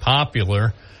going to be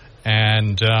popular,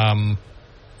 and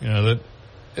the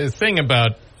thing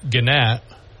about Gannett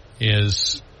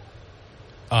is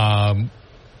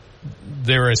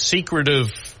they're a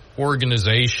secretive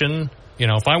organization. You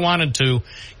know, if I wanted to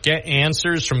get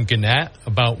answers from Gannett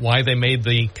about why they made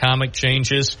the comic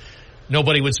changes,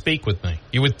 nobody would speak with me.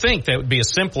 You would think that would be a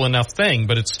simple enough thing,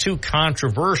 but it's too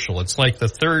controversial. It's like the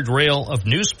third rail of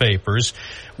newspapers,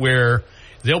 where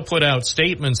they'll put out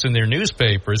statements in their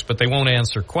newspapers, but they won't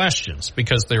answer questions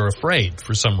because they're afraid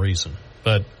for some reason.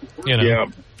 But, you know, yeah.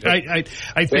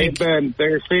 I think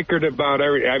they're secretive about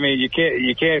everything. I mean, you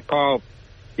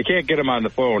can't get them on the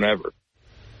phone ever.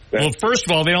 Well, first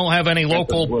of all, they don't have any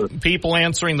local people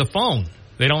answering the phone.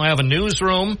 They don't have a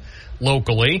newsroom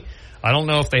locally. I don't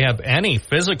know if they have any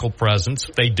physical presence.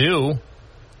 If they do,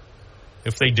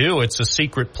 it's a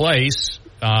secret place.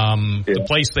 The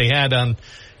place they had on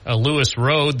Lewis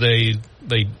Road, they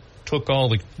took all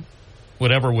the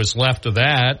whatever was left of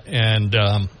that and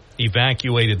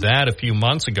evacuated that a few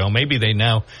months ago. Maybe they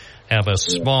now have a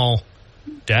small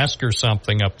desk or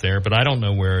something up there, but I don't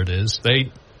know where it is.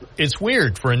 It's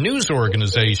weird for a news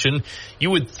organization.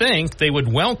 You would think they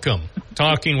would welcome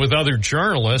talking with other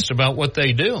journalists about what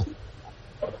they do.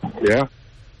 Yeah,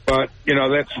 but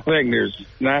that's the thing.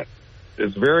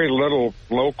 There's very little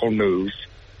local news,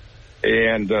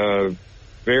 and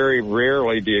very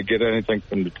rarely do you get anything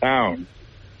from the town.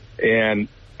 And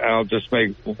I'll just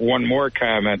make one more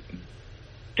comment and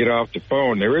get off the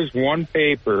phone. There is one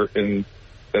paper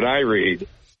that I read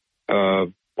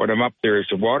when I'm up there. It's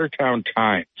the Watertown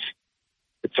Times.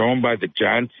 It's owned by the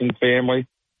Johnson family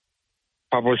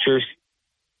publishers.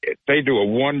 They do a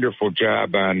wonderful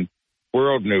job on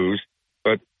world news,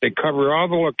 but they cover all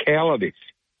the localities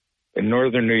in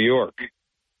northern New York,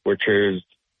 which is,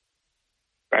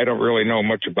 I don't really know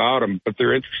much about them, but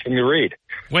they're interesting to read.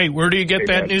 Wait, where do you get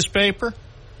that newspaper?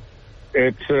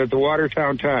 It's the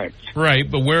Watertown Times. Right,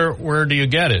 but where do you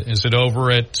get it? Is it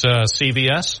over at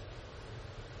CVS?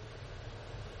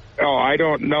 Oh, I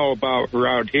don't know about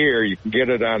around here. You can get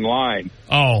it online.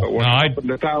 Oh, but when I'm up in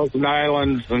the Thousand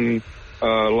Islands and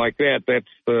like that, that's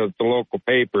the local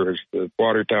papers, the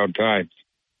Watertown Times.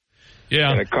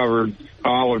 Yeah. And it covers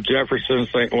all of Jefferson,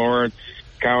 St. Lawrence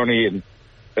County, and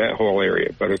that whole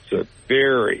area. But it's a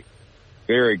very,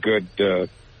 very good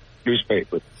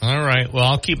newspaper. All right. Well,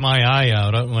 I'll keep my eye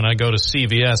out when I go to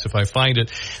CVS if I find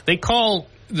it. They call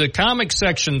the comic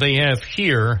section they have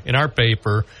here in our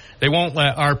paper, they won't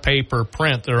let our paper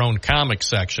print their own comic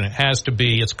section. It has to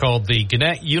be, it's called the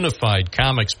Gannett Unified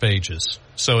Comics Pages.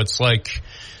 So it's like,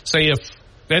 say if,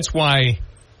 that's why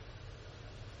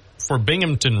for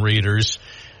Binghamton readers,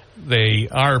 they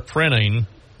are printing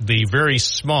the very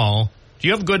small. Do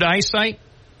you have good eyesight?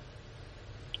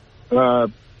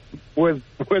 With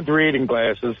reading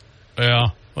glasses.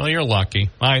 Yeah. Well, you're lucky.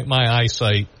 My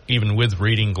eyesight, even with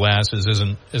reading glasses,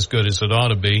 isn't as good as it ought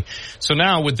to be. So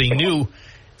now with the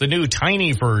new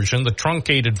tiny version, the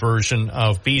truncated version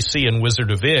of BC and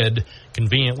Wizard of Id,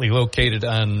 conveniently located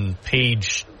on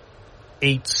page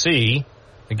 8C.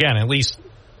 Again, at least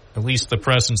the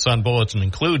Press and Sun Bulletin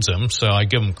includes them, so I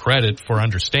give them credit for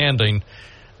understanding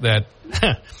that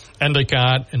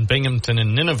Endicott and Binghamton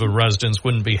and Nineveh residents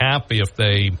wouldn't be happy if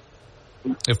they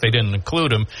didn't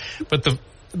include them. But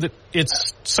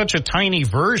it's such a tiny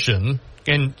version,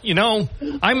 and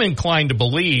I'm inclined to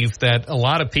believe that a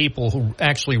lot of people who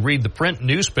actually read the print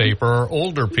newspaper are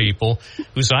older people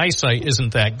whose eyesight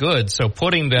isn't that good. So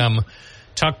putting them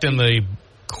tucked in the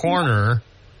corner,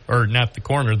 or not the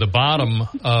corner, the bottom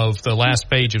of the last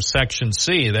page of section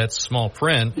C, that's small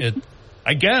print,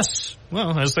 I guess,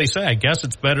 well, as they say, I guess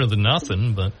it's better than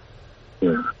nothing, but.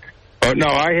 Oh, no,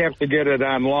 I have to get it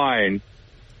online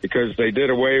because they did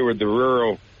away with the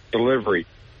rural delivery,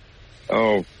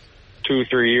 2-3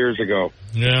 years ago.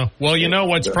 Yeah. Well,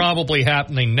 what's probably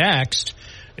happening next,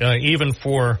 even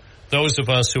for those of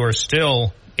us who are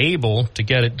still able to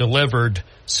get it delivered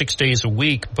 6 days a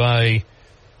week by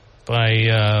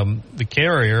the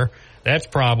carrier, that's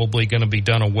probably going to be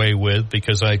done away with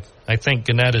because I think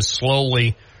Gannett is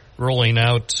slowly rolling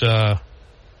out,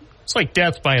 it's like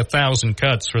death by 1,000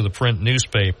 cuts for the print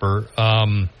newspaper.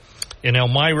 In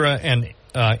Elmira and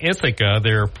Ithaca,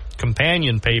 their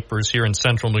companion papers here in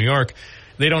central New York,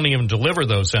 they don't even deliver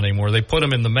those anymore. They put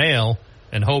them in the mail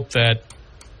and hope that,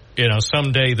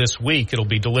 someday this week it'll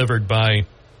be delivered by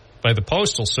the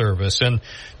Postal Service. And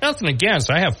nothing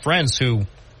against, I have friends who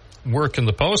work in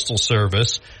the Postal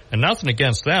Service, and nothing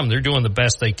against them. They're doing the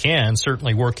best they can,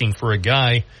 certainly working for a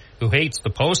guy who hates the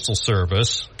Postal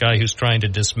Service, a guy who's trying to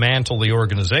dismantle the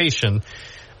organization.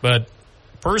 But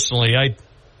personally,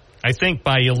 I think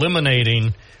by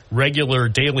eliminating regular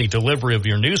daily delivery of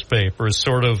your newspaper is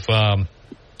sort of,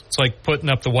 it's like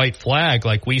putting up the white flag,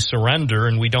 like we surrender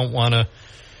and we don't want to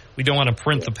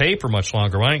print the paper much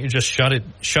longer. Why don't you just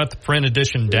shut the print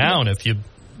edition down if you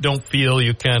don't feel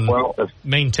you can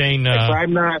maintain.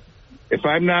 If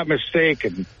I'm not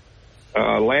mistaken,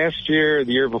 last year,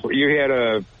 the year before, you had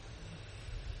a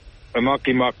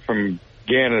mucky muck from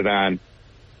Gannett on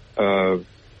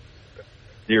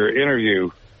your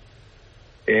interview,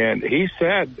 and he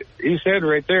said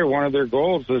right there one of their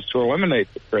goals is to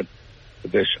eliminate the print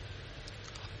edition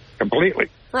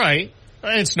completely. Right,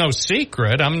 it's no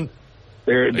secret.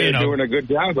 They're doing a good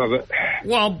job of it.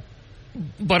 Well,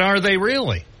 but are they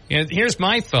really? Here's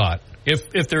my thought.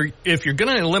 If you're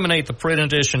going to eliminate the print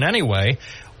edition anyway,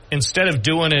 instead of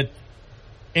doing it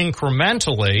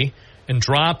incrementally and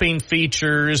dropping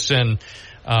features and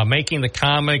making the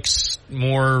comics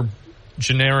more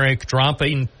generic,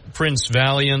 dropping Prince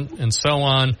Valiant and so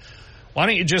on, why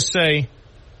don't you just say,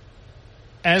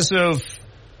 as of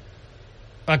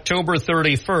October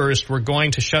 31st, we're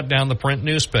going to shut down the print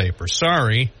newspaper.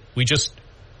 Sorry,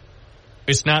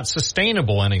 it's not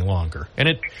sustainable any longer. And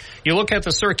you look at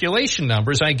the circulation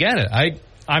numbers, I get it.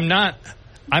 I'm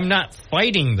not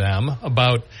fighting them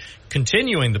about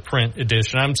continuing the print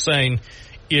edition. I'm saying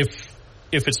if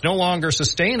it's no longer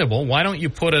sustainable, why don't you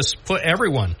put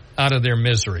everyone out of their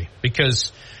misery?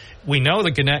 Because we know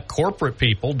the Gannett corporate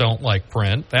people don't like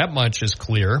print. That much is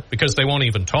clear because they won't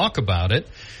even talk about it.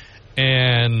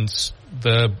 And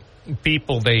the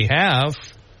people they have,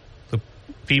 the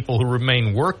people who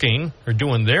remain working, are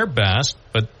doing their best.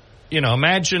 But,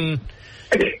 imagine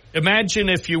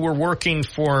if you were working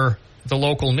for the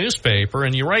local newspaper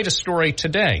and you write a story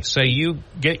today. Say you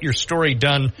get your story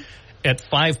done at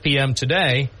 5 p.m.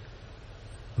 today.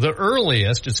 The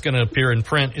earliest it's going to appear in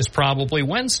print is probably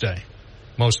Wednesday,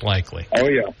 most likely. Oh,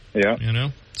 yeah.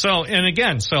 So, and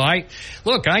again,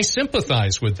 I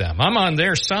sympathize with them. I'm on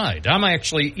their side. I'm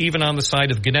actually even on the side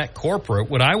of Gannett corporate.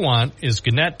 What I want is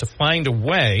Gannett to find a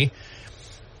way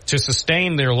to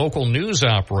sustain their local news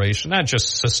operation, not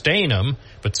just sustain them,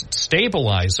 but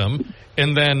stabilize them,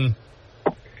 and then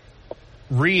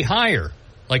rehire,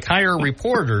 like hire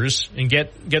reporters and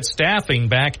get staffing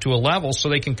back to a level so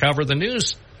they can cover the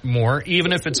news more,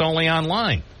 even if it's only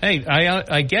online. Hey,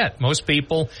 I get most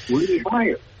people. Where do you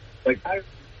buy it?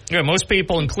 Most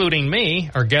people, including me,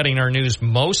 are getting our news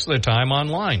most of the time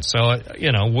online. So,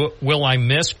 will I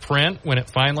miss print when it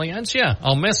finally ends? Yeah,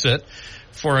 I'll miss it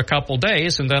for a couple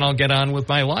days, and then I'll get on with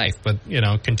my life. But,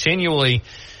 continually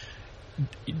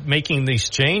making these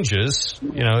changes,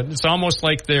 it's almost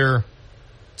like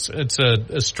it's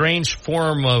a strange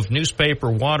form of newspaper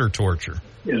water torture.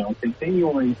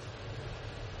 Continually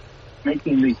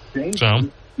making these changes.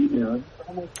 So,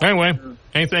 anyway,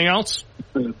 anything else?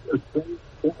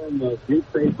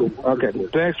 Okay,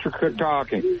 thanks for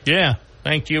talking. Yeah,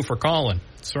 thank you for calling.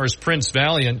 As far as Prince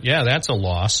Valiant, yeah, that's a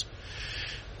loss.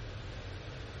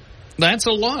 That's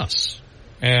a loss.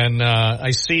 And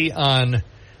I see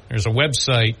there's a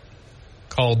website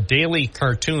called Daily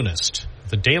Cartoonist.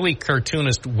 The Daily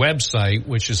Cartoonist website,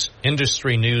 which is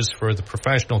industry news for the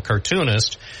professional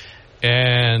cartoonist,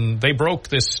 and they broke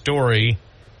this story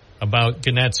about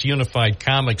Gannett's Unified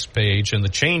Comics page and the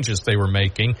changes they were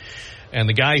making. And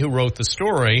the guy who wrote the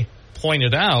story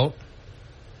pointed out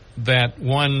that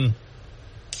one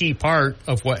key part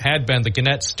of what had been the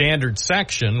Gannett Standard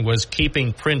section was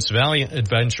keeping Prince Valiant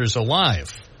adventures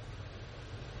alive.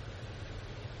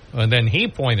 And then he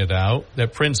pointed out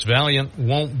that Prince Valiant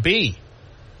won't be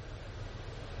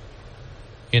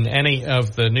in any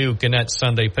of the new Gannett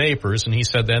Sunday papers, and he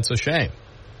said that's a shame.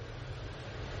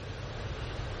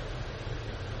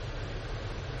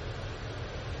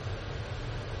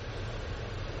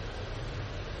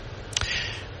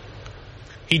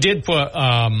 He did put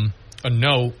a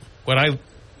note.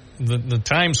 The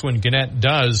times when Gannett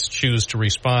does choose to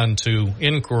respond to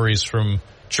inquiries from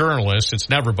journalists, it's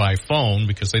never by phone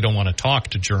because they don't want to talk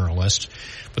to journalists,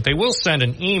 but they will send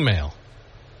an email.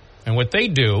 And what they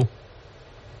do,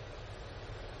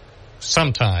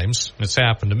 sometimes, it's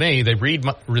happened to me, they read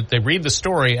the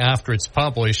story after it's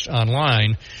published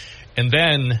online, and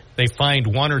then they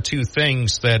find one or two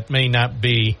things that may not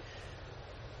be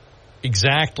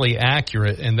exactly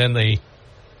accurate, and then they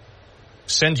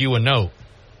send you a note.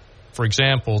 For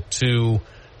example, to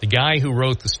the guy who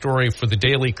wrote the story for the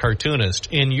Daily Cartoonist.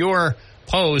 In your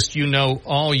post,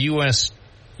 all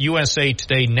USA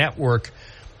Today Network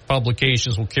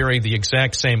publications will carry the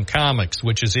exact same comics,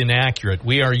 which is inaccurate.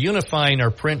 We are unifying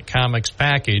our print comics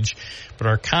package, but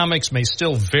our comics may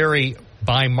still vary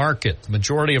by market. The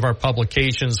majority of our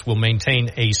publications will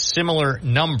maintain a similar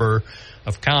number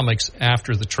of comics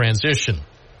after the transition.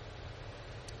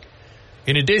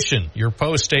 In addition, your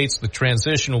post states the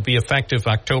transition will be effective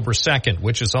October 2nd,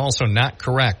 which is also not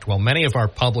correct. While many of our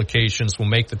publications will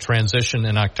make the transition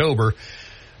in October,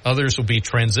 others will be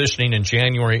transitioning in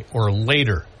January or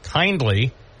later.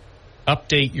 Kindly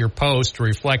update your post to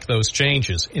reflect those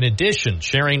changes. In addition,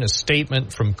 sharing a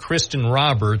statement from Kristen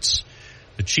Roberts,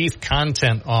 the Chief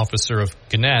Content Officer of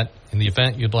Gannett, in the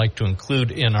event you'd like to include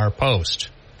in our post.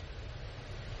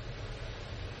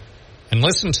 And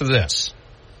listen to this.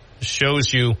 It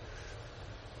shows you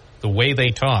the way they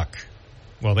talk.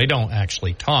 Well, they don't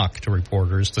actually talk to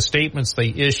reporters. The statements they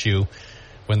issue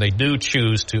when they do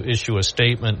choose to issue a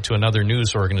statement to another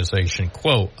news organization.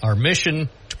 Quote, our mission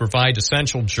to provide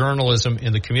essential journalism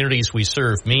in the communities we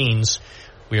serve means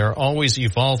we are always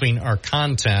evolving our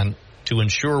content to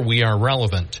ensure we are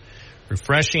relevant.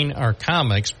 Refreshing our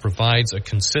comics provides a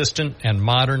consistent and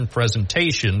modern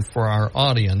presentation for our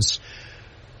audience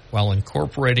while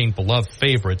incorporating beloved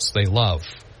favorites they love.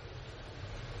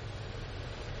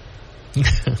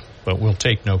 But we'll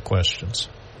take no questions.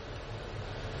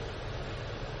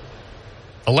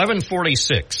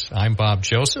 11:46. I'm Bob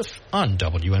Joseph on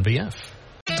WNBF.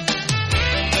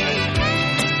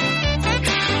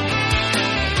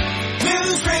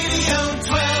 News Radio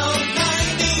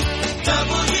 1290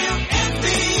 WNBF.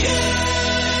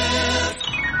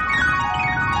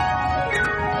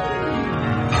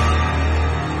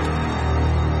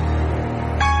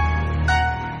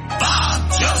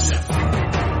 Bob Joseph.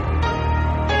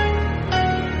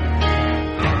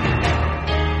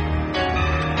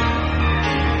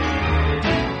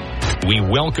 We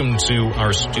welcome to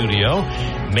our studio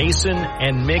Mason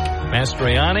and Mick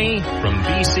Mastroianni from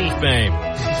BC fame.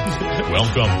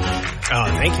 Welcome.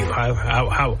 Thank you.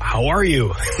 How are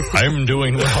you? I'm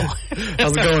doing well.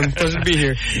 How's it going? Pleasure to be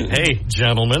here. Hey,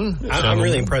 gentlemen. I'm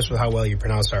really impressed with how well you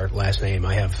pronounce our last name.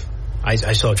 I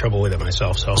still have trouble with it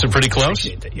myself. So is it pretty close?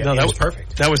 Yeah, no, that was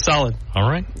perfect. That was solid. All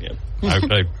right. Yeah.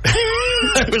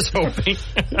 I was hoping.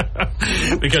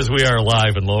 Because we are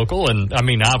live and local, and I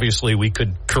mean, obviously we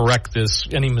could correct this.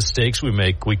 Any mistakes we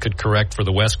make, we could correct for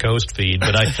the West Coast feed,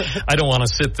 but I don't want to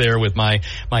sit there with my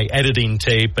editing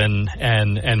tape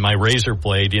and my razor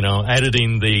blade,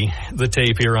 editing the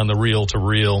tape here on the reel to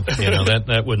reel.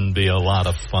 That wouldn't be a lot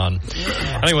of fun.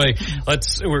 Anyway,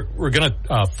 we're going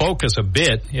to focus a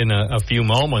bit in a few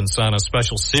moments on a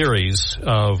special series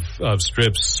of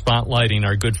strips spotlighting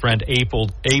our good friend April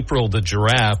the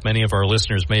giraffe. Many of our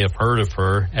listeners may have heard of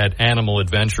her at Animal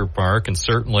Adventure Park, and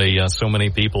certainly so many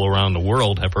people around the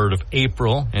world have heard of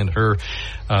April and her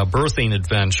birthing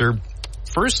adventure.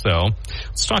 First, though,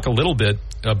 let's talk a little bit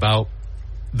about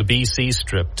the BC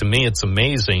strip. To me, it's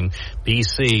amazing,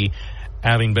 BC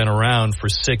having been around for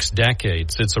 6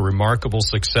 decades. It's a remarkable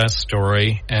success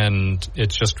story, and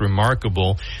it's just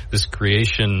remarkable, this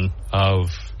creation of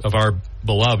our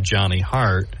beloved Johnny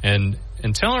Hart. And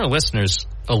tell our listeners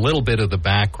a little bit of the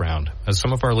background. As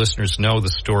some of our listeners know the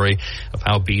story of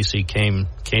how BC came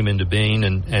into being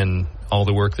and all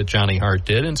the work that Johnny Hart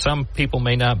did, and some people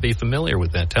may not be familiar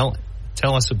with that.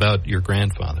 Tell us about your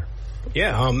grandfather.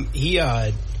 Yeah,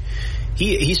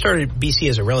 he started BC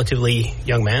as a relatively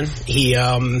young man. He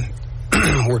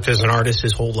worked as an artist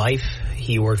his whole life.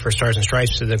 He worked for Stars and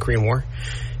Stripes in the Korean War,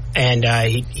 and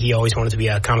he always wanted to be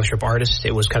a comic strip artist.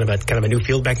 It was kind of a new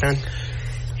field back then.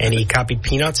 And he copied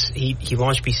Peanuts. He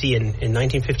launched BC in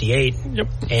 1958. Yep.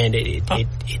 And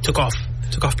it took off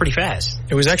pretty fast.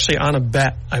 It was actually on a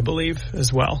bet, I believe,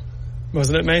 as well.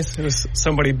 Wasn't it, Mace? It was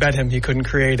somebody bet him he couldn't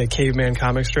create a caveman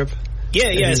comic strip. Yeah.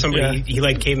 He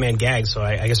liked caveman gags, so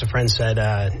I guess a friend said,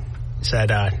 I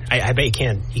bet you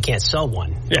can't sell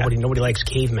one. Yeah. Nobody likes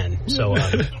cavemen. So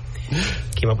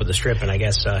came up with the strip, and I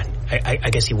guess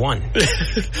he won.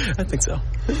 I think so.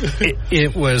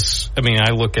 It was,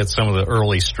 I look at some of the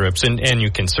early strips, and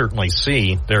you can certainly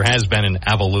see there has been an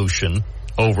evolution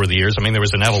over the years. There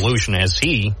was an evolution as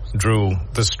he drew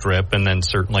the strip, and then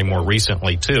certainly more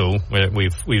recently too,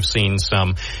 we've seen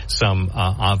some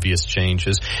obvious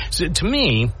changes. So to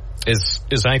me,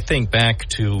 as I think back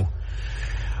to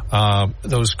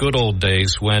those good old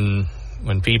days when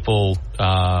people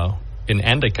in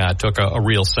Endicott took a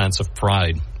real sense of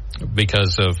pride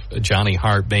because of Johnny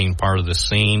Hart being part of the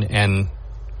scene, and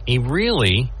he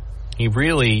really,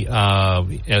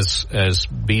 as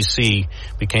BC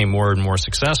became more and more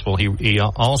successful, he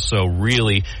also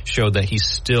really showed that he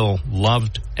still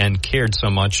loved and cared so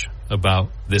much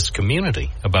about this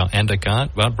community, about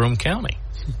Endicott, about Broome County.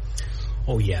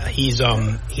 Oh yeah,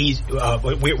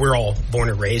 we're all born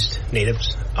and raised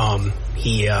natives.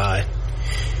 He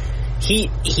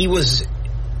was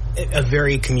a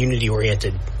very community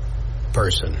oriented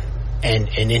person. And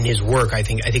in his work, I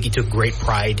think he took great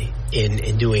pride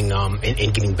in doing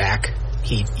in giving back.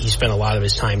 He spent a lot of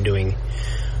his time doing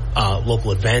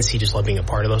local events. He just loved being a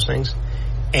part of those things.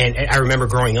 And I remember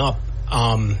growing up,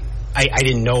 I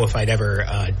didn't know if I'd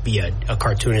ever be a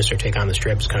cartoonist or take on the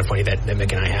strip. It's kind of funny that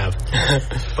Mick and I have.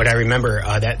 But I remember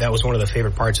that was one of the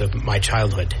favorite parts of my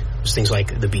childhood. It was things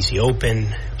like the BC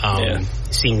Open,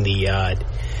 seeing the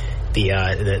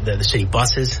city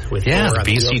buses with the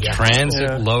BC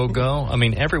Transit logo.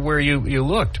 Everywhere you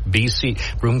looked, BC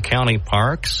Broome County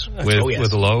Parks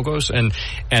with logos, and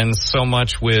so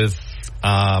much with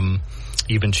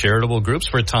even charitable groups.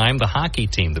 For a time, the hockey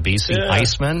team, the BC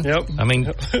Icemen. Yep.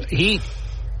 He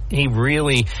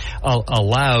really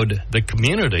allowed the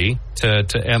community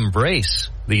to embrace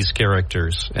these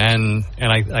characters, and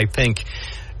I think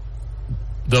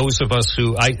those of us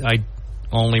who I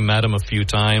only met him a few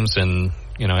times, and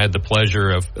had the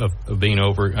pleasure of being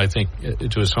over, I think,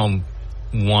 to his home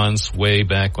once, way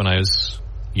back when I was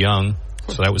young.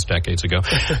 So that was decades ago.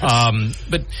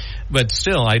 But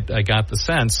still, I got the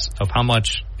sense of how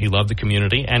much he loved the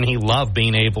community, and he loved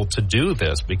being able to do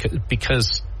this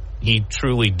because he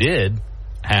truly did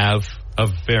have a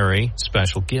very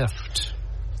special gift.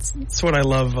 It's what I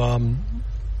love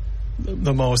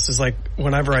the most is like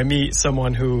whenever I meet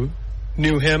someone who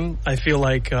knew him, I feel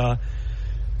like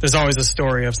there's always a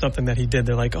story of something that he did.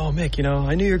 They're like, "Oh, Mick,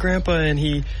 I knew your grandpa, and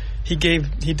he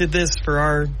did this for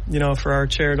our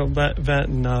charitable event."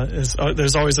 And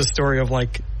there's always a story of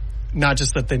like not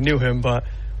just that they knew him, but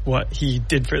what he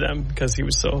did for them because he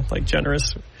was so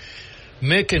generous.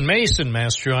 Mick and Mason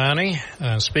Mastroianni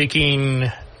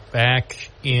speaking back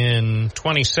in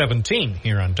 2017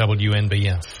 here on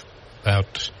WNBF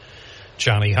about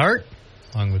Johnny Hart,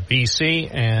 along with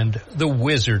BC and the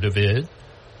Wizard of Id.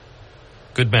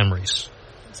 Good memories.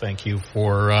 Thank you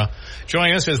for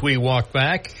joining us as we walk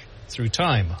back through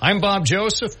time. I'm Bob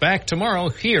Joseph, back tomorrow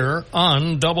here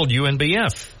on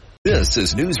WNBF. This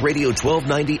is News Radio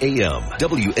 1290 AM,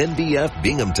 WNBF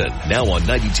Binghamton. Now on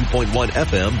 92.1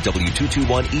 FM,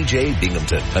 W221 EJ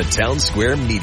Binghamton, a Town Square media.